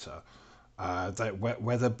on Twitter,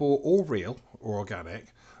 whether bought or real or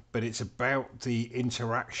organic, but it's about the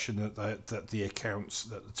interaction that the accounts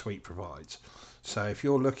that the tweet provides. So if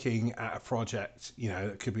you're looking at a project,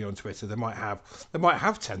 that could be on Twitter, they might have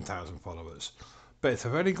 10,000 followers, but if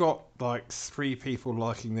they've only got like three people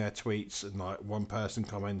liking their tweets and like one person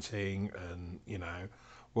commenting, and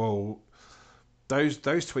well, those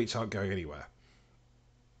tweets aren't going anywhere.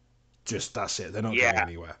 Just that's it. They're not yeah, going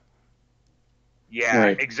anywhere. yeah,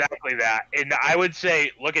 Right. exactly that. And I would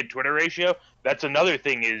say look at Twitter ratio. That's another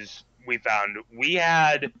thing is we found we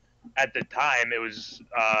had at the time it was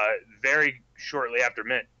very shortly after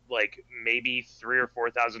Mint, like maybe 3 or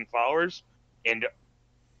 4 thousand followers, and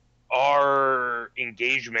our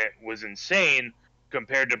engagement was insane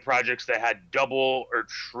compared to projects that had double or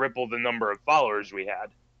triple the number of followers we had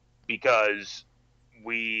because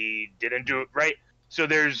we didn't do it right. So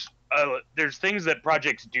there's things that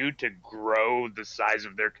projects do to grow the size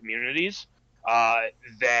of their communities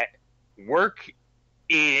that work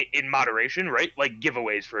in moderation, right? Like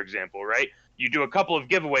giveaways, for example, right? You do a couple of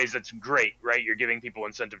giveaways, that's great, right? You're giving people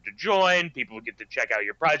incentive to join, people get to check out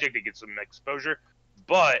your project, they get some exposure.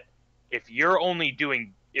 But if you're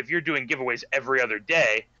doing giveaways every other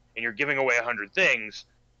day and you're giving away 100 things,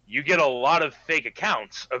 you get a lot of fake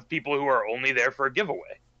accounts of people who are only there for a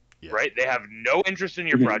giveaway, Yeah. right? They have no interest in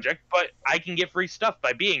your Mhm. project, but I can get free stuff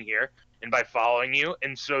by being here and by following you,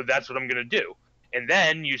 and so that's what I'm going to do. And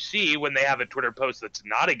then you see when they have a Twitter post that's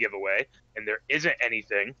not a giveaway and there isn't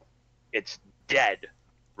anything, it's dead,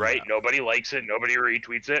 right? Yeah. Nobody likes it, nobody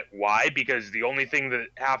retweets it. Why? Because the only thing that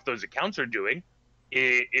half those accounts are doing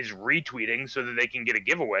is retweeting so that they can get a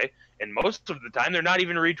giveaway, and most of the time they're not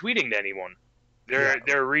even retweeting to anyone. Yeah.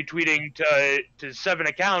 They're retweeting to 7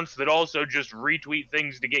 accounts that also just retweet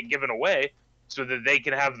things to get given away so that they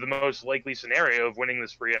can have the most likely scenario of winning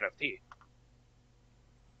this free NFT.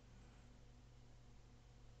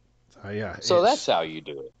 Yeah. So that's how you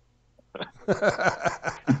do it.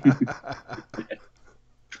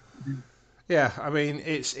 Yeah, I mean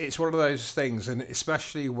it's one of those things, and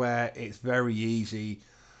especially where it's very easy.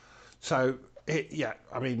 So yeah,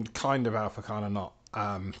 I mean kind of alpha, kind of not.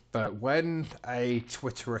 But when a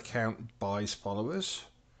Twitter account buys followers,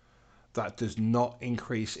 that does not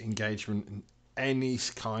increase engagement in any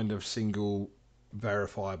kind of single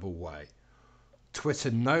verifiable way.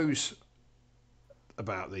 Twitter knows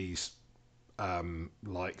about these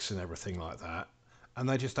likes and everything like that, and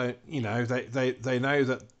they just don't. They know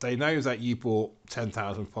that you bought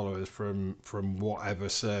 10,000 followers from whatever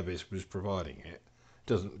service was providing it.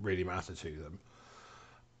 Doesn't really matter to them,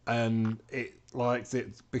 and it like that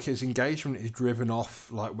because engagement is driven off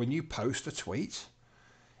like when you post a tweet.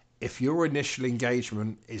 If your initial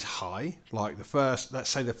engagement is high, like let's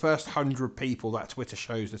say the first 100 people that Twitter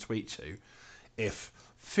shows the tweet to, if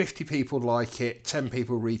 50 people like it, 10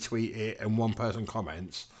 people retweet it, and one person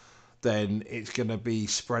comments, then it's going to be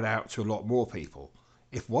spread out to a lot more people.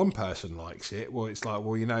 If one person likes it, well, it's like,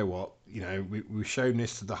 well, you know what? We've shown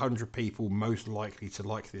this to the 100 people most likely to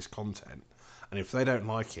like this content. And if they don't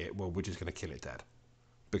like it, well, we're just going to kill it dead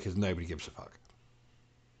because nobody gives a fuck.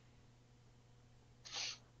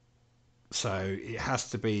 So it has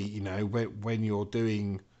to be, when you're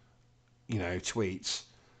doing, tweets,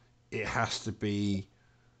 it has to be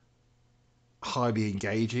highly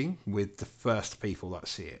engaging with the first people that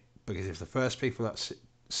see it. Because if the first people that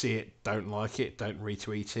see it don't like it, don't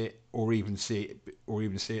retweet it, or even see it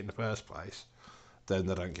in the first place, then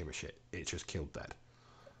they don't give a shit. It's just killed dead.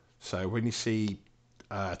 So when you see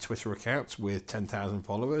Twitter accounts with 10,000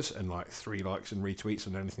 followers and like 3 likes and retweets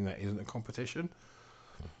and anything that isn't a competition,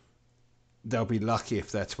 they'll be lucky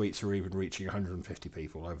if their tweets are even reaching 150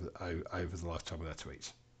 people over the lifetime of their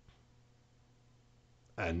tweets.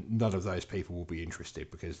 and none of those people will be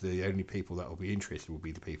interested because the only people that will be interested will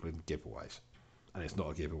be the people in the giveaways, and it's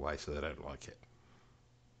not a giveaway, so they don't like it.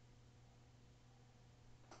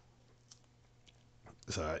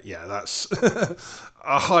 So yeah, that's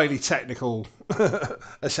a highly technical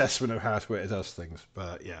assessment of how Twitter does things,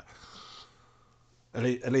 but yeah,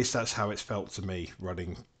 at least that's how it's felt to me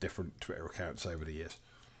running different Twitter accounts over the years.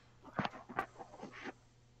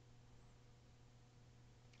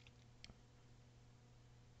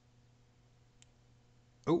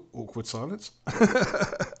 Oh, awkward silence.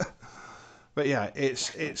 But yeah,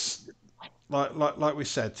 it's like we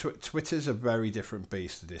said, Twitter's a very different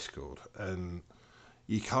beast to Discord, and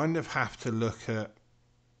you kind of have to look at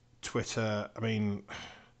Twitter. I mean,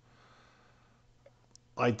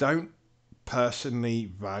 I don't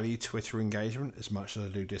personally value Twitter engagement as much as I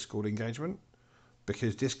do Discord engagement,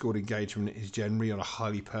 because Discord engagement is generally on a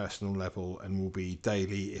highly personal level and will be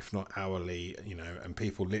daily, if not hourly, and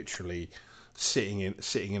people literally sitting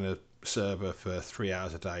in a server for 3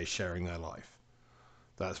 hours a day sharing their life.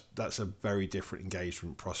 That's a very different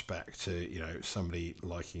engagement prospect to somebody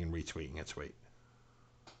liking and retweeting a tweet.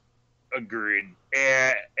 Agreed.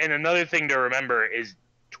 And another thing to remember is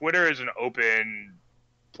Twitter is an open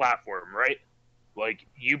platform, right? Like,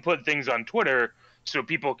 you put things on Twitter so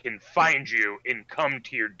people can find you and come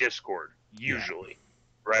to your Discord, usually,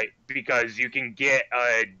 right? Because you can get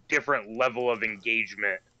a different level of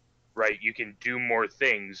engagement, right? You can do more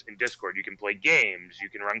things in Discord. You can play games. You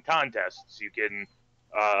can run contests. You can,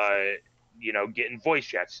 get in voice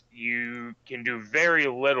chats. You can do very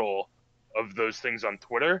little of those things on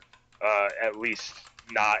Twitter, at least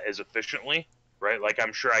not as efficiently, right? Like,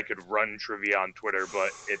 I'm sure I could run trivia on Twitter,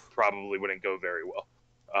 but it probably wouldn't go very well,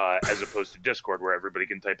 as opposed to Discord, where everybody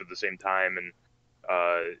can type at the same time, and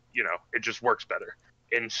it just works better.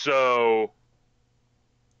 And so,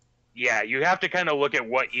 yeah, you have to kind of look at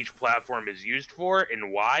what each platform is used for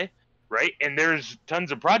and why, right? And there's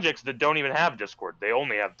tons of projects that don't even have Discord; they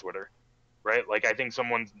only have Twitter, right? Like, I think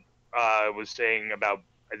someone was saying about,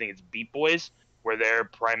 I think it's Beat Boys, where they're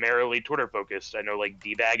primarily Twitter focused. I know, like,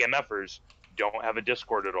 D-Bag MFers don't have a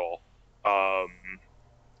Discord at all.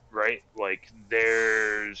 Right? Like,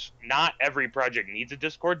 there's not every project needs a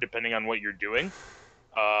Discord depending on what you're doing.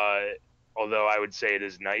 Although I would say it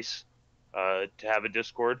is nice to have a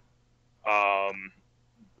Discord.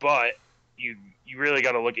 But you really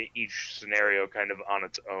got to look at each scenario kind of on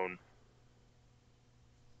its own.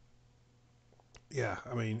 Yeah,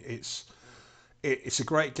 I mean, it's a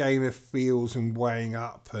great game of feels and weighing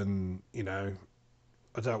up, and I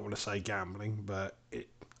don't want to say gambling, but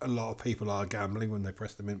a lot of people are gambling when they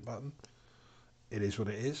press the mint button. It is what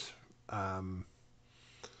it is.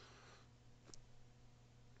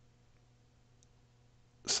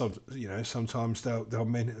 Sometimes they'll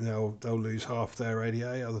mint and they'll lose half their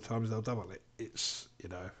ADA. Other times they'll double it. It's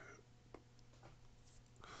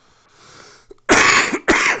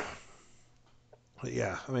But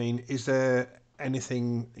yeah, I mean, is there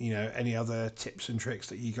anything, any other tips and tricks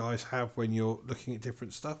that you guys have when you're looking at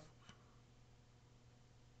different stuff?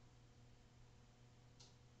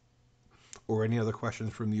 Or any other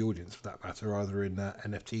questions from the audience, for that matter, either in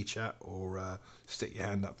NFT chat or stick your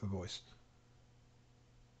hand up for voice.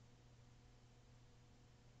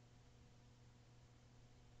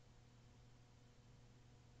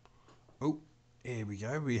 Oh, here we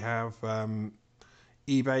go. We have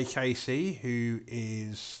eBay KC, who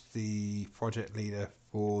is the project leader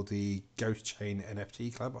for the Ghost Chain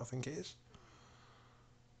NFT Club, I think it is.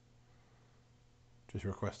 Just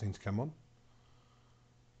requesting to come on.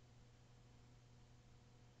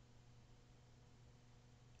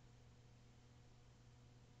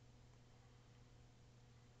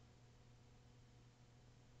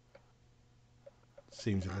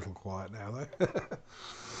 Seems a little quiet now, though.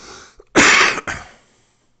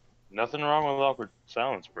 Nothing wrong with awkward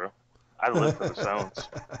silence, bro. I live for the silence.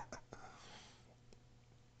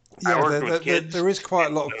 Yeah, there is quite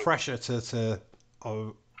a lot of pressure to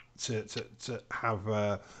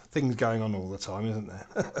have things going on all the time, isn't there?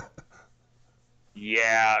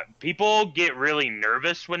 Yeah, people get really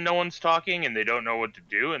nervous when no one's talking and they don't know what to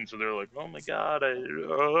do, and so they're like, "Oh my god!"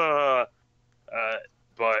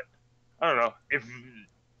 But I don't know. If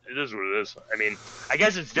it is what it is. I mean, I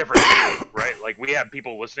guess it's different too, right? Like, we have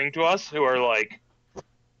people listening to us who are like,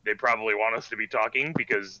 they probably want us to be talking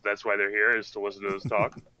because that's why they're here, is to listen to us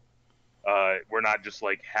talk. We're not just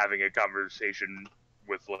like having a conversation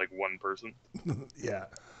with like one person. Yeah,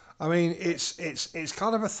 I mean, it's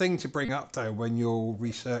kind of a thing to bring up though when you're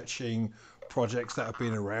researching projects that have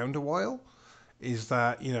been around a while. Is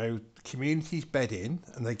that communities bed in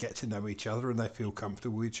and they get to know each other and they feel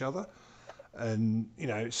comfortable with each other. And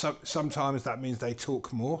sometimes that means they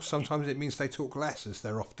talk more. Sometimes it means they talk less as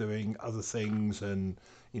they're off doing other things, and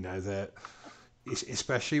they're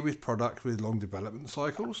especially with product with long development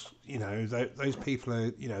cycles. Those people are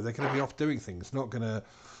they're going to be off doing things, not going to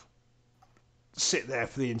sit there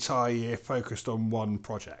for the entire year focused on one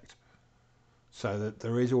project. So that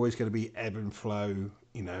there is always going to be ebb and flow.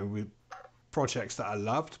 With projects that are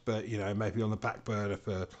loved, but maybe on the back burner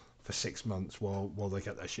for 6 months while they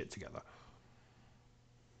get their shit together.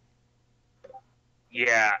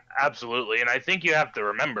 Yeah, absolutely. And I think you have to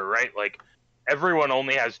remember, right? Like, everyone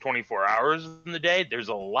only has 24 hours in the day. There's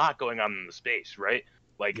a lot going on in the space, right?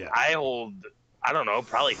 Like, Yeah. I hold, I don't know,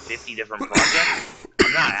 probably 50 different projects.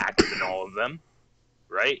 I'm not active in all of them,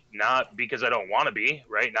 right? Not because I don't want to be,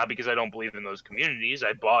 right? Not because I don't believe in those communities.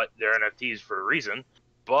 I bought their NFTs for a reason.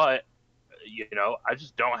 But, I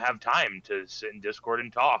just don't have time to sit in Discord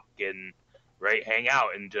and talk and, right, hang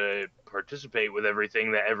out and to participate with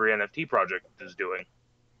everything that every NFT project is doing.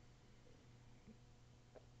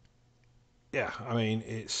 Yeah, I mean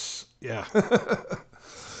yeah.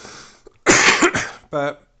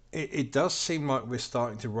 But it does seem like we're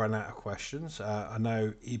starting to run out of questions. I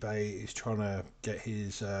know eBay is trying to get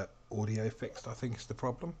his audio fixed, I think is the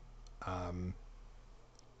problem. Um,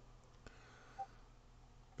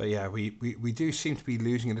 but yeah, we do seem to be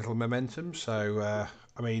losing a little momentum. So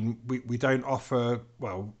I mean, we don't offer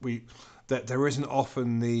that there isn't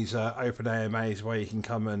often these open AMAs where you can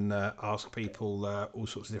come and ask people all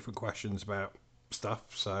sorts of different questions about stuff.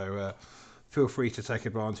 So feel free to take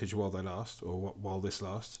advantage while they last, or while this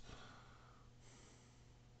lasts.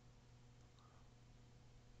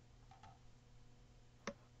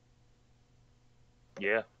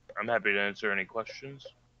 Yeah, I'm happy to answer any questions.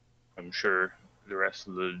 I'm sure the rest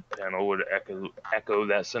of the panel would echo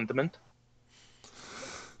that sentiment.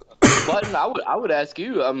 Button, I would ask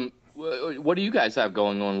you, what do you guys have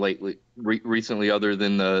going on lately, recently, other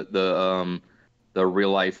than the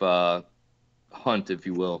real life hunt, if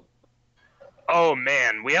you will? Oh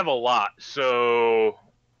man, we have a lot. So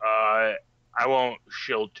I won't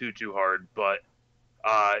shill too hard, but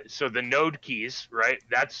so the node keys, right?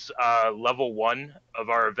 That's level 1 of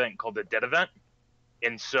our event called the Dead Event.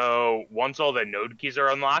 And so once all the node keys are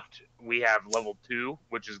unlocked, we have level 2,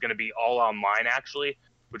 which is going to be all online actually,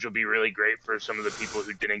 which will be really great for some of the people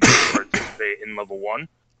who didn't get to participate in level 1.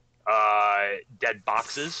 Dead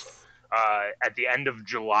boxes. At the end of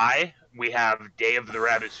July, we have Day of the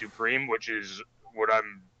Rabbit Supreme, which is what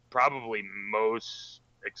I'm probably most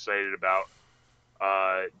excited about,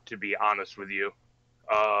 to be honest with you.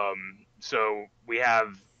 So we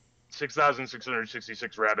have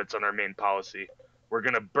 6,666 rabbits on our main policy. We're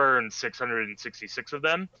going to burn 666 of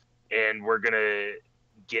them, and we're going to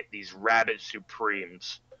get these Rabbit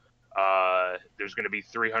Supremes. There's going to be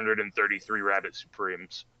 333 Rabbit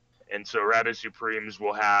Supremes. And so Rabbit Supremes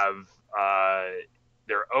will have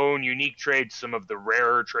their own unique traits, some of the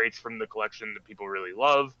rarer traits from the collection that people really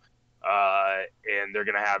love. And they're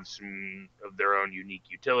going to have some of their own unique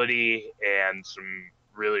utility and some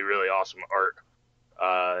really, really awesome art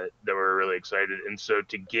that we're really excited. And so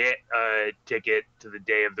to get a ticket to the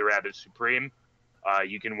Day of the Rabbit Supreme,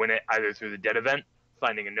 you can win it either through the Dead Event,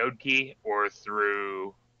 finding a node key, or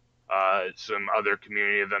through some other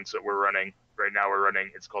community events that we're running. Right now we're running,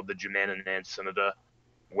 it's called the Juman and Synod,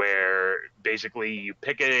 where basically you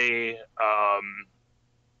pick an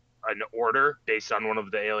order based on one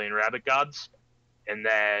of the alien rabbit gods, and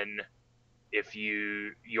then if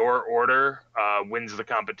your order wins the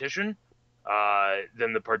competition,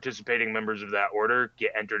 then the participating members of that order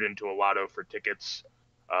get entered into a lotto for tickets.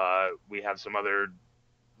 We have some other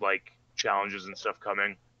like challenges and stuff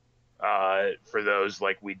coming for those,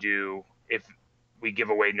 like we do if we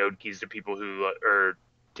give away node keys to people who or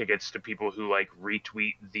tickets to people who like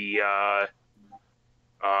retweet the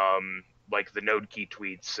like the node key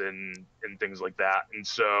tweets and things like that. And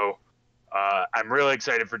so I'm really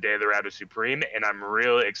excited for Day of the Rabbit Supreme, and I'm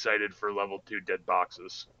really excited for level 2 dead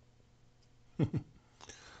boxes.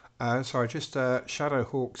 Sorry, just Shadow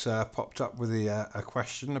Hawks popped up with a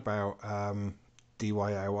question about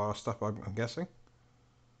DYOR stuff, I'm guessing.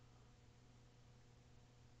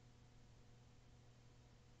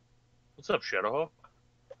 What's up, Shadowhawk?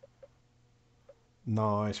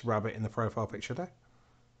 Nice rabbit in the profile picture there.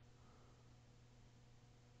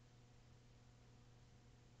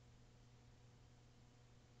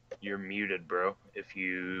 You're muted, bro, if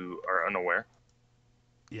you are unaware.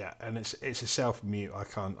 Yeah, and it's a self mute. I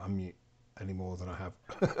can't unmute any more than I have.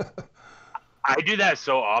 I do that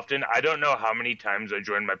so often. I don't know how many times I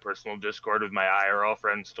join my personal Discord with my IRL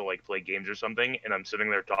friends to like play games or something, and I'm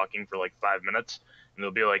sitting there talking for like 5 minutes, and and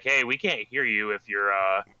they'll be like, "Hey, we can't hear you if you're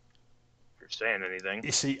saying anything."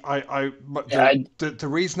 You see, but Yeah, the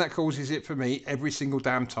reason that causes it for me every single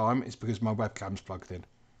damn time is because my webcam's plugged in.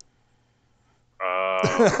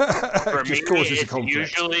 For It me, just causes a it's conflict.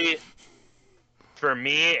 usually for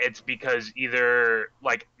me it's because either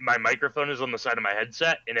like my microphone is on the side of my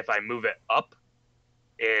headset, and if I move it up,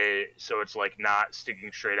 so it's like not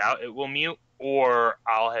sticking straight out, it will mute, or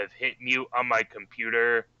I'll have hit mute on my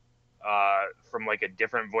computer from like a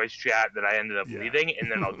different voice chat that I ended up Yeah. leaving, and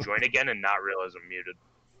then I'll join again and not realize I'm muted.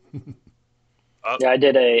 Yeah,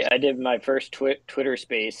 I did my first Twitter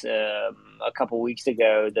space a couple weeks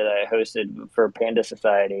ago that I hosted for Panda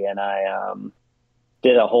Society, and I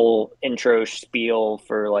did a whole intro spiel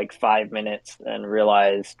for like 5 minutes, and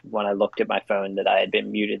realized when I looked at my phone that I had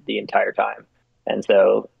been muted the entire time, and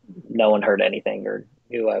so no one heard anything or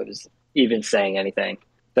knew I was even saying anything.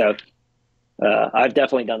 So I've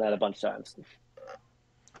definitely done that a bunch of times.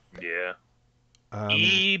 Yeah. Um,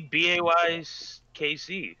 EBAYKC.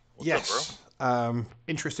 What's up, bro? yes.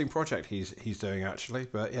 Interesting project he's doing actually,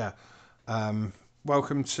 but yeah.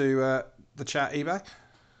 Welcome to the chat, eBay.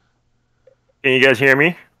 Can you guys hear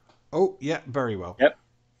me? Oh yeah, very well. Yep.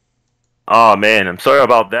 Oh man, I'm sorry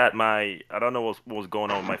about that. I don't know what was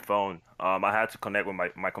going on with my phone. I had to connect with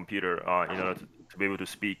my computer in order to be able to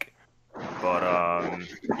speak. But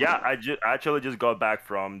yeah, I actually just got back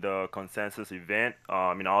from the consensus event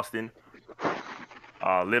in Austin.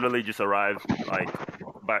 Literally just arrived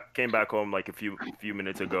came back home like a few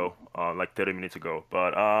minutes ago, like 30 minutes ago.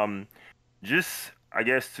 But just I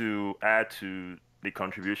guess to add to the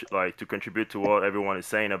contribution, like to contribute to what everyone is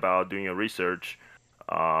saying about doing your research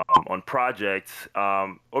on projects.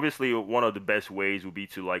 Obviously, one of the best ways would be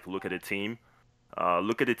to like look at a team,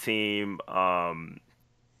 look at the team.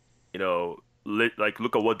 Like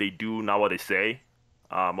look at what they do, not what they say.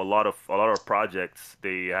 A lot of projects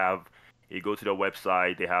they have. You go to their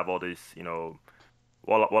website, they have all this,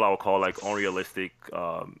 what I would call like unrealistic,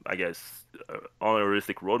 I guess,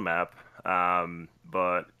 unrealistic roadmap.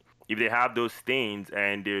 But if they have those things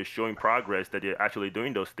and they're showing progress that they're actually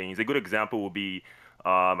doing those things, a good example would be,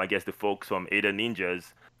 I guess, the folks from Ada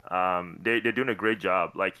Ninjas. They're doing a great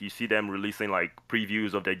job. Like you see them releasing like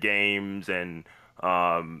previews of their games and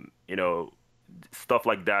stuff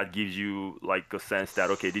like that gives you like a sense that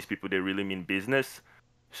okay, these people they really mean business.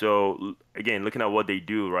 So again, looking at what they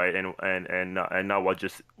do, right, and not what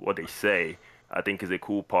they say, I think is a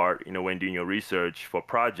cool part, when doing your research for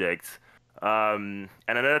projects. And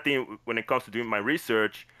another thing, when it comes to doing my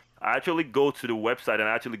research, I actually go to the website and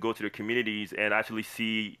I actually go to the communities and actually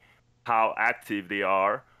see how active they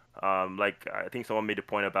are. Like I think someone made a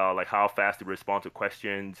point about like how fast they respond to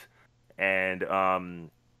questions, and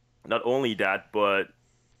not only that, but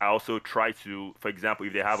I also try to, for example,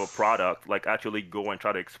 if they have a product, like actually go and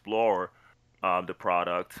try to explore the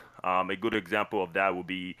product. A good example of that would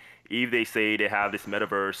be if they say they have this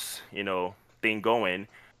metaverse, thing going.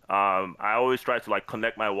 I always try to like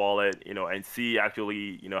connect my wallet, and see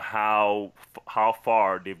actually, how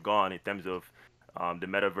far they've gone in terms of the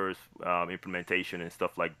metaverse implementation and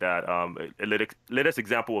stuff like that. Latest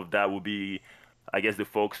example of that would be I guess the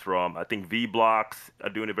folks from I think V Blocks are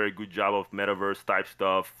doing a very good job of metaverse type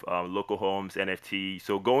stuff, local homes, NFT.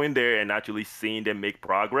 So going there and actually seeing them make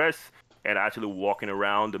progress and actually walking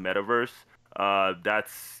around the metaverse,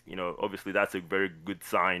 that's obviously that's a very good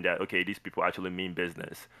sign that okay, these people actually mean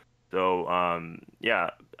business. So yeah,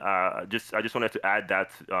 I just wanted to add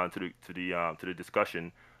that to the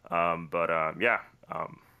discussion. Yeah,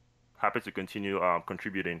 happy to continue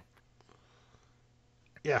contributing.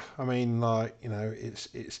 Yeah, I mean, like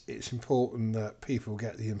it's important that people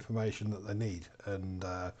get the information that they need, and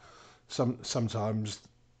sometimes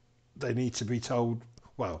they need to be told.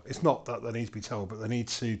 Well, it's not that they need to be told, but they need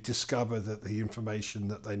to discover that the information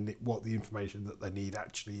that what the information that they need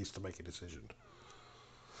actually is to make a decision.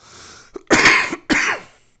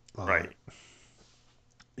 Right. Like,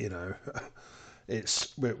 you know,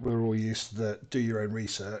 we're all used to that. Do your own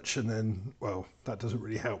research, and then, well, that doesn't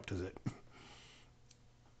really help, does it?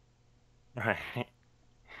 Right.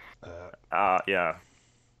 Uh, Yeah.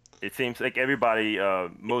 It seems like everybody,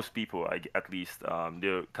 most people, at least,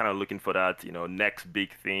 they're kind of looking for that, next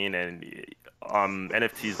big thing. And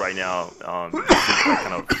NFTs right now, just seems like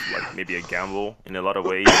kind of like maybe a gamble in a lot of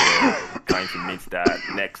ways, trying to meet that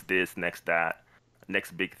next this, next that,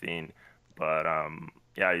 next big thing. But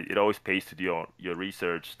yeah, it always pays to do your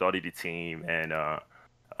research, study the team, and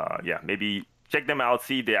yeah, maybe check them out,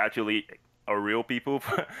 see if they actually are real people.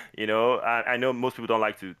 I know most people don't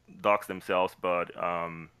like to dox themselves, but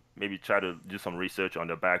maybe try to do some research on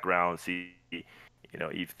their background, see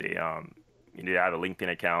if they they have a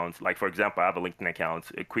LinkedIn account. Like for example, I have a LinkedIn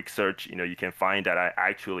account. A quick search, you can find that I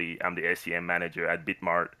actually am the SEM manager at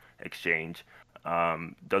Bitmart Exchange.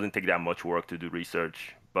 Doesn't take that much work to do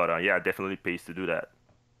research, but yeah, definitely pays to do that.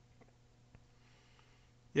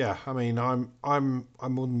 Yeah, I mean, I'm on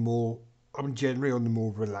the more I'm generally on the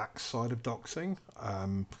more relaxed side of doxing.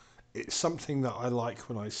 It's something that I like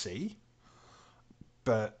when I see,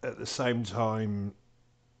 but at the same time,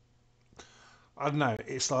 I don't know.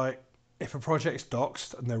 It's like if a project's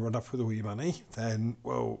doxed and they run off with all your money, then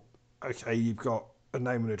well, okay, you've got a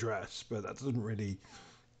name and address, but that doesn't really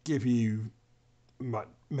give you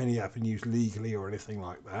many avenues legally or anything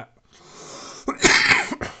like that.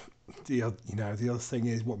 The other thing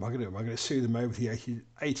is, what am I going to do? Am I going to sue them over the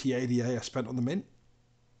 80 ADA I spent on the mint?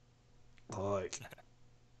 Like,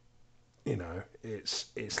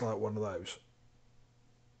 it's like one of those.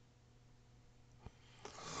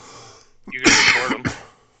 You can report them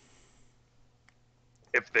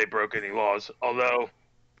if they broke any laws. Although,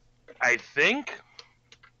 I think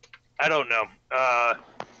I don't know. I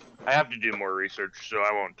have to do more research, so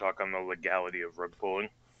I won't talk on the legality of rug pulling.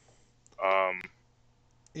 I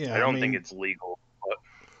Yeah, I don't think mean, it's legal,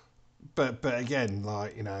 but again,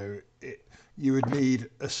 like you would need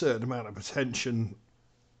a certain amount of attention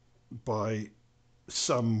by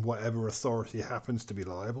some whatever authority happens to be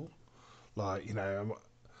liable. Like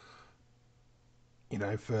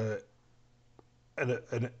for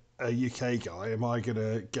a UK guy, am I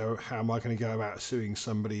gonna go? How am I gonna go about suing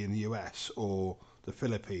somebody in the US or the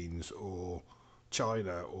Philippines or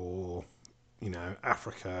China or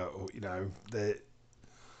Africa or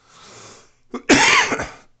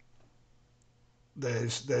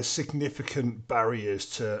there's significant barriers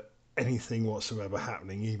to anything whatsoever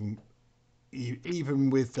happening, even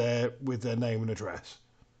with their name and address.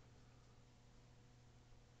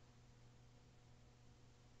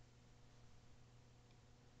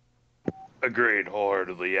 agreed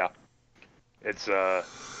wholeheartedly. Yeah, it's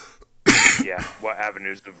yeah. What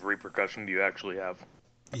avenues of repercussion do you actually have?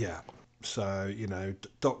 Yeah. So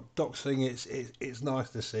doxing it's nice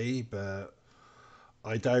to see, but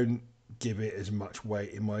I don't give it as much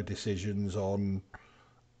weight in my decisions on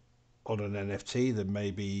an NFT than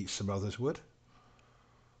maybe some others would.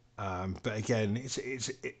 But again,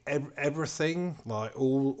 everything like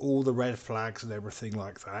all the red flags and everything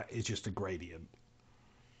like that is just a gradient.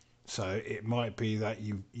 So it might be that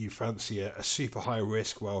you fancy a super high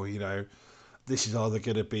risk. Well, this is either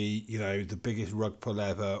going to be the biggest rug pull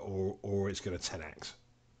ever, or it's going to 10x.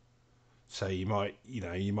 So you might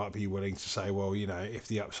be willing to say, well, if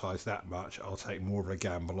the upside's that much, I'll take more of a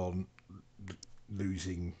gamble on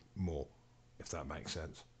losing more, if that makes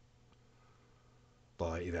sense.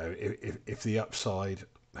 Like if the upside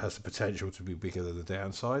has the potential to be bigger than the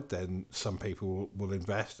downside, then some people will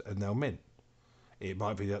invest and they'll mint. It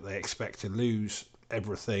might be that they expect to lose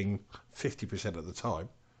everything 50% of the time,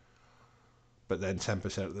 but then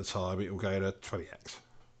 10% of the time it will go to 20x.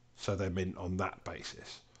 So they mint on that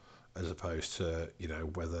basis, as opposed to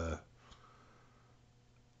whether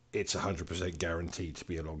it's 100% guaranteed to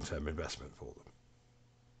be a long-term investment for them.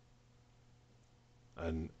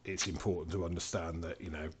 And it's important to understand that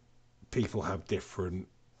people have different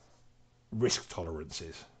risk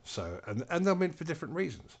tolerances. So and they'll mint for different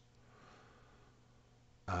reasons.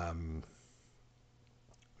 Um,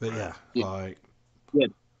 but yeah, Yeah, like yeah.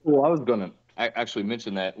 Well, I was gonna actually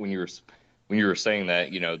mention that when you were saying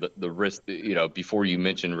that, the risk, before you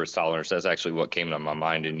mentioned risk tolerance, that's actually what came to my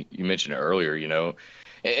mind, and you mentioned it earlier,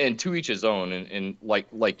 and to each his own, and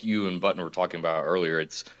like you and Button were talking about earlier,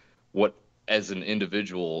 it's what as an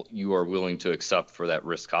individual you are willing to accept for that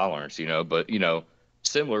risk tolerance, but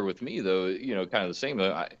similar with me though, kind of the same.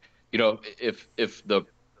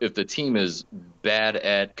 If the team is bad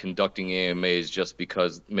at conducting AMAs just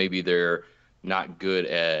because maybe they're not good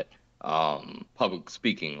at public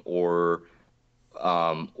speaking, or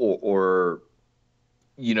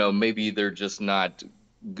maybe they're just not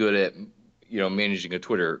good at managing a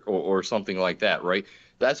Twitter, or something like that, right?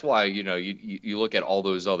 That's why you look at all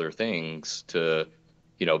those other things to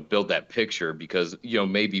build that picture, because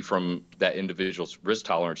maybe from that individual's risk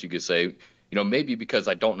tolerance you could say, maybe because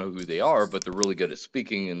I don't know who they are, but they're really good at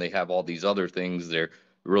speaking and they have all these other things, they're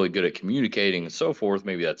really good at communicating and so forth,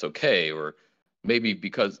 maybe that's okay. Or maybe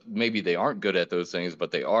because maybe they aren't good at those things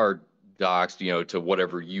but they are doxed, to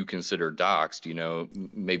whatever you consider doxed,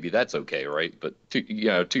 maybe that's okay, right? But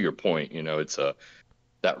to your point, it's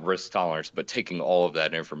that risk tolerance, but taking all of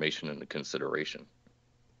that information into consideration.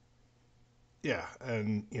 yeah,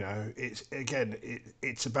 and it's again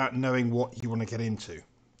it's about knowing what you want to get into.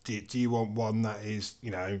 Do you want one that is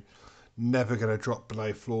never going to drop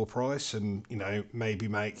below floor price, and maybe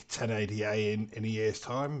make 10 ADA in a year's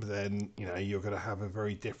time, then you're going to have a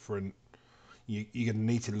very different. You're going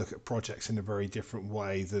to need to look at projects in a very different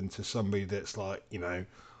way than to somebody that's like,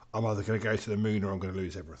 I'm either going to go to the moon or I'm going to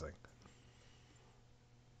lose everything.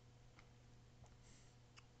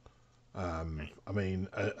 I mean,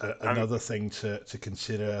 another thing to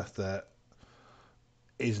consider that that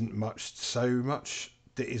isn't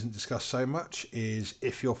discussed so much is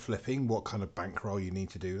if you're flipping, what kind of bankroll you need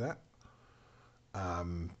to do that.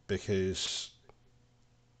 Because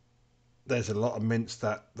there's a lot of mints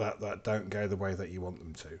that don't go the way that you want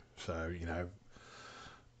them to. So,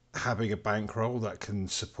 having a bankroll that can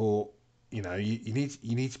support, you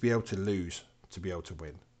need to be able to lose to be able to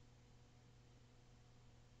win.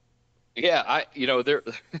 Yeah, there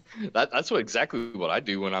that's exactly what I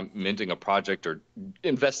do when I'm minting a project or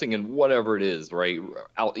investing in whatever it is, right?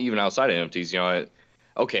 Even outside of NFTs,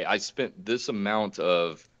 okay, I spent this amount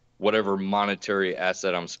of whatever monetary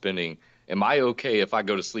asset I'm spending. Am I okay if I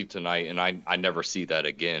go to sleep tonight and I never see that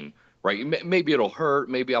again, right? Maybe it'll hurt,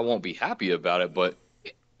 maybe I won't be happy about it, but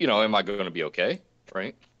am I going to be okay,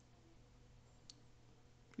 right?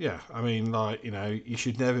 Yeah, I mean, like, you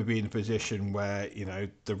should never be in a position where,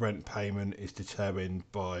 the rent payment is determined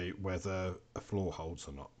by whether a floor holds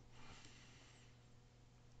or not.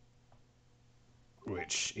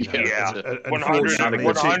 Which, Yeah, unfortunately,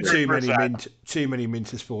 100%. too many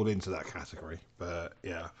minters fall into that category. But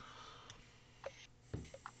yeah.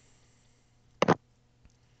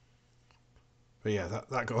 But yeah,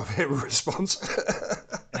 that got a bit of a response.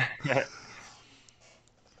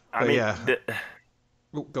 I mean, yeah.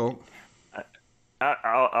 Go on.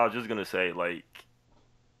 I was just gonna say, like,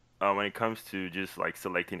 when it comes to just like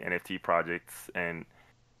selecting NFT projects, and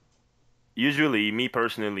usually, me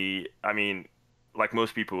personally, I mean, like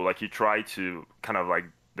most people, like you try to kind of like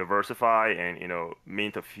diversify and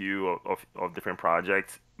mint a few of different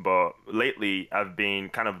projects. But lately, I've been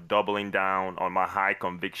kind of doubling down on my high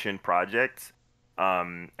conviction projects,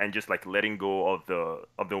 and just like letting go of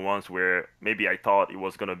the ones where maybe I thought it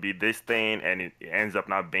was gonna be this thing and it ends up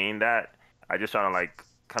not being that. I just trying to like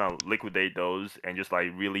kind of liquidate those and just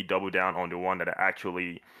like really double down on the one that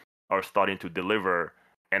actually are starting to deliver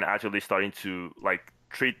and actually starting to like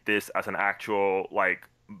treat this as an actual like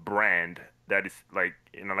brand that is like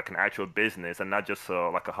like an actual business and not just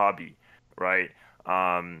like a hobby, right?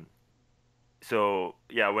 Um, so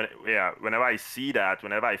yeah, whenever I see that,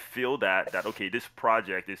 whenever I feel that okay, this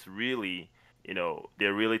project is really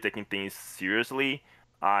they're really taking things seriously,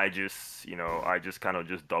 I just kind of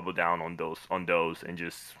just double down on those and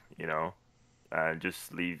just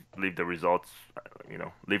just leave the results,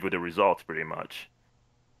 leave with the results pretty much.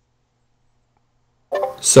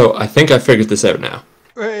 So I think I figured this out now.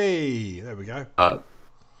 Hey, there we go.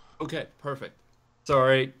 Okay, perfect.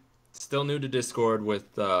 Sorry, still new to Discord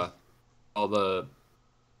with all the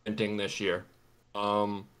minting this year.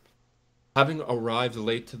 Having arrived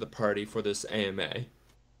late to the party for this AMA,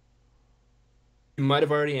 you might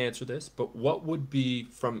have already answered this, but what would be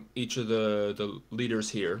from each of the leaders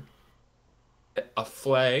here a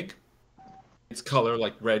flag, its color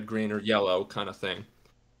like red, green, or yellow kind of thing,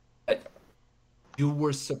 that you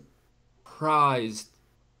were surprised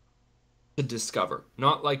to discover?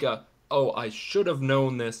 Not like oh, I should have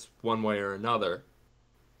known this one way or another,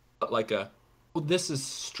 but like oh, this is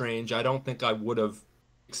strange. I don't think I would have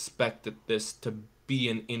expected this to be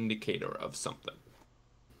an indicator of something.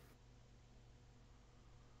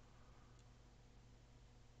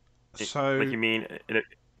 So, like you mean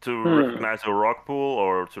to recognize a rock pool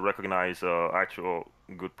or to recognize a actual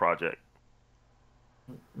good project?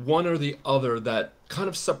 One or the other that kind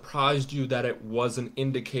of surprised you that it was an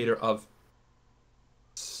indicator of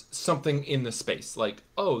something in the space. Like,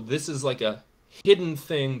 oh, this is like a hidden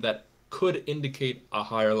thing that could indicate a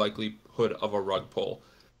higher likelihood of a rug pull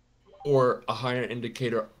or a higher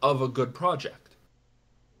indicator of a good project.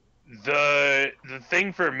 The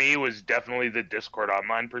thing for me was definitely the Discord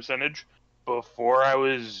online percentage. Before I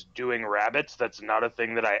was doing rabbits, that's not a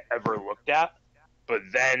thing that I ever looked at. But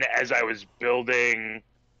then as I was building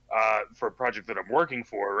for a project that I'm working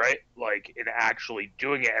for, right? Like in actually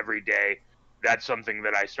doing it every day, that's something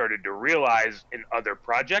that I started to realize in other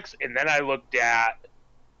projects. And then I looked at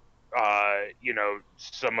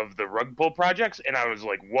some of the rug pull projects and I was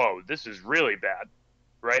like, whoa, this is really bad.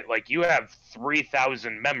 Right? Like you have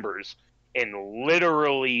 3,000 members and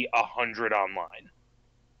literally 100 online.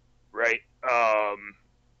 Right?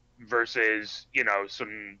 Versus,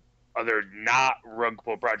 some other not rug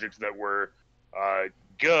pull projects that were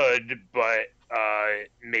good, but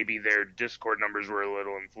maybe their Discord numbers were a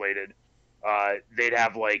little inflated. They'd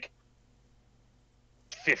have like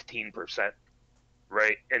 15%,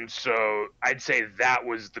 right? And so I'd say that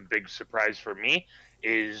was the big surprise for me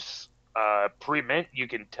is pre-mint, you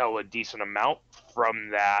can tell a decent amount from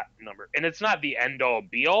that number. And it's not the end-all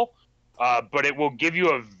be-all, but it will give you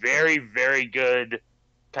a very, very good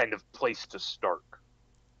kind of place to start,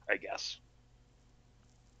 I guess.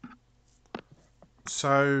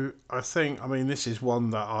 So I mean, this is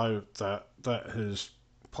one that has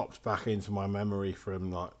popped back into my memory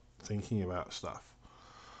from like thinking about stuff.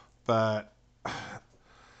 But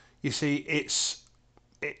you see, it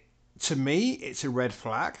to me, it's a red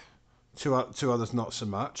flag. To others, not so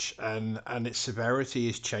much, and its severity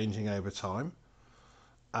is changing over time.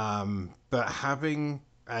 But having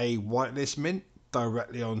a whitelist mint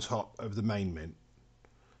directly on top of the main mint.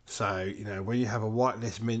 So, when you have a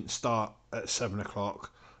whitelist mint start at 7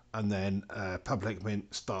 o'clock and then a public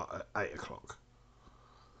mint start at 8 o'clock,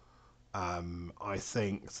 I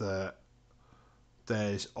think that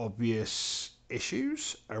there's obvious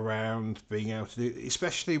issues around being able to do,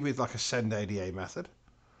 especially with like a send ADA method,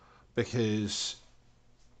 because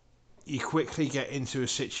you quickly get into a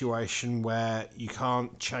situation where you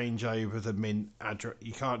can't change over the mint address.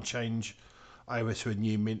 You can't change over to a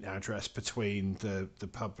new mint address between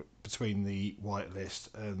between the whitelist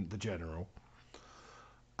and the general.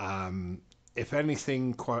 If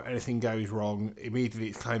anything, quote, anything goes wrong, immediately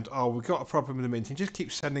it's claimed, oh, we've got a problem with the minting. Just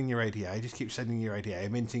keep sending your ADA. Just keep sending your ADA.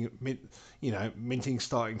 Minting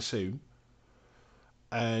starting soon.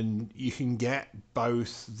 And you can get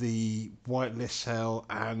both the whitelist sale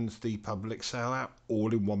and the public sale out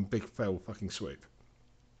all in one big fell fucking swoop.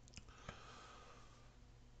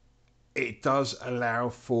 It does allow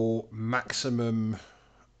for maximum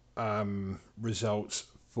results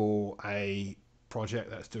for a project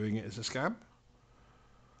that's doing it as a scam.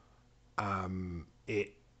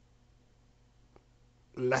 It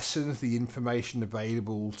lessens the information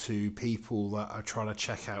available to people that are trying to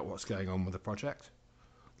check out what's going on with the project.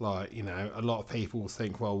 Like, a lot of people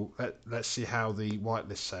think, well, let's see how the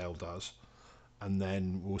whitelist sale does, and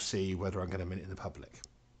then we'll see whether I'm going to mint in the public.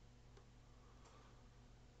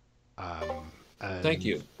 Thank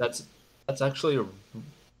you. That's actually a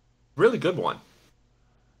really good one.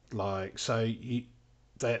 Like, so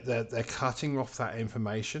they're cutting off that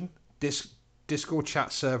information. Discord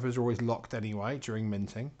chat servers are always locked anyway during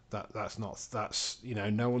minting. That's no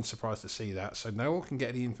one's surprised to see that. So no one can get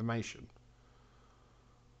any information.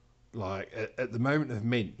 Like at the moment of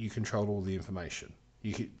mint, you control all the information.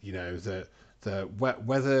 Whether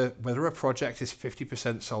a project is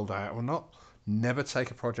 50% sold out or not. Never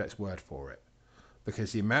take a project's word for it,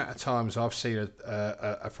 because the amount of times I've seen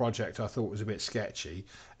a project I thought was a bit sketchy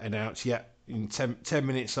announced, in 10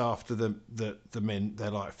 minutes after the mint,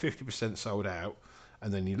 they're like 50% sold out,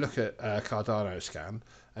 and then you look at Cardano scan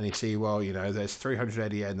and you see, well, there's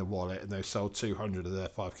 300 ADA in the wallet and they've sold 200 of their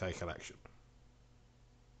 5k collection.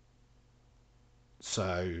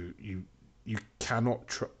 So you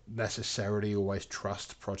cannot necessarily always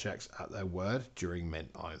trust projects at their word during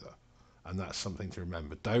mint either. And that's something to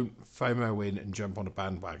remember. Don't FOMO in and jump on a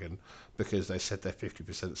bandwagon because they said they're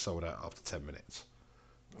 50% sold out after 10 minutes.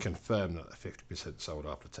 Confirm that they're 50% sold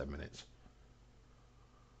after 10 minutes.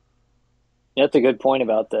 Yeah, that's a good point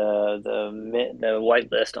about the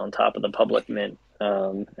whitelist on top of the public mint,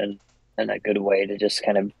 and a good way to just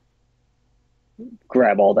kind of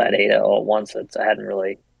grab all that data all at once. I hadn't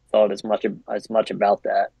really thought as much about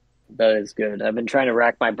that. That is good. I've been trying to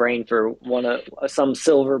rack my brain for some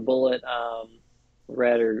silver bullet,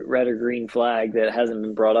 red or green flag that hasn't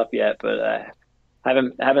been brought up yet, but I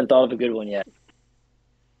haven't thought of a good one yet.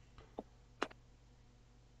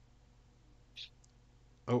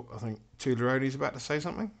 Oh, I think Tularoni's about to say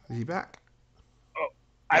something. Is he back? Oh,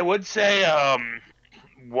 I would say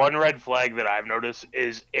one red flag that I've noticed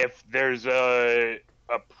is if there's a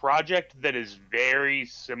project that is very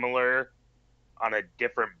similar on a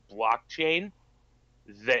different blockchain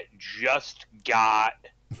that just got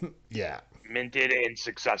minted and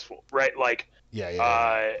successful, right? Like,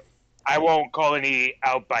 I won't call any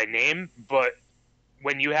out by name, but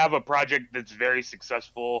when you have a project that's very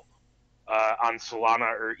successful on Solana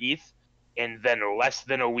or ETH, and then less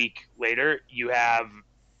than a week later, you have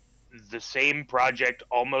the same project,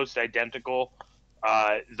 almost identical.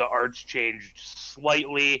 The art's changed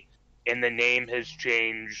slightly, and the name has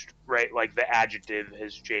changed, right? Like the adjective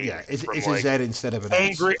has changed. Yeah, it's from a Z instead of an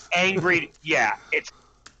angry. S. Angry. Yeah,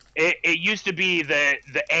 it used to be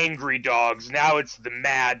the angry dogs. Now it's the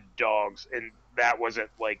mad dogs, and that wasn't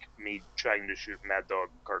like me trying to shoot Mad Dog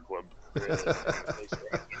Car Club. really, really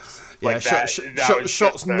strange. Yeah, Like that was just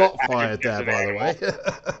shots the not fired adjectives there, and by the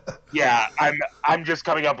animal. way. Yeah, I'm just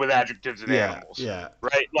coming up with adjectives and Yeah, animals. yeah.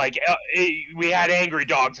 Right? Like we had angry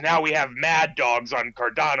dogs, now we have mad dogs on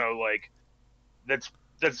Cardano. Like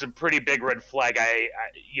that's a pretty big red flag.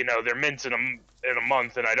 They're mints in a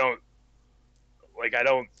month, and I don't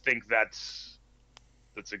think that's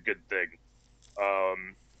a good thing.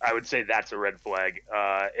 I would say that's a red flag.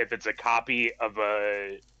 If it's a copy of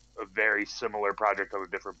a very similar project on a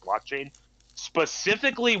different blockchain,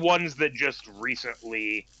 specifically ones that just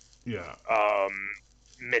recently Yeah.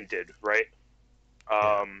 minted, right?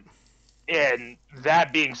 Yeah. And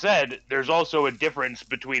that being said, there's also a difference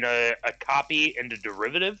between a copy and a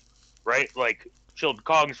derivative, right? Like Chilled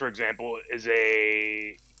Kongs, for example, is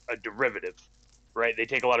a derivative, right? They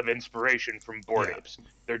take a lot of inspiration from Bored Yeah. Apes.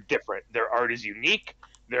 They're different. Their art is unique.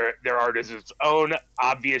 Their art is its own.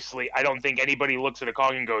 Obviously, I don't think anybody looks at a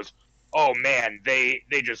Kong and goes, "Oh man, they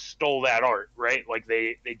just stole that art," right? Like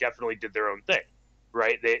they definitely did their own thing,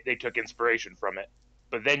 right? They took inspiration from it.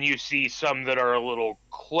 But then you see some that are a little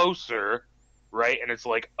closer, right? And it's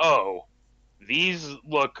like, oh, these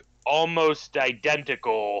look almost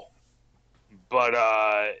identical, but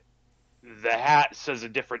the hat says a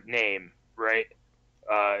different name, right?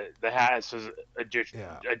 The hat says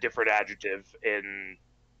Yeah. a different adjective, and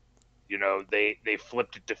they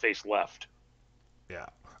flipped it to face left. Yeah.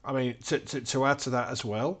 I mean, to add to that as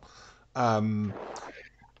well, um,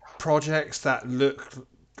 projects that look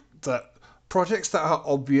that projects that are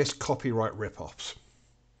obvious copyright rip-offs,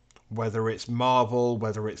 whether it's Marvel,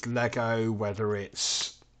 whether it's Lego, whether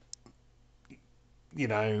it's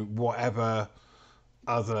whatever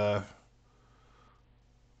other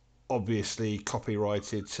obviously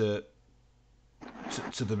copyrighted to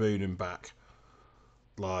the moon and back.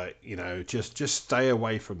 Like, just stay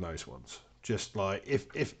away from those ones. Just like if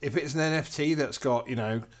it's an NFT that's got,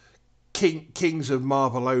 Kings of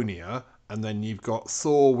Marvelonia, and then you've got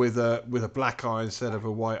Thor with a black eye instead of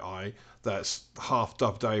a white eye that's half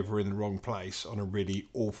dubbed over in the wrong place on a really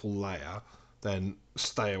awful layer, then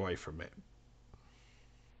stay away from it.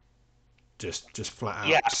 Just flat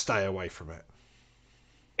Yeah. out stay away from it.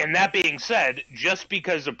 And that being said, just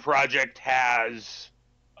because a project has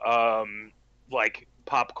like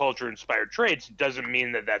pop culture inspired traits doesn't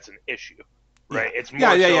mean that that's an issue, right? Yeah. It's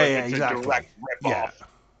more Yeah, so if it's exactly. a direct ripoff,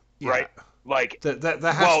 right? Like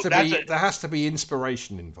there has to be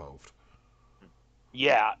inspiration involved.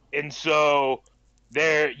 Yeah, and so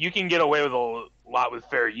there you can get away with a lot with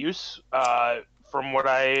fair use, from what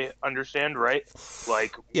I understand, right?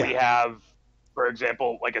 Like we have, for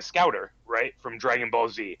example, like a Scouter, right, from Dragon Ball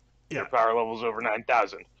Z. Their power level's over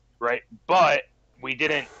 9,000, right? But we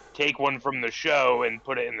didn't take one from the show and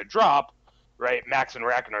put it in the drop, right? Max and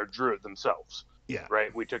Ragnar drew it themselves, Yeah.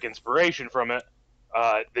 right? We took inspiration from it.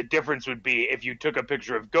 The difference would be if you took a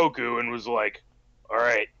picture of Goku and was like, all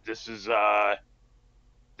right, this is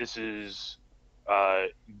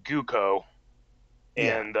Guko,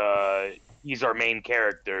 and he's our main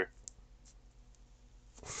character.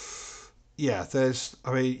 Yeah,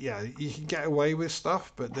 you can get away with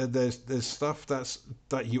stuff, but then there's stuff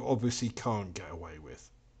that you obviously can't get away with.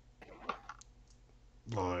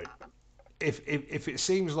 Like, if it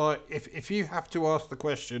seems like if you have to ask the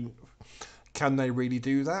question, can they really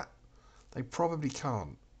do that? They probably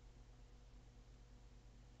can't.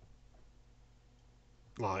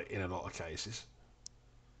 Like, in a lot of cases.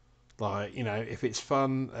 Like, if it's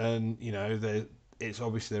fun and, it's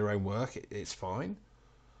obviously their own work, it's fine.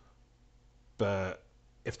 But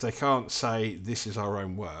if they can't say this is our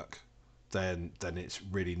own work, then it's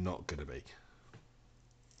really not going to be.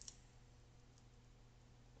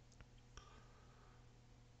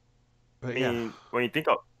 But I mean, when you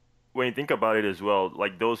think about it as well,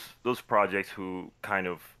 like those projects who kind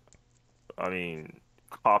of, I mean,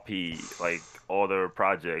 copy like other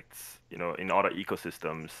projects, in other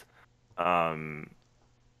ecosystems, um,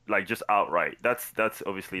 like just outright. That's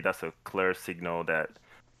obviously that's a clear signal that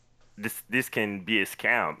this can be a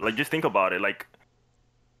scam. Like just think about it. Like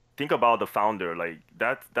think about the founder. Like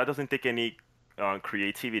that doesn't take any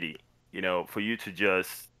creativity, for you to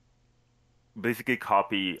just basically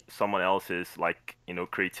copy someone else's like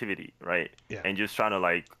creativity, right? Yeah. And just trying to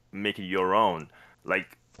like make it your own.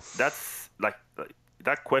 Like that's like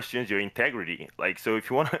that questions your integrity. Like so if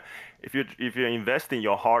you want to if you're investing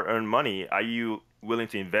your hard-earned money, are you willing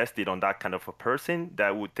to invest it on that kind of a person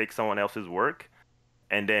that would take someone else's work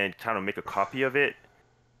and then trying to make a copy of it?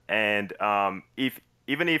 And if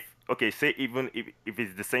even if okay, say even if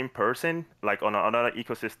it's the same person like on another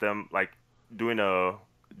ecosystem, like doing a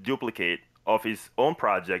duplicate of his own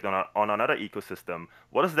project on another ecosystem,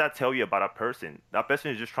 what does that tell you about a person? That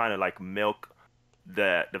person is just trying to like milk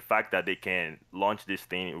the fact that they can launch this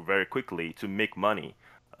thing very quickly to make money.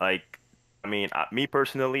 Like, I mean, me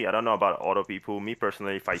personally, I don't know about other people. Me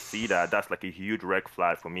personally, if I see that, that's like a huge red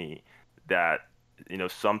flag for me. That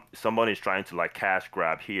someone is trying to like cash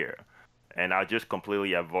grab here, and I just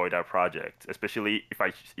completely avoid that project. Especially if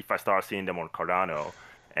I start seeing them on Cardano,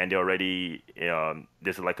 and they already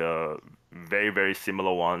there's like a very very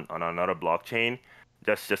similar one on another blockchain.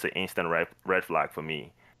 That's just an instant red flag for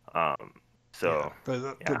me. Um, Yeah, so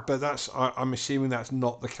yeah. but that's I'm assuming that's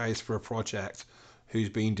not the case for a project who's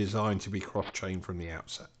been designed to be cross-chain from the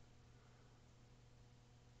outset.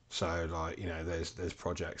 So like there's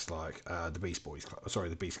projects like the Beast Boys Club, sorry,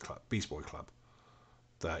 the Beast Boy Club,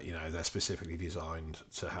 that they're specifically designed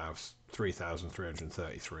to have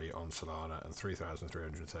 3,333 on Solana and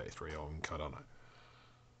 3,333 on Cardano.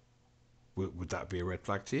 Would that be a red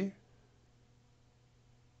flag to you?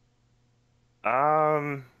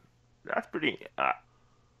 Um, that's pretty.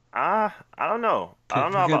 I don't know. I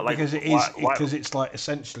don't know Because about like because it is why. because it's like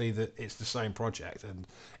essentially that it's the same project and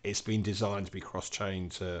it's been designed to be cross-chain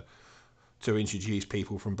to introduce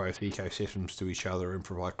people from both ecosystems to each other and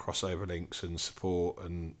provide crossover links and support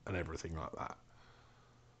and everything like that.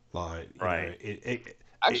 Like Right. I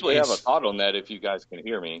actually have a it's thought on that if you guys can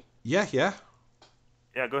hear me. yeah.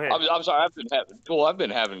 Yeah, go ahead. I'm sorry, I've been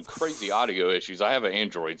having crazy audio issues. I have an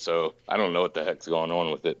Android, so I don't know what the heck's going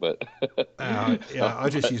on with it, but Yeah, I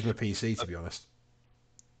just but use my PC to be honest.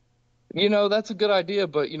 that's a good idea.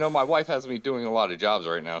 But my wife has me doing a lot of jobs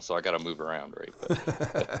right now, so I got to move around,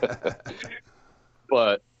 right?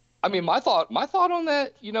 But I mean, my thought on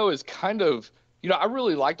that, is kind of, I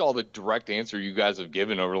really liked all the direct answer you guys have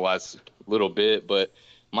given over the last little bit, but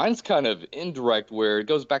mine's kind of indirect, where it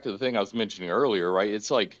goes back to the thing I was mentioning earlier, right? It's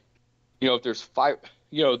like, if there's five,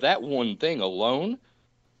 that one thing alone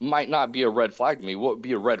might not be a red flag to me. What would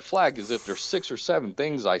be a red flag is if there's 6 or 7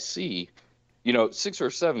 things I see, 6 or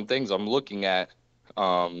 7 things I'm looking at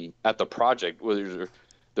the project, whether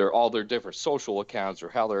they're all their different social accounts or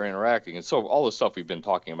how they're interacting, and so all the stuff we've been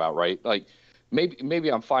talking about, right? Like maybe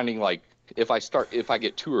I'm finding, like, if I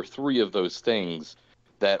get 2 or 3 of those things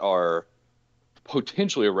that are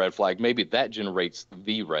potentially a red flag, maybe that generates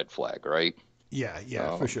the red flag, right? Yeah,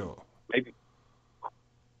 for Um, sure. maybe.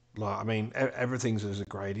 Like, I mean, everything's as a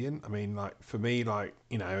gradient. I mean, like for me, like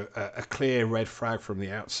a clear red flag from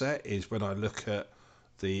the outset is when I look at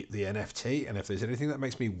the NFT, and if there's anything that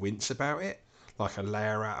makes me wince about it, like a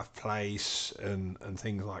layer out of place and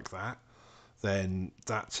things like that, then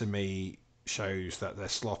that to me shows that they're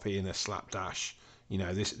sloppy and they're slapdash.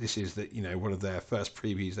 This is that one of their first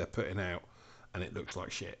previews they're putting out, and it looks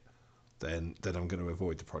like shit. Then I'm going to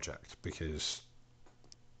avoid the project because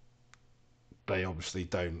they obviously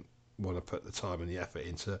don't want to put the time and the effort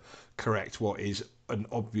into correct what is an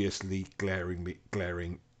obviously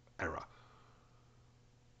glaring error.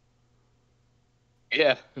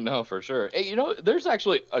 Yeah, no, for sure. Hey, there's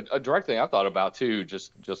actually a direct thing I thought about too,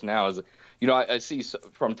 just now is, I see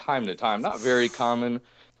from time to time, not very common,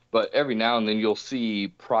 but every now and then you'll see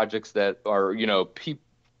projects that are,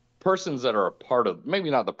 persons that are a part of, maybe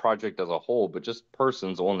not the project as a whole, but just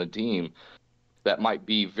persons on the team that might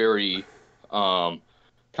be very um,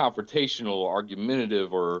 confrontational,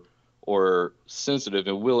 argumentative, or sensitive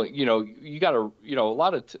and willing. You got to, a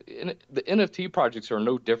lot of the NFT projects are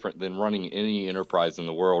no different than running any enterprise in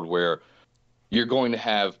the world, where you're going to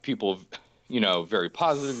have people, very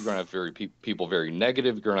positive. You're going to have people very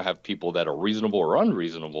negative. You're going to have people that are reasonable or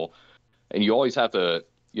unreasonable, and you always have to,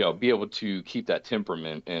 be able to keep that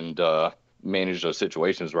temperament and manage those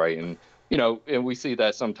situations right. And we see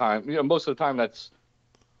that sometimes, most of the time that's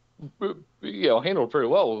handled pretty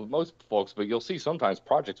well with most folks, but you'll see sometimes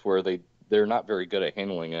projects where they're not very good at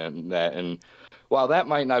handling it, and that. And while that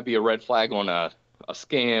might not be a red flag on a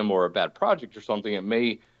scam or a bad project or something, it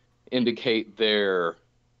may indicate their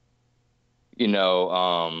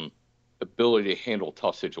ability to handle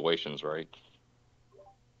tough situations, right?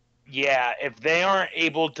 Yeah, if they aren't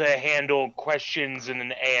able to handle questions in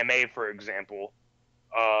an AMA, for example,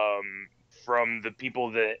 from the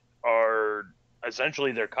people that are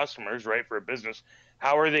essentially their customers, right, for a business,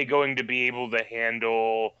 how are they going to be able to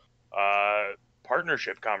handle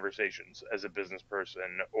partnership conversations as a business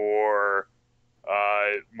person, or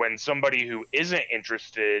when somebody who isn't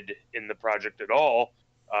interested in the project at all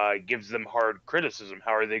gives them hard criticism?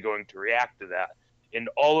 How are they going to react to that? And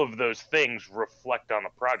all of those things reflect on a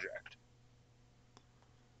project.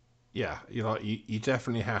 Yeah, you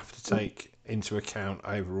definitely have to take into account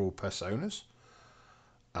overall personas.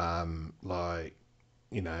 Like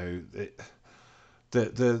you know,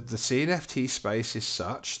 the CNFT space is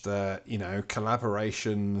such that, you know,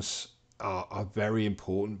 collaborations are very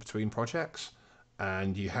important between projects.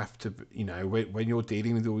 And you have to, you know, when you're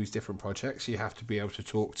dealing with all these different projects, you have to be able to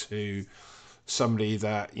talk to somebody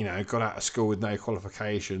that, you know, got out of school with no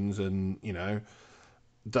qualifications and, you know,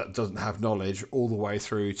 that doesn't have knowledge, all the way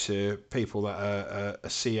through to people that are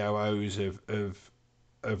COOs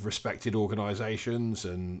of respected organisations,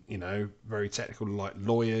 and, you know, very technical, like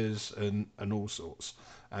lawyers and all sorts.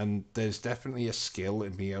 And there's definitely a skill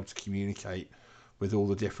in being able to communicate with all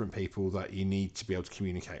the different people that you need to be able to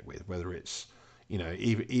communicate with, whether it's, you know,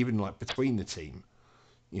 even like between the team,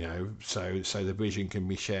 you know, so the vision can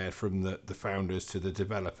be shared from the founders to the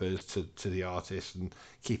developers to the artists, and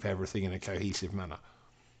keep everything in a cohesive manner.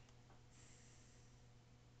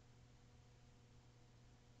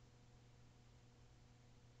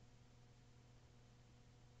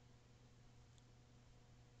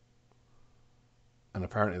 And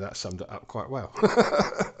apparently that summed it up quite well.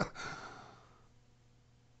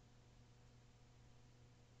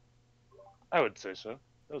 I would say so.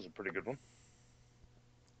 That was a pretty good one.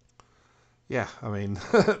 Yeah, I mean,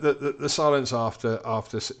 the silence after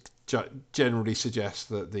generally suggests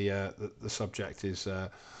that the subject is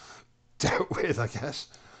dealt with, I guess.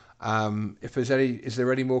 If there's any, is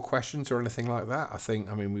there any more questions or anything like that? I think,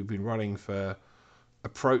 I mean, we've been running for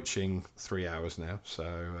approaching 3 hours now,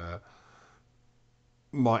 so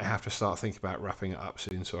might have to start thinking about wrapping it up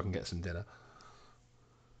soon so I can get some dinner.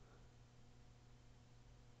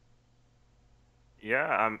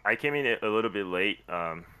 Yeah, I came in a little bit late,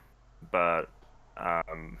 but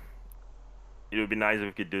um, it would be nice if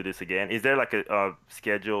we could do this again. Is there like a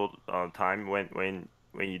scheduled time when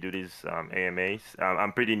you do these AMAs?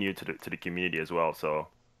 I'm pretty new to the community as well, so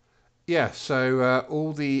Yeah, so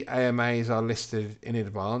all the AMAs are listed in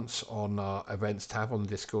advance on our events tab on the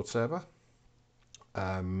Discord server.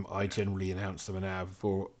 I generally announce them an hour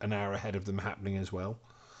before, an hour ahead of them happening as well.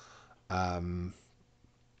 Um,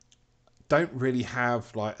 don't really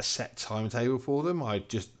have like a set timetable for them.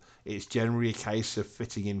 It's generally a case of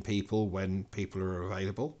fitting in people when people are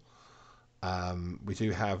available. We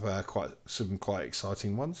do have quite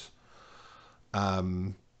exciting ones.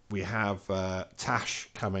 We have Tash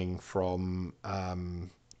coming from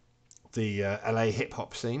the LA hip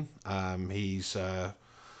hop scene. He's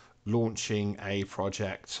launching a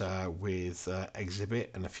project with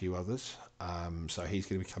Exhibit and a few others. So he's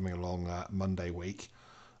going to be coming along Monday week.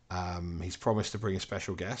 He's promised to bring a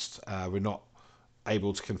special guest. We're not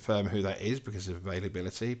able to confirm who that is because of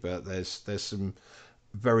availability, but there's some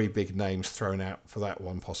very big names thrown out for that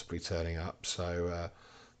one possibly turning up. So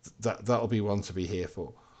that'll be one to be here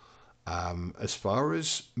for. As far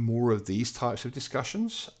as more of these types of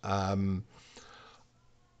discussions,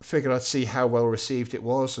 figured I'd see how well received it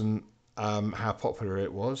was and how popular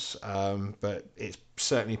it was. But it's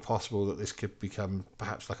certainly possible that this could become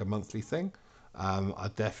perhaps like a monthly thing.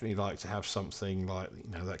 I'd definitely like to have something like,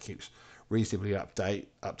 you know, that keeps reasonably up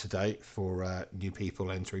to date for new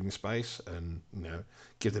people entering the space, and, you know,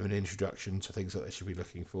 give them an introduction to things that they should be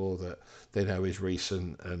looking for that they know is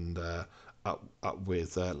recent and up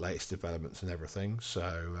with latest developments and everything.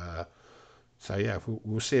 So yeah,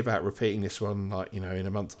 we'll see about repeating this one, like, you know, in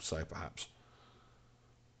a month or so perhaps.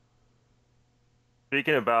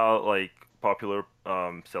 speaking about like popular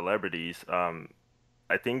celebrities,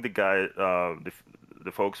 I think the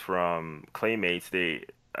folks from Claymates, they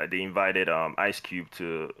invited Ice Cube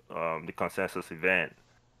to the consensus event,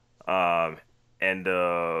 um, and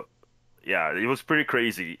yeah, it was pretty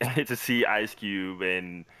crazy to see Ice Cube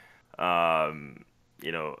and um,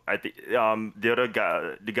 I think the other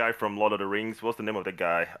guy, the guy from Lord of the Rings, what's the name of the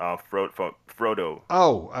guy? Frodo.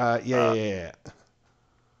 Oh, yeah, Uh, yeah, yeah,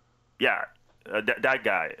 yeah, that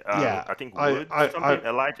guy. yeah. I think I, Wood I, I, something.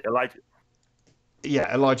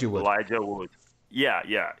 yeah, Elijah Wood. Elijah Wood. Yeah,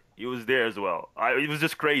 yeah, he was there as well. It was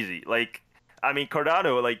just crazy. Like, I mean,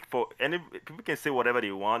 Cardano, like, for any people can say whatever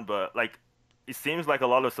they want, but like, it seems like a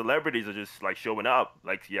lot of celebrities are just like showing up.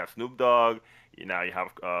 Like, you have Snoop Dogg, you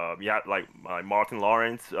have like Martin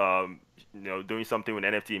Lawrence, doing something with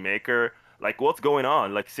NFT Maker. Like, what's going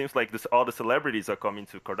on? Like, seems like all the celebrities are coming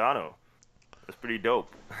to Cardano. That's pretty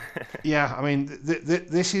dope. Yeah, I mean,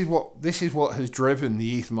 this is what has driven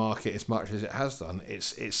the ETH market as much as it has done.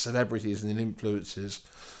 It's celebrities and influencers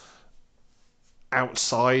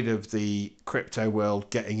outside of the crypto world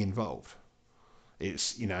getting involved.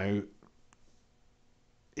 It's, you know,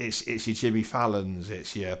 it's your Jimmy Fallons,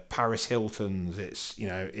 it's your Paris Hiltons, it's, you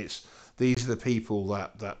know, it's these are the people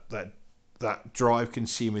that drive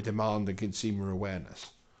consumer demand and consumer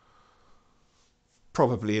awareness.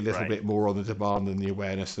 probably a little Right. bit more on the demand and the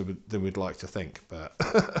awareness than we'd like to think. But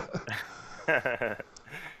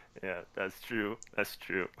Yeah, that's true. That's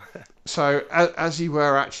true. so as you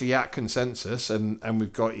were actually at Consensus, and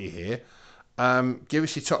we've got you here, give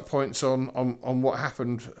us your top points on what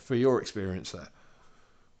happened for your experience there.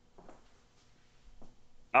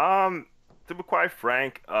 To be quite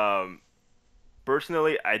frank,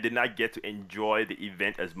 personally, I did not get to enjoy the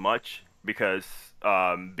event as much because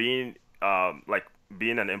being like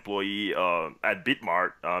being an employee at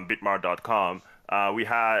Bitmart, Bitmart.com, we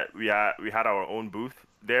had our own booth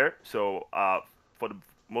there. So for the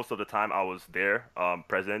most of the time, I was there,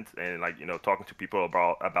 present, and like talking to people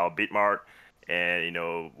about Bitmart and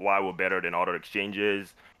why we're better than other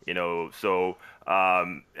exchanges. So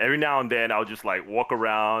every now and then I'll just like walk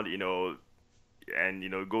around, and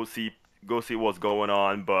go see what's going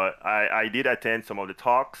on. But I did attend some of the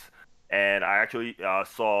talks, and I actually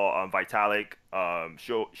saw Vitalik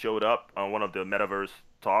showed up on one of the metaverse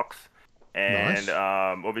talks, and Nice.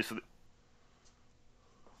 obviously,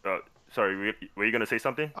 sorry, were you gonna say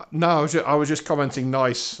something? No, I was just commenting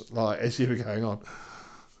nice, like as you were going on.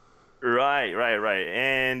 Right, right, right.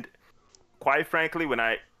 And quite frankly, when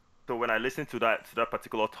I listened to that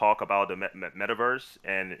particular talk about the metaverse,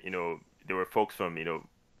 and there were folks from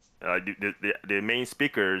the main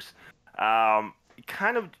speakers, it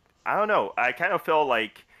kind of, I don't know, I kind of felt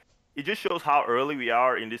like it just shows how early we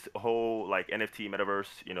are in this whole like NFT metaverse,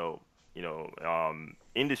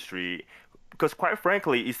 industry. Because quite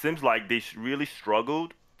frankly, it seems like they really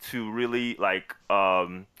struggled to really like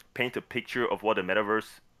paint a picture of what the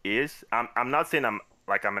metaverse is. I'm not saying I'm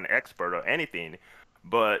an expert or anything,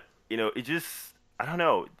 but it just, I don't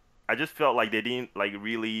know. I just felt like they didn't like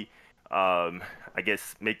really, I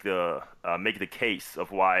guess, make the case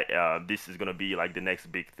of why this is gonna be like the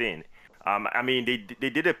next big thing. I mean, they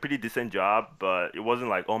did a pretty decent job, but it wasn't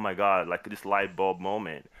like, oh my God, like this light bulb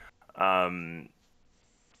moment. Um,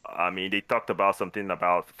 I mean, they talked about something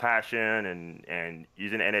about fashion and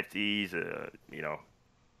using NFTs.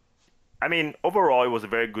 I mean, overall, it was a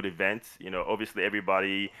very good event. Obviously,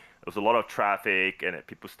 there was a lot of traffic and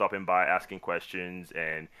people stopping by, asking questions,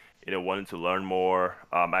 and wanting to learn more.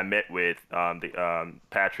 I met with the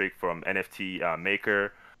Patrick from NFT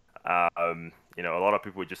Maker. A lot of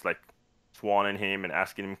people were just like swanning him and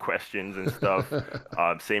asking him questions and stuff.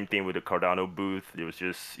 Same thing with the Cardano booth. It was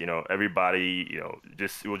just, everybody,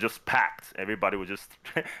 it was just packed. Everybody was just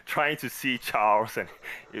trying to see Charles, and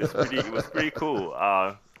it was pretty cool.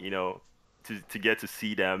 To get to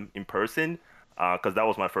see them in person, because that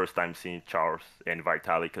was my first time seeing Charles and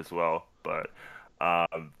Vitalik as well. But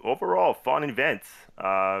overall, fun event.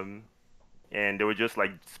 And there were just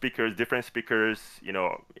like different speakers,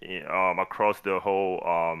 across the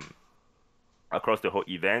whole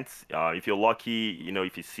event. If you're lucky,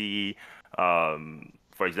 if you see,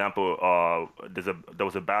 for example, there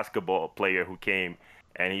was a basketball player who came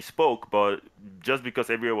and he spoke, but just because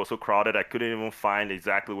everywhere was so crowded, I couldn't even find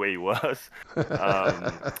exactly where he was.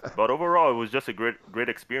 But overall, it was just a great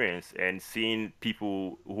experience, and seeing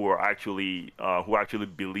people who actually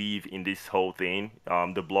believe in this whole thing,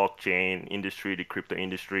 the blockchain industry, the crypto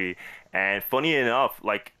industry. And funny enough,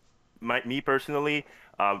 like me personally,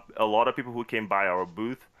 a lot of people who came by our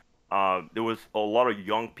booth, there was a lot of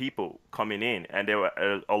young people coming in, and there were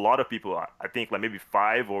a lot of people. I think like maybe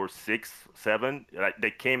 5 or 6, 7. Like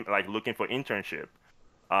they came like looking for internship,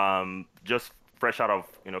 just fresh out of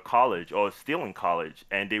college or still in college,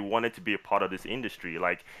 and they wanted to be a part of this industry.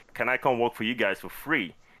 Like, can I come work for you guys for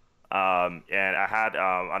free? And I had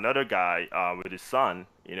another guy with his son,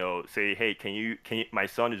 say, hey, my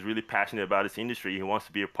son is really passionate about this industry. He wants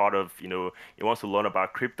to be a part of, he wants to learn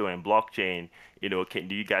about crypto and blockchain. Do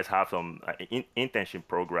you guys have some internship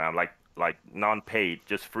program, like non-paid,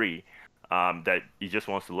 just free, that he just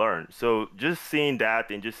wants to learn? So just seeing that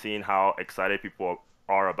and just seeing how excited people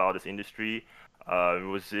are about this industry, it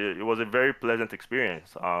was a very pleasant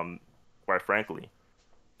experience, quite frankly.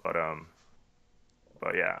 But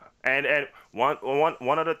yeah, and one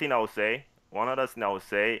other thing I would say,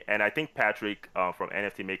 and I think Patrick from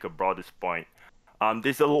NFT Maker brought this point.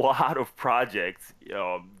 There's a lot of projects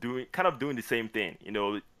doing the same thing.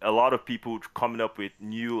 A lot of people coming up with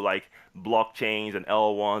new like blockchains and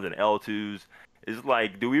L1s and L2s. It's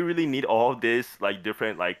like, do we really need all of this like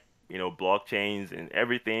different like blockchains and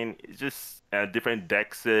everything? It's just different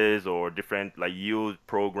dexes or different like yield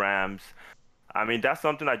programs. I mean, that's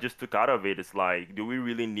something I just took out of it. It's like, do we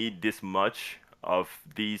really need this much of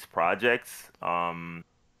these projects? I mean,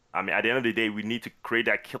 at the end of the day, we need to create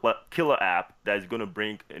that killer app that is going to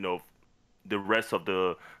bring, the rest of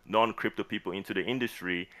the non-crypto people into the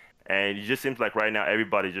industry. and it just seems like right now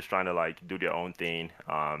everybody's just trying to like do their own thing.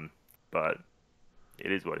 But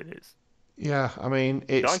it is what it is. Yeah, I mean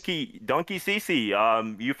it's Donkey CC.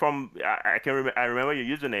 You from? I can remember. I remember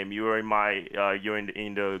your username. You were in my. You're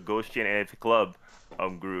in the Ghost Chain NFT Club,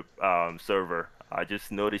 group server. I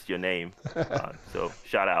just noticed your name. So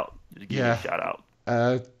shout out. Just give you a yeah. shout out.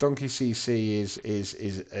 Donkey CC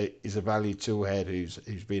is a valued toolhead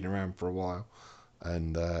who's been around for a while,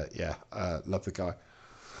 and yeah, love the guy.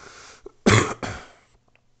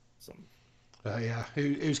 Some. Yeah,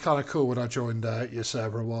 it was kind of cool when I joined your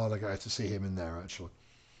server a while ago to see him in there actually.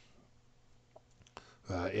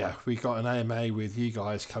 Yeah, we got an AMA with you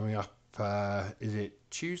guys coming up. Is it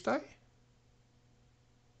Tuesday?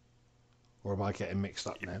 Or am I getting mixed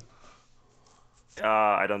up now?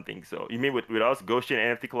 I don't think so. You mean with us, Ghost Chain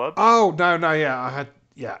NFT Club? Oh no, yeah, I had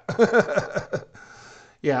yeah.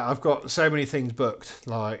 Yeah, I've got so many things booked.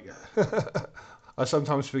 Like, I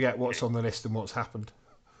sometimes forget what's on the list and what's happened.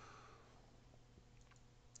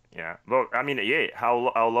 Yeah. Well, I mean, yeah. How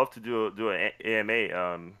I would love to do an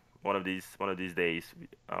AMA one of these days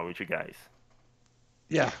with you guys.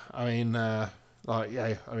 Yeah, I mean, like,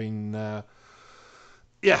 yeah, I mean,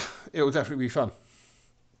 yeah, it will definitely be fun.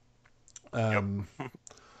 Yep.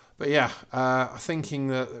 But yeah, I'm thinking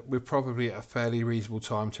that we're probably at a fairly reasonable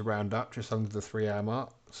time to round up, just under the 3 hour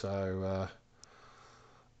mark. So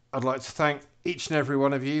I'd like to thank each and every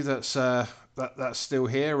one of you that's still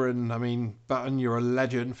here. And I mean, Button, you're a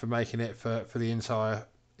legend for making it for the entire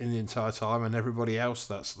time, and everybody else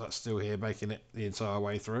that's still here making it the entire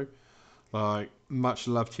way through. Like, much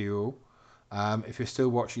love to you all. If you're still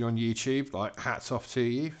watching on YouTube, like, hats off to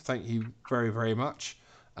you. Thank you very, very much.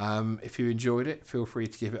 If you enjoyed it, feel free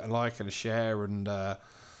to give it a like and a share and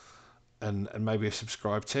maybe a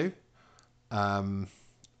subscribe too.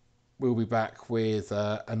 We'll be back with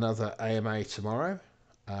another AMA tomorrow.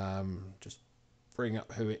 Just bring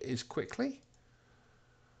up who it is quickly.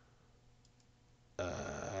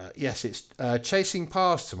 Yes, it's Chasing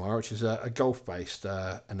Past tomorrow, which is a golf-based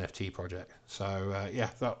NFT project. So yeah,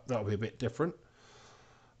 that'll be a bit different.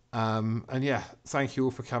 And yeah, thank you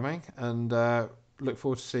all for coming, and look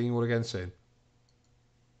forward to seeing you all again soon.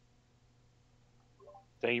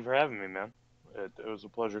 Thank you for having me, man. It was a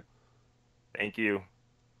pleasure. Thank you.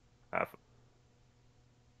 Have